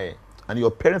destiny, and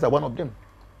your parents are one of them.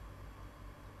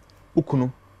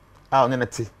 Ukunu,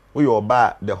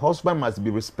 the husband must be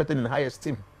respected in high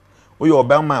esteem. You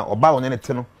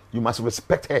must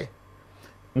respect her.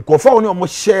 Nkofo no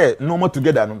share no more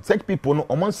together no take people no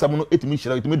omon sam no etimi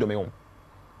share etimi do me.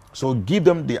 So give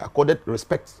them the accorded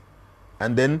respect,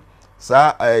 and then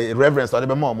sir reverence or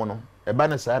the more no e ba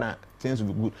na sir things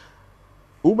will be good.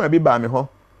 Who may be by me ho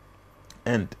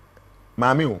and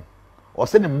mami o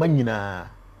se ne manyina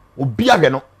obi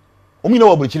ahwe no omi na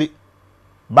wo burchiri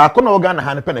ba ko na oga na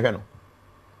ha ne pe ne hwe no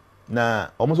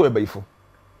na omo so e bayifo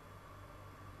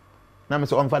na me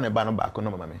so onfa ne ba no ba ko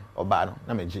no mama me oba no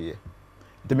na me giye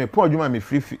de me po adwuma me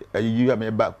free ayiyi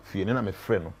me ba fie ne na me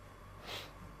frɛ no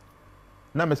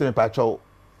na me se me pa chaw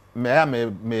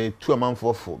me two man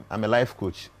for I'm a life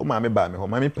coach o ma me ba me ho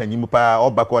ma me panyimu pa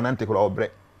oba ko na ntekro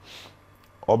obre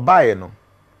obae no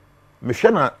me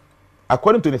hwɛ na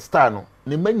according to the star no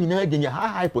ne manyina agenya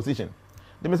high position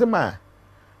de me se ma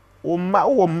o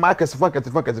market for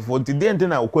nti de ente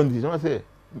na o condition say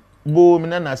bo me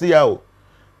na se ya o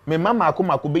me mama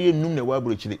akoma be ye num na wa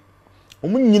brochire o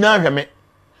mu nyina hwɛ me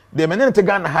de me ne te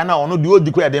Ghana ha na ono de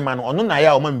odi kura de ma no ono na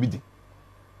ya o ma mbidi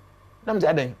na me say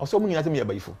adan o so mu nyina se me ya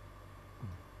bayifo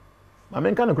ma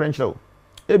me nka no kra nkyerɛ o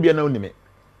e bia na onime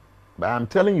but I'm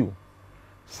telling you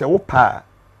se wo pa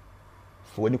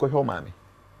fo ni ko hwe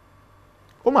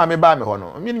o ma me ba me ho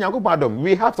no me nyankopɔ adom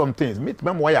we have some things me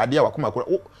mem wa ya ade a wakoma kura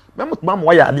mem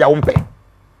wa ya ade a wo mpɛ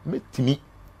me timi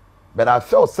but I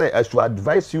felt say I should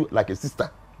advise you like a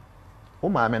sister o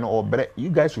ma me no obre you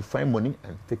guys should find money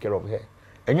and take care of her.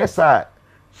 And yes, sir,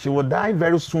 she will die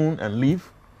very soon and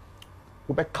leave.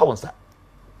 We be counsel.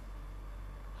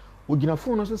 We gina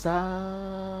phone us,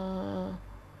 sir.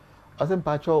 I said,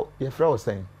 Pacho, your friend was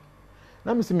saying.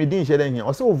 Now, me see me didn't share here.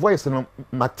 Also, voice no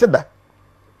Matilda.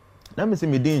 Now, me see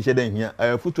me didn't share here.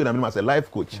 I put to them as a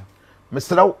life coach.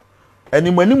 Mr. Lau, and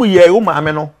in when you hear, oh, my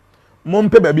no,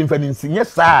 Mom Pepper been finding,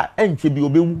 yes, sir, and she be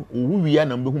who we are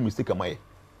and who mistake my.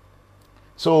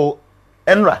 So,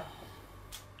 Enra.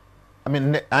 I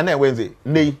mean, I Wednesday,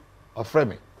 nay, or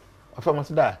frame. Or from us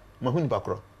die, Mahuni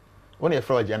Pacro. When you're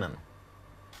from JNANA,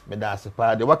 Medas,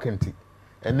 the vacancy,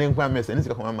 and then one mess and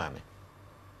it's my mammy.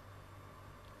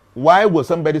 Why will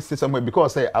somebody say somewhere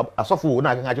because say a soft woman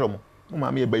I can catch them?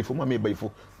 Mammy,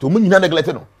 bayful, to me, not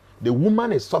neglected. The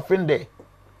woman is suffering there.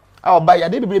 I'll buy a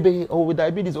baby with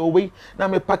diabetes away. Now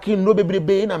I'm packing no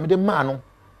baby, and I'm the man.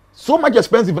 So much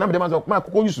expensive, and I'm the man of my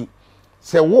cocoa.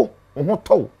 Say, whoa, on what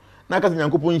toe. na ka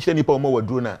nyankopon nhye nipa o ma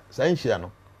waduro na sa nhye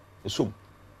no esom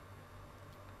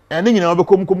ene nyina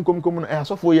obekom no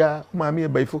asofo ya o ma me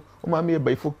baifo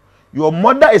your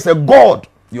mother is a god,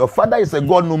 your father is a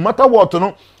god. No matter what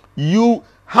no, you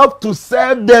have to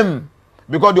serve them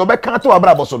because you be can't to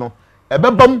abrabo so no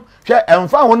ebebam hwe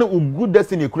emfa ho ne good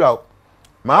destiny kura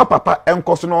ma papa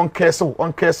enkoso no on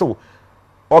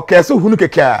kese hunu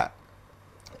keka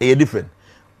e different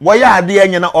waya ade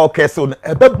enya na o kese no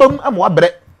ebebam amwa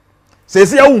bre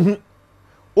sesi ya hu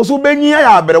oso benyi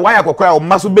ya abre waya kokora o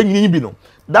maso benyi bi no.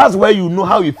 That's where you know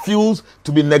how it feels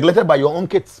to be neglected by your own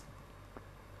kids.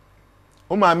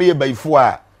 O ma me ye baifo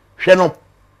a hwe no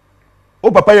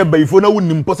o papa ye baifo na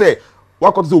wunim po se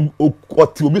wakoto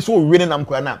oti obi so wene nam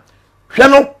kwa na hwe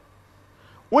no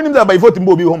wonim da baifo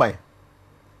timbo obi ho ban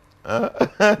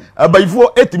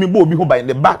baifo etimi bo obi ho ban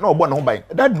the back na obo na ho ban.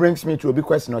 That brings me to a big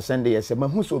question on Sunday. Yes,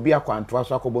 mahu so obi akwanto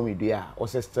aso akobo medua o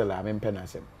se still am pena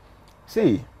asem.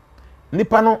 See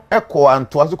nipa no eko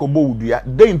anto aso kobo udua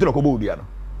dey nto na kobo udua no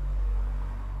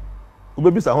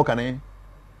obebisa ho kanen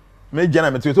me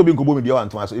jana me to bi nkobo medua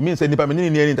anto aso it means say nipa me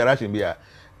ni interaction bia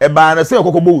e ba na say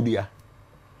kokobo udua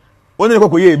oni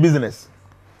ko ye business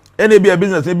any be a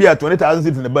business be a 20,000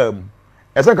 cities in the bam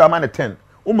e say ka man 10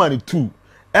 o man 2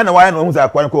 e na why no hu say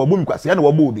akwan ko obo mkwase e na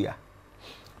wobo udua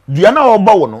dua na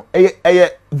obo wo no e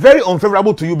very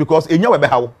unfavorable to you because enya we be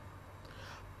hawo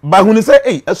ba hu ni say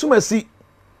eh asuma si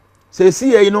say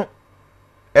see you know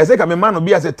e say ka me man no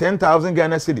be as 10,000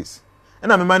 Ghana cedis e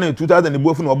na me man 2,000 e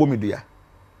buafu na obo medua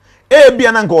e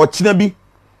bia na nka o china bi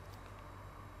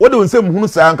wode nsem hunu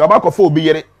saa nka ba kofo obi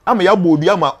yere ama ya bo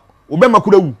dua ma obe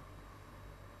makura wu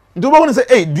nto bo say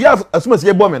eh dua asuma se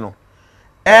ye bo me no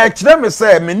kire me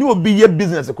say me ni obi ye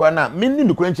business kwa na me ni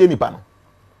ndukura nche nipa no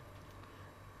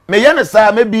me ye ne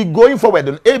saa maybe going forward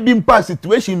on a be impact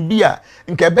situation be a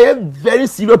nka be very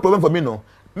serious problem for me no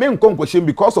me nkonko shem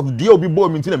because of the obi bo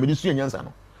me ntina me di su nyansa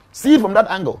no see it from that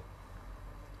angle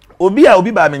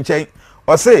obi ba me nchen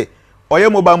o say oye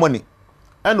mobile money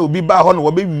and obi ba ho no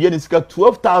wo be wiye ni sika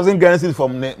 12,000 Ghana cedis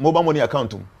from ne mobile money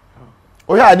account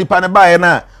o ya ni pa ne ba ye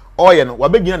na oye no wo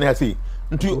be gina ne ha sei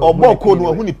nti obo ko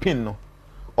no hu ni pin no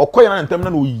okoye na ntem na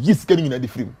no yi sika ni nyina di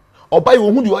frim oba ye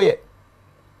wo hu di oye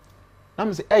na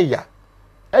me say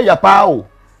eya pa o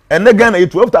ene Ghana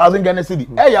 12,000 Ghana cedis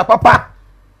eya papa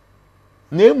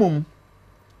na emum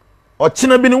o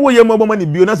china bi ni wo ye mobile money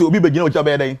bio na say obi be gina o cha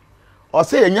be dan o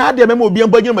say nya de memo obi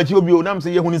an bagina machi obi o na me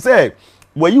say ye hu ni say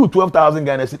were you 12,000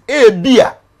 Ghana cedis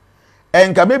bia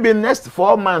enka maybe next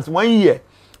 4 months 1 year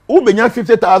u benya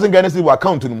 50,000 Ghana cedis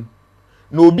account num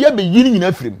na obi be yiri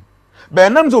nyina frim be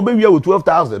nam so obi wi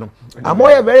 12,000 no am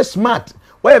we very smart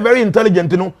we very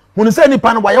intelligent no hu ni say ni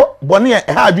pa no wa bone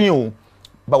e ha adwen o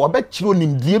ba wa be chiro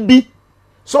nimdie bi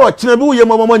so o china bi wo ye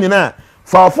momo nyina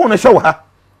fa phone no hwe ha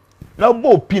na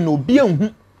bo pin obi anhu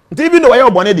nti bi no wa ye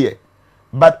bone de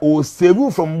but will save you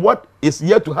from what is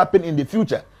yet to happen in the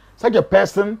future. Such a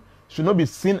person should not be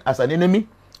seen as an enemy,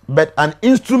 but an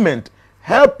instrument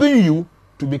helping you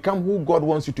to become who God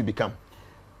wants you to become.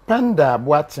 Panda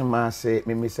Boatima say,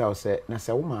 Mimisa say,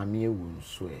 Nasa Umami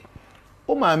Wunswe.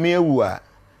 Umami Wua,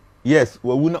 yes,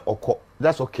 Wawuna Oko,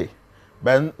 that's okay.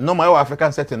 But no, my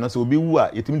African setting, so be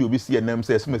Wua, it will be see a name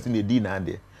says, Smith in the dinner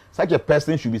there. Such a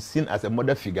person should be seen as a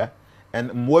mother figure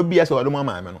and more be as a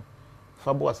woman.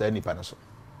 Fabo say any panaso.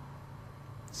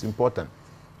 It's important.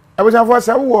 I was for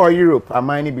say war Europe, a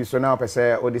mine be so now per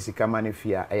se o de sika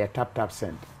manifia e tap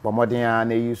send. But modern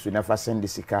na use to never send the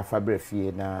sika fabre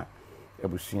fie na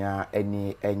ebusua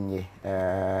any enye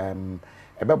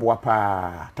ebeboa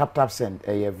pa tap send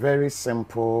a very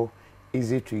simple,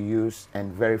 easy to use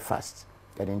and very fast.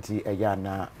 Kadenti eya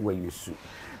na we use.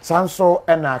 Sanso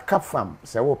na Capfam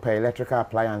say wo pay electrical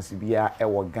appliance bia e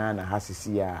wo Ghana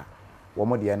hasisi a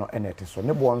womo de no enete so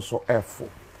ne bo nso efo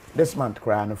this month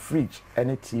cry no fridge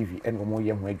any TV and womo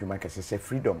ye ho adwuma kese se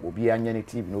freedom obi anya ne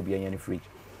TV no obi anya ne fridge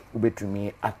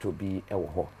ubetumi atobi ewo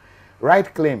ho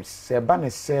right claims se ba ne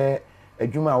se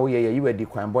adwuma wo ye yi wadi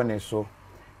kwan bone so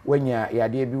wanya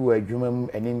yade bi wo adwuma mu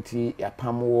enenti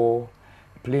yapamwo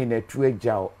plane atu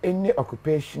agyaw any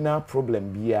occupational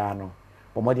problem bia no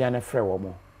womo de ana frɛ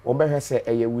womo be se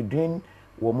eye within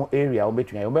womo area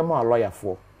obetumi womo ma lawyer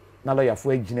for na lawyer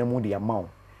for agina mu de amount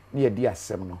na yedi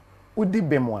asem no udi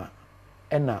bemu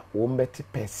a na wo mbeti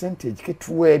percentage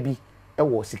ketuwa bi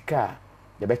wo sika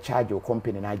ya be charge your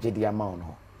company na agedi amount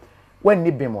no when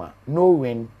ni bemu a no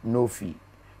win no fee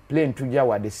plain tuja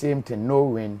wa the same thing no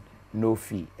win no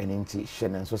fee eninti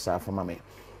shenen so sa for mama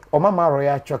o mama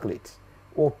royal chocolate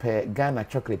o pe Ghana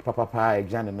chocolate papa pa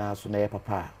exana na so na ye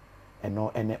papa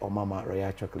eno ene o mama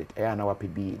royal chocolate e na wape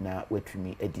bi na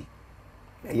watumi edi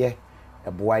ye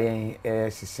ɛboa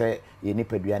yɛn sisɛ yɛ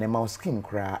nipadua ne ma skin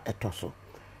kra ɛtɔ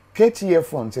KTA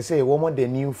phones say one the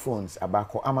new phones about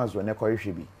Amazon ne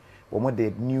kohwe bi one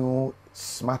the new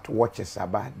smart watches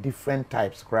about different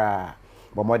types kra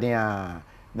bomoden a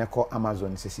ne ko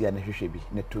Amazon say ya ne hwehwe bi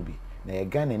ne to bi na ye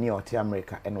Ghana ni ote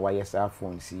America and YSR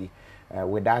phones see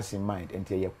with that in mind and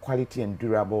your quality and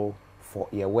durable for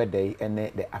your weather and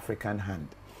the African hand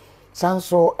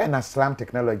sanso and a slam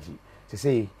technology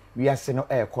say we are seno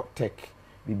air tech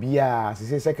bibia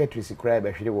say secretary secret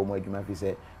be hwede wo mo adwuma fi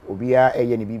say obia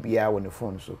eye ne bibia wo ne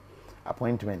phone so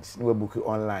appointments ne we book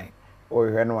online o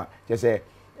hwe no a je say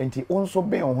enti onso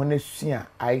ben ho na sua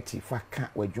IT fa ka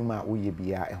wadwuma wo ye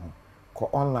bia ho ko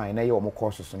online na ye wo mo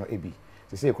courses no ebi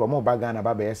say kro mo ba Ghana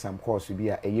ba be some course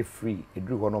bia eye free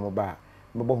eduru ho no mo ba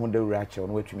mo bo ho da wura che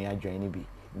no watumi adjoin ne bi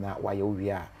na wa ye wo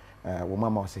bia wo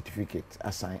mama certificate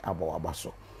assign abo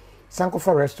abaso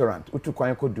Sankofa restaurant utu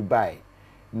kwan ko Dubai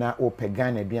na o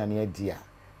pegana aduane adia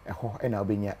eho na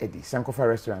obenya edi Sankofa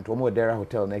restaurant wo mo Dera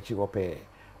hotel na echi hope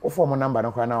o form number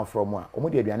no kwa na from a o mo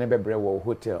de aduane bebre wo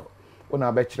hotel o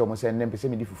na ba kire mo say nem pese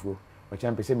mi di fufuo o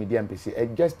cha pese mi di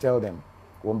ampese just tell them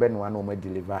wo be no na mo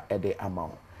deliver e de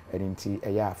amount enti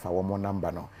eya afa wo mo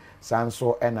number no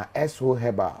sanso na SO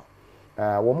Herbal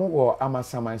wo mo wo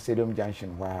Amasaman Stadium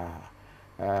Junction wa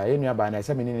yenu aba na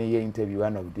say me ne ye interview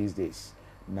one of these days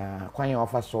na kwan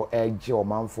offer so eje o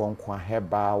manfo nkwa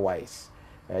Herbal wise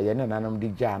ye ne nanom di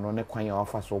ja no ne kwan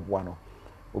offer so boa no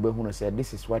obehunu say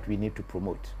this is what we need to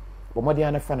promote bomodi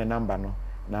ana fa ne number no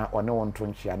na one won to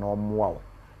nchia na omoa o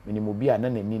minimo bia na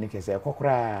nani ne kese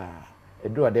kokora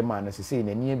edu ode ma na sese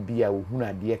na ni bia ohunu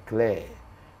ade clear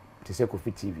te se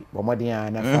Kofi TV bomodi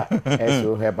ana fa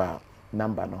SO Herbal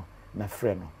number no na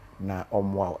frɛ no na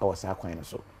omoa o sa kwan no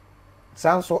so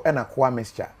sanso na kwa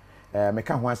mixture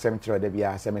meka ho asem kire da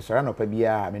bia se me sora no pa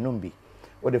bia me nombi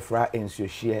o de fra ensuo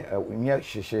hye nya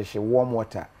hyehyehye warm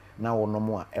water na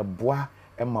wonom a eboa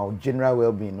ma general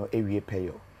well-being no ewie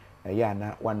peyo ya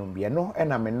na wanom bia no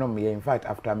na me nom ye in fact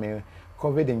after me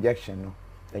COVID injection no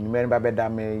enyumer ba beda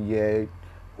me ye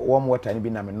warm water ni bi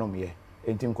na me nom ye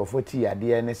enti nkofo ti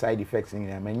ade ne side effects ni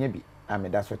na manya bi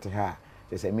ameda so te ha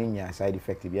se me nya side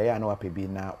effect bia ya na wape bi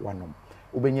na wanom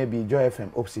ubenya bi Joy FM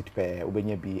opposite pe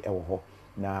ubenya bi ewo ho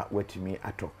na watumi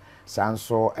ato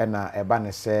sanso na eba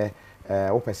ne se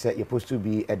wo pese ye post to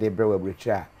be e de brew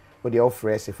abrecha wo de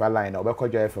offer sefa line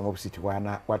obekọ Joy FM opposite wa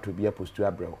na wato bi post to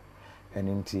abrew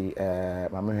eninti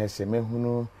mama hwe se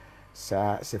mehunu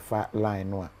sa sefa line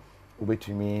no a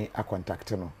obetumi a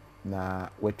contact no na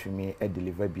watumi e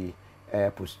deliver bi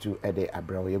post to e de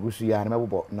abrew yegusu ya na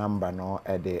mabbo number no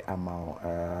e de amount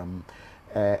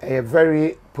a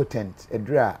very potent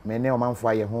edra me ne o manfo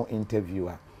aye ho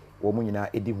interviewer wo mu nyina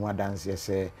edi ho adanse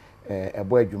se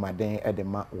ebo adwumaden de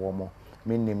ma wo mo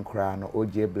minnim kra no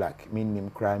OJ Black minnim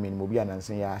kra minnim obi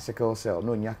anansen ya sickle cell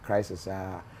no nya crisis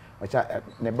ocha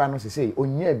ne ba no say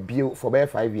onya bio for about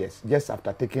 5 years just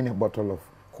after taking a bottle of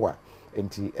kwa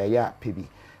enti eya pebi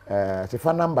the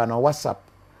phone number no WhatsApp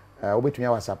obetumi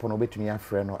WhatsApp no obetumi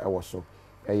afre no ewo so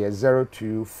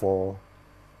 024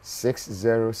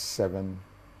 607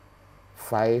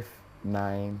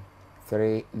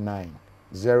 5939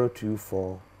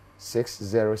 024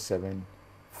 607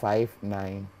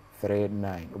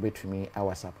 5939 obetumi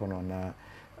awasap no na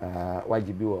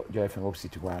wajibi wo Joy FM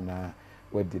opposite wa na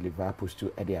we deliver post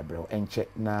to ede abrew enche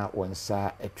na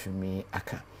wonsa etumi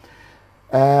aka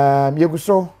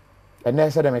yeguso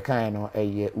ene se de mekan no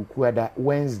eye ukuada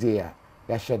Wednesday a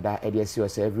ya sheda ede asi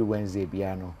ose every Wednesday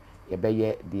bia no ye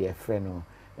beye de friend no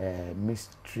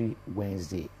mystery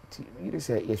Wednesday you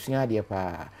say yesua de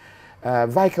pa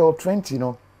Vical 20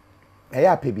 no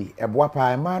eya pebi eboa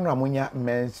pa ma no amunya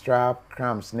menstrual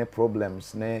cramps ne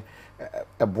problems ne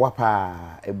eboa pa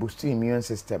boost immune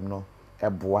system no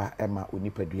eboa ema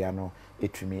onipadua no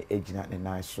etumi egina ne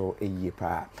nan so eyie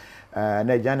pa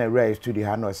na Jana Ray studio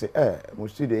ha no say mo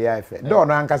studio ya efe do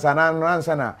no ankasa na no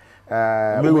ansa na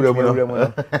mewura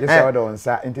mo yes order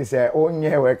onsa nti say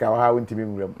onye work ha ntimi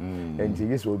nwuram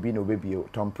nti yes obi na obebio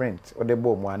Tom Print o de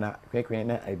bo mo ana kwekwen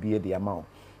na abie de amount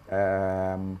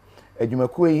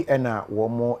adwumakoi na wo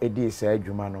mo edi sa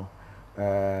adwuma no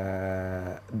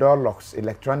door locks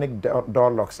electronic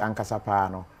door locks ankasa pa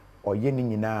no oye ni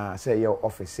nyina say your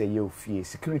office say your fie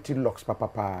security locks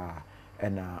papa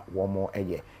na wo mo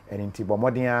eye enti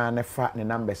bomoden na fa ne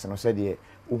numbers no say de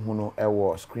uhunu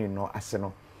ewo screen no ase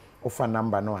no ofa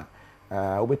number no a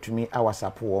obetumi a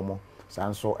WhatsApp wo mo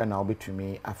sanso na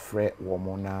obetumi afre wo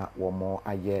mo na wo mo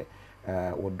aye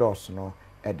wo doors no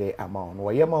ede amount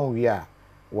wo ye ma wi a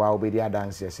wa obedi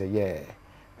adanse say ye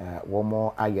wo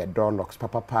mo aye door locks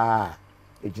papa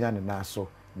ejina ne na so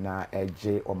na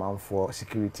eje omanfo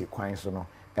security kwan so no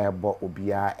ebo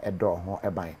obia edo ho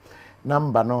eban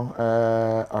number no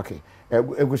okay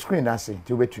egu screen ase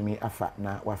ti obetumi afa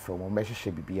na wafro mo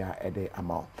behhehye bibia ede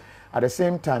ama at the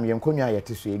same time yenkonwa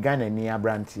yete so Ghana ni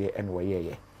abrantie ene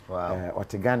woyeye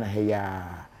ote Ghana he ya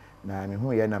na me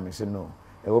hu ye na me se no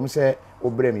ewom se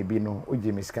obre me bi no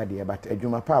oje me sika de but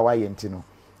adwuma pa wa ye nti no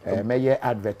meye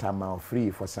advert ama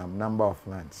free for some number of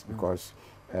months because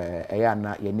eya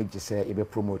na ye nigye se ebe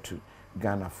promote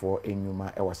Ghana for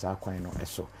enyuma e wasa kwan no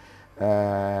eso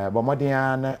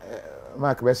bomodin na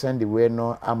mark be send the way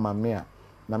no ama me a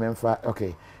na memfa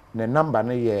okay the number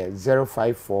no ye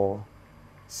 054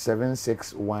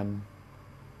 761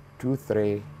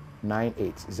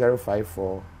 2398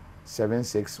 054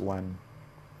 761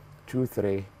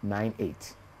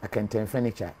 2398 Akenten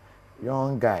Furniture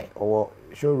young guy or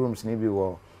showrooms ni bi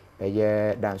wo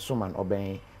Dansoman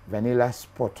oben Vanilla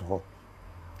Spot ho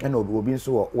and obi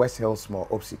nso West Hills Mall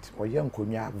opposite or young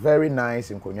nkonya very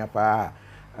nice nkonya pa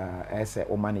ese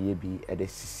o man ye bi e de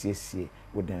siesie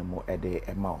with them mo e de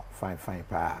emao fine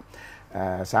pa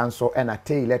sanso and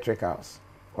at electricals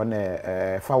on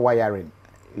fa wiring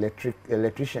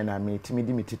electrician I mean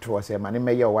timidi to say man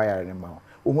me ye wiring ma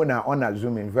ohu na on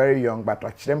zooming very young but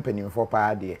achirem for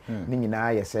pa de ni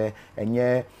nyina ye say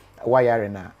enye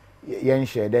wiring na yen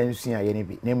share den sua ye ni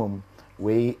bi nemom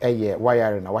we eye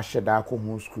wiring na wa sheda ko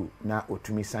hu school na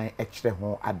otumi san ekire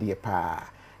ho ade pa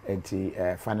enti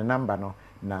fan number no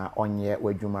na onye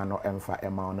wadwuma no emfa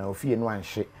ema na ofie no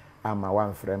anhye ama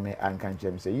wanfrɛ me anka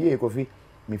nchem say ye kofi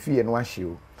me fie no ahye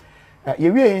o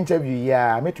ye wie interview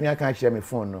ya metumi aka ahye me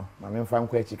phone no ma me mfa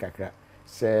nkwa achi kakra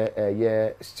say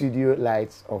ye studio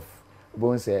lights of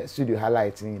bonse studio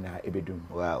highlight ni na ebedum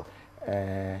wow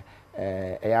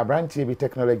ya branch bi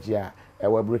technology a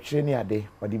we brochire ni ade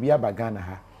odi bi abagana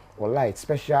ha or light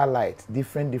special light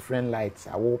different lights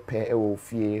I will pay e wo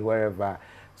fie wherever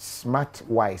smart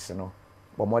wise no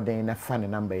but more than na fan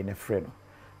number in a friend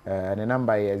the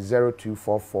number is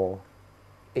 0244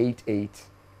 88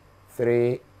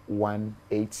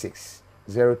 3186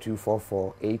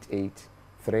 0244 88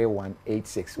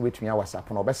 3186 which me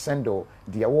WhatsApp no be send o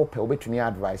dia wo pe obetumi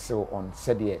advice on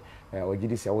said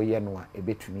ogidi se wo ye no a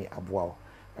ebetumi aboa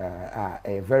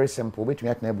a very simple obetumi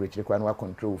atna bridge kwa no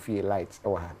control fee lights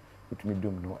e ha betumi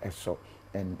dum no eso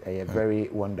and a very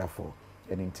wonderful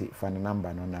and fan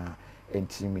number no na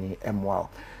entimi emwa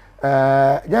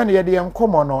jani ye de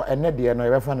komo no ene de no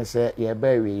ye fa no se ye ba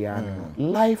wi ya no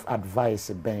life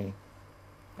advice ben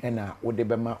ena wo de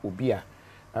bema obi a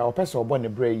opese obo ne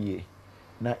bra yie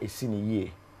na esi ne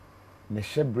yie ne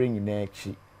hye bring na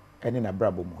achi ene na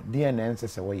brabo mo de na ense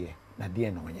se wo ye na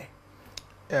de na onye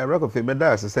record fe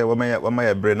beda say wo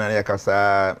my brain na ya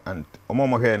kasa and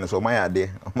omo here no so my ade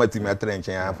omo timi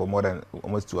atrenchen for more than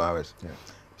almost 2 hours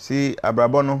see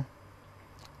abrabo no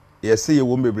yes see you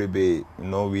won't be you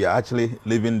know we are actually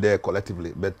living there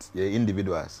collectively but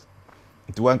individuals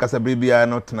to one kasa bribia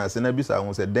not na se na bisa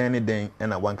won say den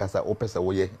and one kasa opesa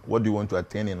wo ye what do you want to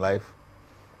attain in life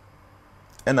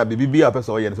and a bibia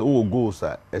opesa wo ye say oh goals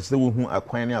are e say wo hu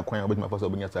akwan ni akwan obetuma opesa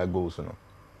obunya say goals no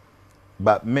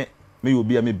but me will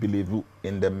be me believe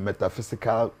in the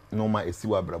metaphysical normal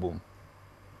esiwa brabom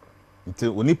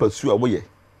until oni pursue wo ye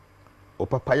o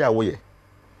papa ya wo ye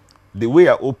the way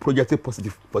I projected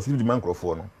positive demand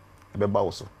for no be ba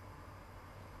wo so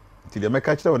till the make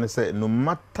actually when say no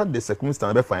matter the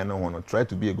circumstance be fine no try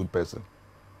to be a good person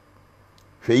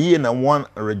hwe na one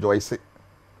rejoice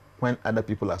when other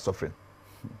people are suffering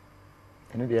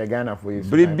and they are Ghana for you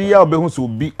bribia obehu so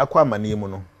bi akwa amane mu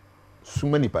no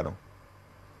suma nipa no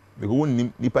because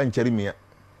nipa ncheri mia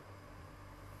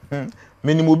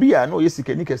menimobi a no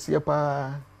yesika ni kese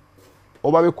pa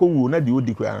oba be kowu na de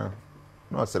odi kra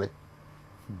no sere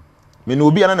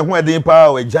menimobi na ne ho eden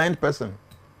pa a giant person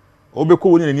obe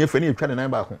kowu ni ne afani etwa ne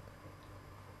nan ba ko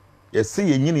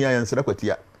yesi yenyini ya yensere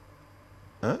kwatia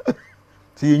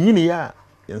ti yenyini ya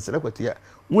yensere kwatia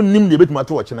wonnim de betuma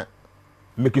to ochena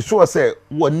make sure say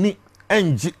woni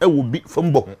enji ewo bi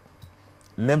fambo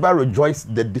never rejoice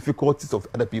the difficulties of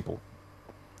other people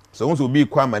so once be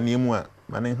kwa manemu a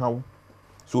manen hawo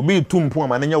so be tumpo a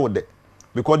manenya wode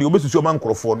because the obesusu man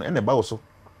krofo no ene ba wo so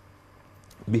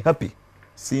be happy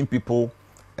seeing people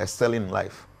excel in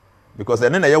life because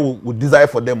then you will desire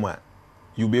for them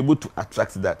you'll be able to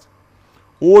attract that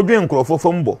o dwen krofo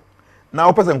fambo na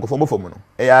o person krofo fom no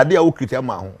e ya ade a wo kritia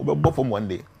ma ho obebo fom one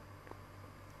day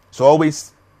so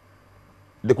always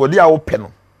the kodia wo pe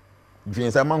no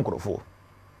dwen sa man krofo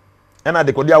and at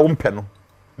the kodia umpeno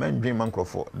men dream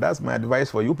mankrofo that's my advice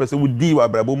for you person with di wa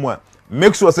brabo mu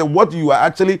make sure say what you are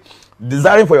actually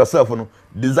desiring for yourself no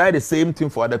desire the same thing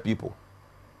for other people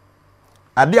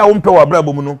ade a wo mpɛ wa bra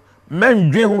bomu no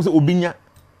men dwen ho se obinya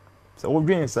se wo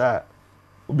dwen sa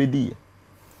obedi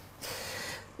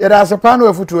yɛda asepa no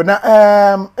afutuo na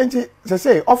enti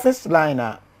say office line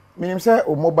a minim say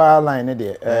o mobile line ne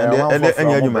de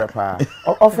enya adwuma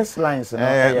office lines no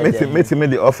me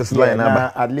the office line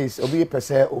na at least obi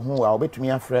pese ohu a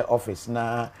obetumi afre office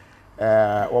na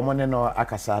womone no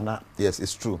akasa na yes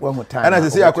it's true and as I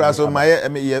say akura so my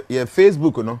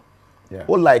Facebook no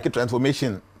o like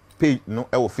transformation page no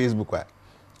e wo Facebook a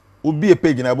obi a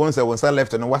page na bon say won sa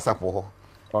left no WhatsApp ho.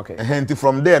 Okay. And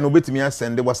from there, no betimi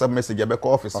send the WhatsApp message back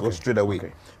office or straight away.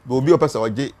 Okay. But obi opesa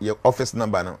oje your office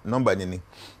number no number ni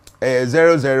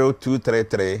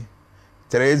 00233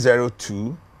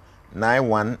 302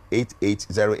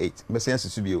 918808. Message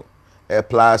subio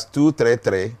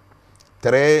 +233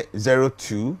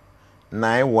 302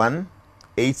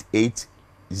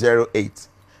 918808.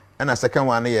 And a second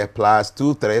one here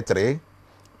 +233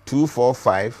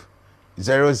 245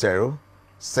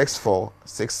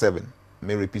 006467.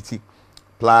 May repeat it.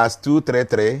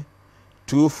 +233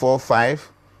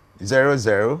 245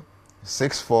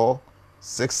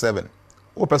 006467.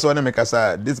 O person make us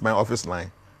this is my office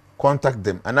line. Contact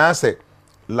them. And I say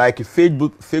like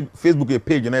Facebook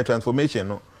page na transformation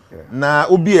no. Na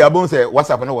obi abon say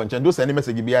WhatsApp no wonchen do send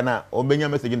message bia na obenya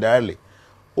message directly.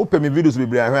 Open me videos be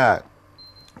bria hwa.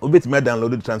 Obetime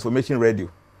download the transformation radio.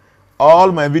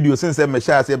 All my videos since I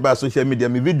share say about social media,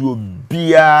 my video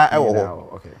bia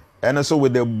okay. And also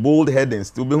with the bold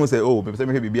headings, to be who say, oh, people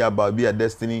say be about be a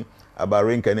destiny, about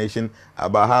reincarnation,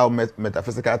 about how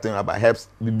metaphysical thing, about helps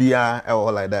be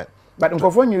all like that. But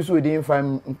for news we didn't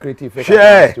find creative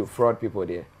to fraud people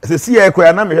there. Se see e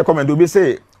kwa na me recommend obi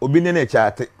say obi ne na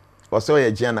chat or so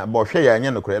ye JNANA but hwe ya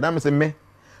anya no kra na me say me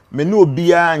no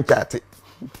obi a chat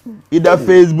either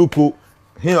Facebook o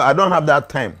I don't have that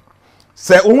time.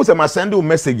 Say who say ma send you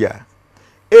message ya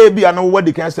e bia no what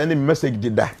they can send me message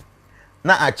did that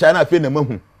na a China fe na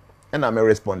mahu e na me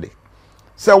respond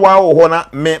say wa wo na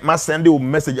me ma send you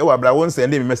message e wa bra won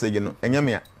send me message no enya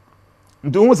me a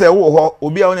ntu hu say wo ho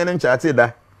obi a won ne chat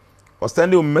da o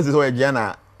send you message o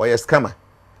JNANA or your scammer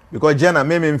because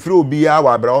JNANA me free obi a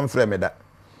wa bra won frɛ me da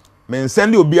me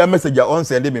send obi a message on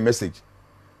send me message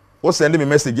o send me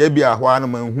message e bia ho na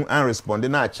mahu an respond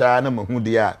na a na mahu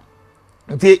dia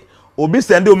nti obi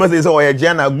send you message or your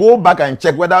JNANA go back and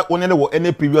check whether only there were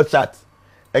any previous chat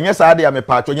enye saa de me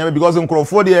patcho nya because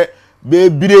nkrofo de be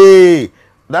bire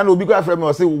dan obi kwa frɛ me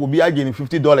o say obi agye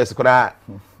 $50 kora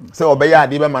say obeya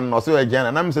ade be man no say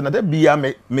JNANA na me say na that bia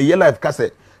me ye life ka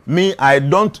say me I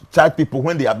don't chat people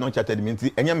when they have not chatted me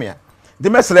nti enye me a de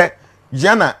mesre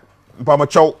JNANA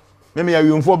mpamocho me ya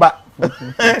wiemfo ba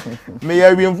me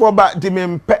ya wiemfo ba de me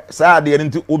mpe saa de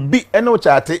nti obi ene o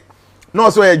chate na o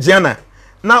say JNANA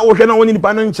na wo hwe na woni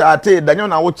nipa no chate danyo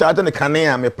na wo chate ne kane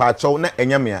a me patcho na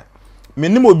enye me a me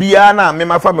nim obi ya na me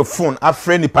mafa me phone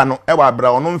afre nipa no e wa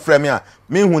bra ono mfre me a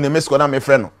me hu ne mesko na me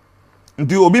frɛ no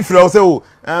nti obi frɛ o say o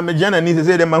me JNANA ni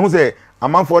say dem ma hu say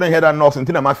amanfo no head and knocks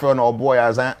nti na ma frɛ no boy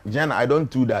as JNANA I don't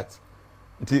do that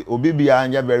nti obi bia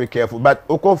anya very careful but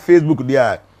oko Facebook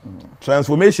there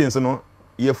transformations no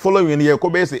you following you ko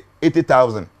be say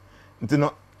 80,000 nti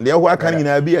no le ho aka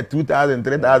nyina bi 2,000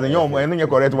 3,000 yo mo eno nye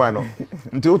correct one no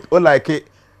nti o like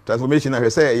transformation na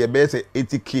say you be say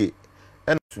 80k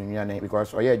and Sunyane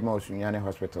because oye adwuma Sunyane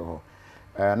hospital ho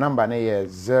number na ye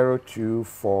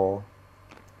 024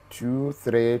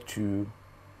 232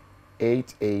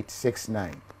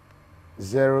 8869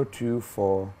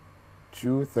 024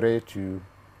 232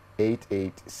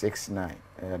 8869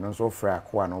 no so fra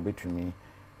kwa na obetumi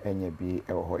enye bi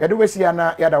ewo ho yede wesi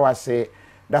ana yada wase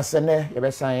dasene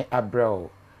yebesan abrel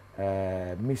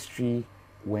mystery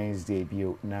Wednesday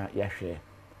bio na yahwe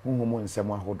huhumu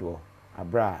nsem ahodo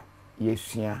abra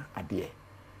yesua ade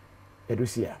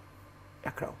edusia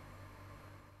yakraw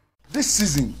this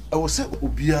season I will say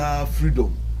obia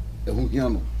freedom ehu hia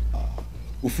no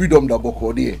o freedom da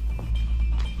boko de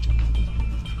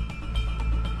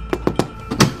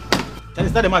Can you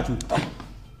start the match?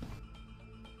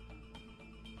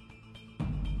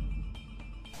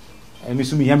 I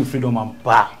miss me, I'm freedom and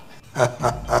pa.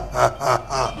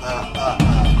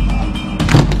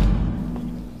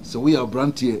 So we are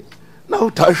brand here. Now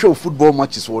to show football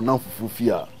matches for now for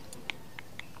fear.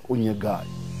 On your guy.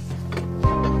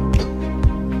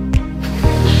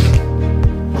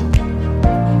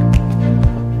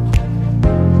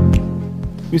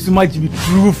 Miss might be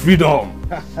true freedom.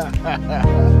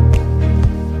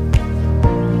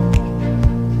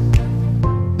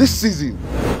 This season,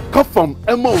 come from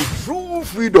Emma true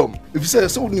freedom. If you say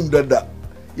so, nim dada,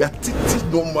 ya titi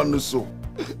no man so.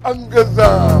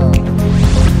 Angaza.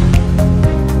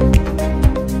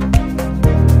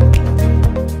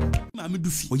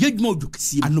 medufi oye dwuma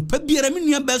odukisi anopa biara me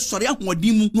nua be sori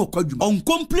ahoɔden mu na okwadwuma on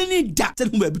complain da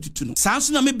sɛ ho ba bitutu no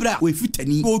sanso na me bra o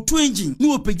efitani o to engine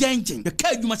na o pagya engine de ka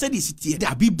adwuma sɛ de sitie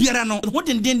da bibiara no ho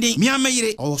dendenden me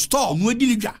ameyire o store no adi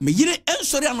ni dwa me yire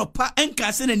ensori anopa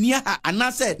enka sɛ na nia ha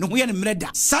anase ne ho ye ne mreda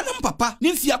sanam papa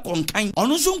ne mfia konkan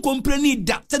ɔno nso complain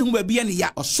da sɛ ho ba bia ne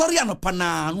ya ɔsɔre anopa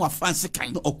na no afanse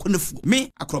kan okonefu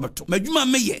me akrobeto madwuma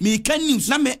meye me kan news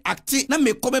na me acte na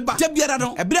me komeba da biara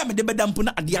no ebra me de bedampo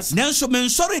na adias nanso me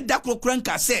nsɔre da krokran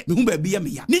ka sɛ me ho ba bia me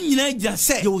ya ne nyina gya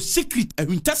sɛ yo secret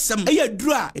ahuntasɛm ɛyɛ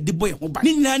duru a ɛde boy ho ba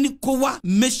ne nyina ni kowa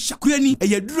mesha kurani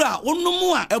ɛyɛ duru a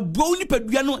wonom a ɛbɔ ni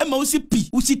padua no ɛma wo si pi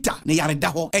wo sita na yare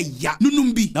da hɔ ɛya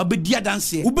nunum bi na obedi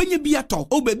adanse wobenya bi atɔ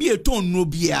o ba bi eton no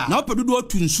bia na opedodo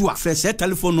atu nso a frɛ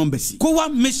telephone number si kowa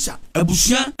mesha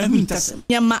abusua ahuntasɛm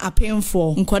nyama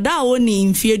apemfo nkoda a woni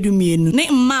mfie dumienu ne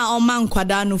mma a ɔma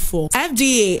nkwada no fo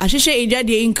FDA ahwehwɛ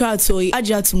ejade inkrato yi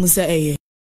agya to mu sɛ ɛyɛ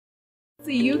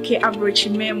the UK average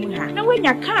memu ha na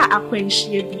wenya car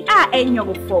akwanhie bi a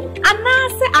enyogofo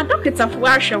anase adokita fo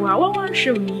ahwewa wɔn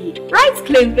hwewi right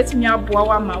claim betumi aboa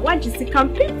wa ma wagisi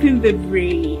campaign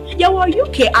bebree yawo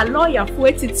UK a lawyer fo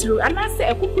etitru anase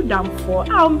ekuku damfo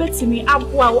a ombetumi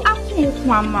aboa wo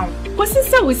akonko ama kosi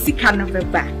sɛ wo sika no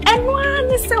beba eno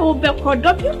ani sɛ wo bɛkɔ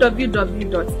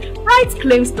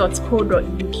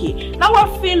www.rightclaims.co.uk na wo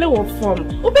fill wo form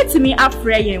obetumi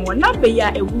afrɛ yɛn wɔ number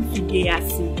ya ewu fidie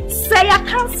ase say a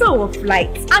cancel of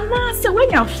flight and now say when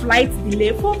your flight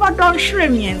delay for over don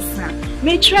shremensa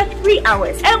may try 3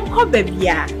 hours and ko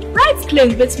bebia right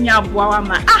claims bet me aboa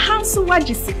ma ahanso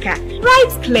wagisika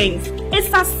right claims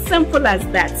it's as simple as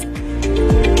that.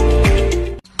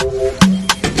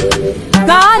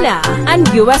 Ghana and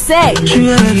USA.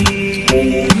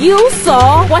 You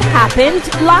saw what happened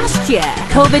last year.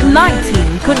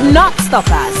 COVID-19 could not stop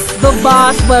us. The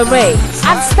bars were raised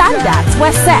and standards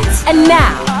were set. And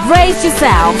now, brace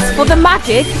yourselves for the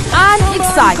magic and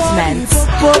excitement.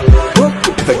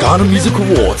 The Ghana Music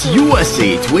Awards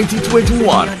USA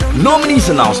 2021. Nominees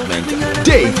announcement.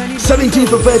 Date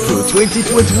 17th of April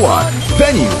 2021.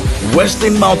 Venue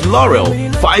Western Mount Laurel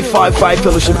 555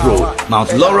 Fellowship Road,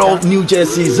 Mount Laurel, New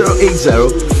Jersey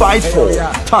 08054.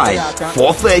 Time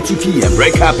 4:30 p.m.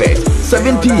 Red carpet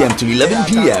 7 p.m. to 11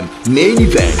 p.m. Main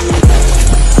event.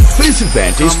 This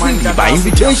event is free by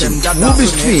invitation. Will be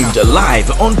streamed live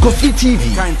on Kofi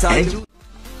TV.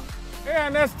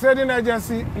 ANS Trading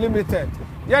Agency Limited.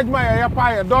 Yajma ya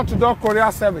pa door-to-door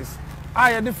courier service.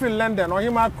 I different London or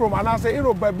hima chrome and I say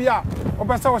Europe babia or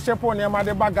besa o shepo ne ma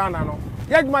de bagana no.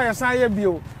 Yajma ya san ye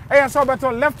bio. E so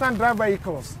better left-hand drive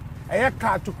vehicles. E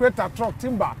car to create a truck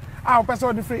timber. O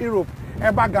pesa different Europe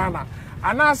e bagana.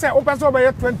 And I say o pesa be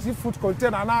 20-foot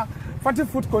container na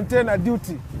 40-foot container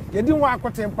duty. You didn't want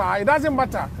to temper. It doesn't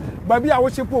matter. Babia o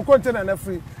shepo container na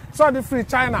free. So the free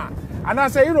China. And I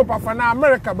say Europe for now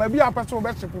America babia pesa be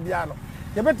shepo biano.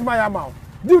 You bet my amount.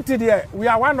 Duty there, we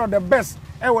are one of the best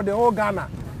ever the whole Ghana.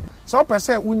 So per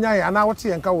se unyai and out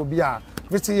here and ka will be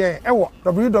visit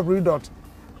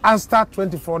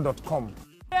www.anstar24.com.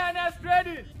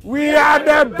 We are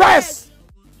the best.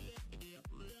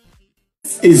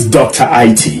 This is Dr.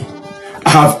 IT. I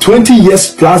have 20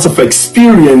 years plus of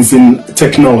experience in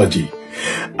technology.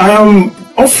 I am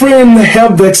offering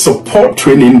help desk support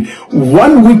training,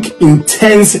 1 week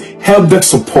intense help desk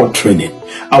support training.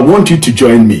 I want you to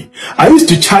join me. I used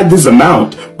to charge this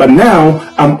amount, but now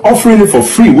I'm offering it for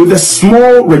free with a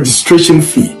small registration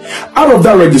fee. Out of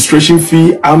that registration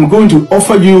fee, I'm going to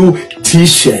offer you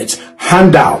t-shirts,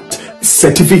 handout,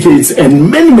 certificates, and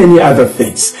many other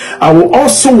things. I will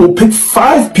also pick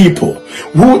 5 people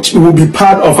which will be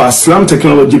part of our Slum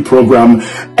Technology program,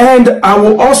 and I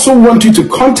will also want you to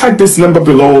contact this number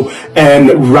below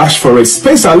and rush for it.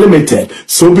 Space are limited,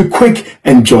 so be quick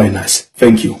and join us.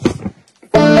 Thank you.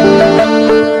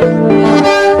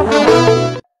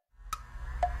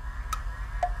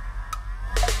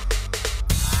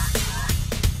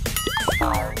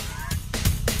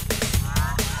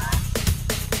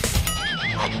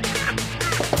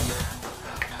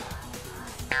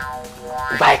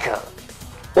 Michael,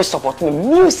 we support the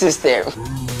immune system.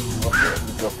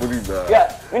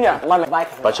 Yeah,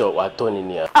 Michael. But you are Tony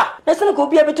near. Let's not go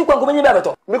be able to go any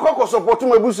better. Me ko support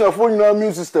my booster for your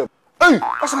immune system. Hey,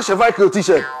 that's a Michael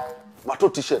t-shirt. Mato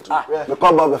t-shirt. Me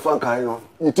come back the fan kind of.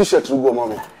 You t-shirt to go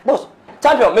mommy. Boss,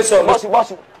 champion, Mr.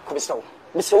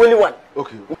 Mr. Willie one.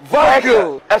 Okay.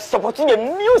 Michael, supporting the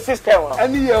immune system.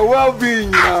 And your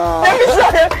well-being.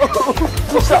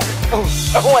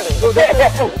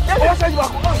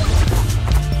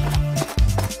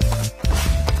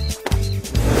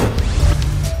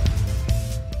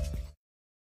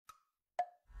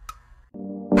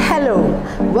 Hello,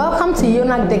 Welcome to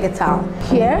JNANA Digital.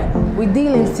 Here, we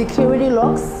deal in security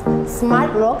locks,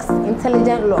 smart locks,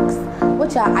 intelligent locks,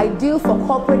 which are ideal for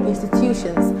corporate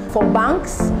institutions, for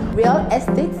banks, real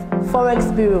estate,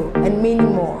 forex bureau, and many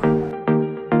more.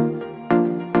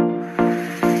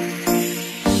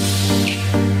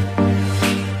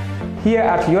 Here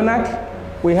at JNANA,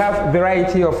 we have a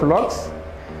variety of locks.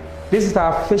 This is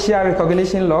our facial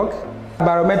recognition lock,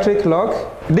 biometric lock.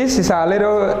 This is our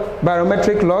little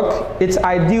biometric lock. It's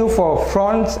ideal for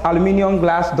front aluminum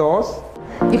glass doors.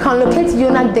 You can locate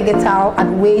JNANA Digital at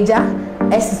Wager,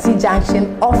 SCC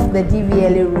Junction off the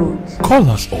DVLA road. Call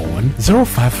us on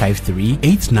 0553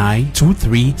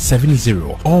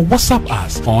 892370 or WhatsApp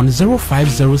us on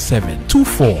 0507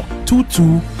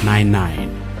 242299.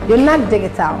 JNANA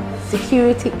Digital,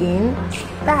 security in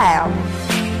style.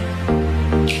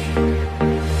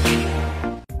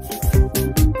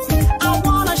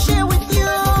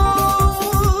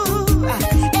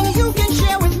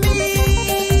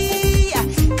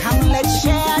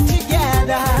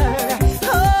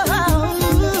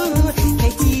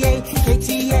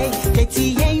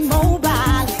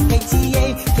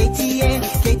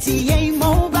 KTA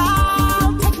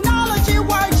Mobile, technology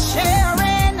worth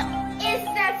sharing. It's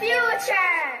the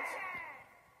future.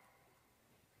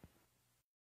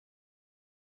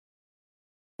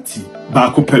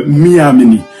 Back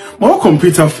Miami. My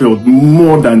computer field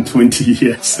more than 20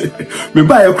 years. Me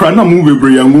buy a crana move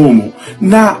briangomo.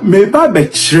 Na me buy be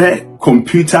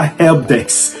computer help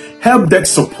desk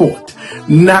support.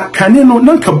 Na kaneno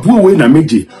nanka buwe na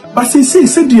meji. But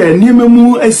say dear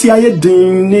name SIA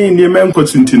ding name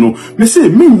continue. Me say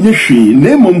me yeshi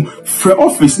name for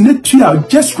office net to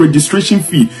just registration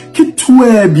fee. Kit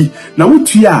 12 na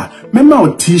wutia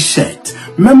mema t-shirt.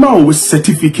 Mema with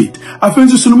certificate. I feel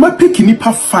so my picking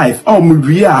nipa 5 or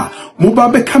Maria mobile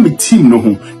become a team no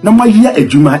home. Na my year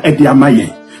ejuma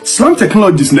ediamaye. Slam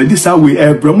Technologies na this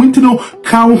way Bramwintino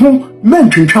can home men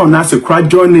train na se cry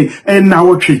journey and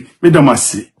now tree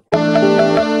medamasi.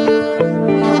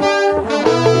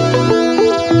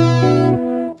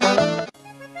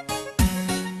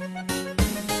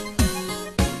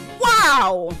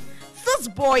 Wow, this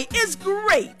boy is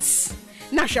great.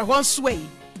 Nasha one sway.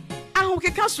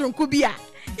 Ahoke kasron kubia.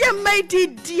 Ye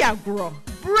made diagro.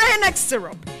 Brain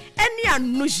syrup. Any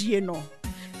anujie no.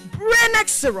 Brain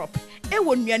syrup.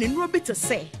 Ewo nnuane no bi to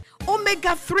say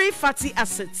omega-3 fatty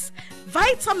acids,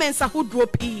 vitamins ahodoɔ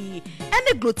pii,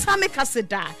 ene glutamic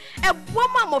acid a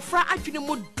ɛboa mofra adwene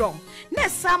mu dɔm na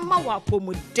ɛsa ma wa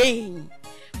apɔmuden.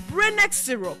 Brain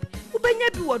syrup wobɛnya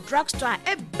bi wɔ drugstore a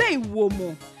ɛbɛn wo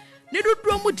mu. Ne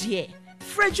dodoɔ mu deɛ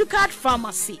Frejucard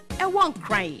Pharmacy ɛwɔ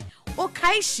Nkran,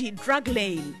 Okaishi Drug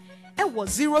Lane ɛwɔ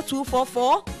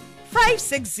 0244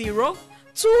 560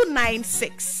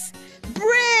 296.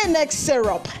 Brain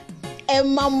syrup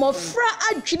Emma mofra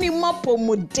adwini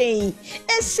mapomuden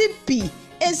SCP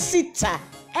esita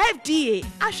FDA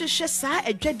ahwehwe saa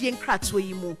adwadie nkrato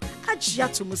yi mu agye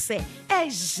ato mu se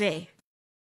eje.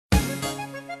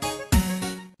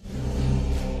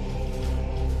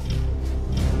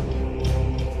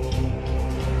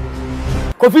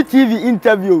 Kofi TV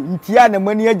interview ntia na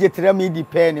mani ajetra me di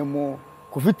pen mo.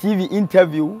 Kofi TV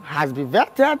interview has been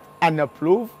vetted and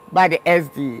approved by the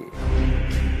SDA.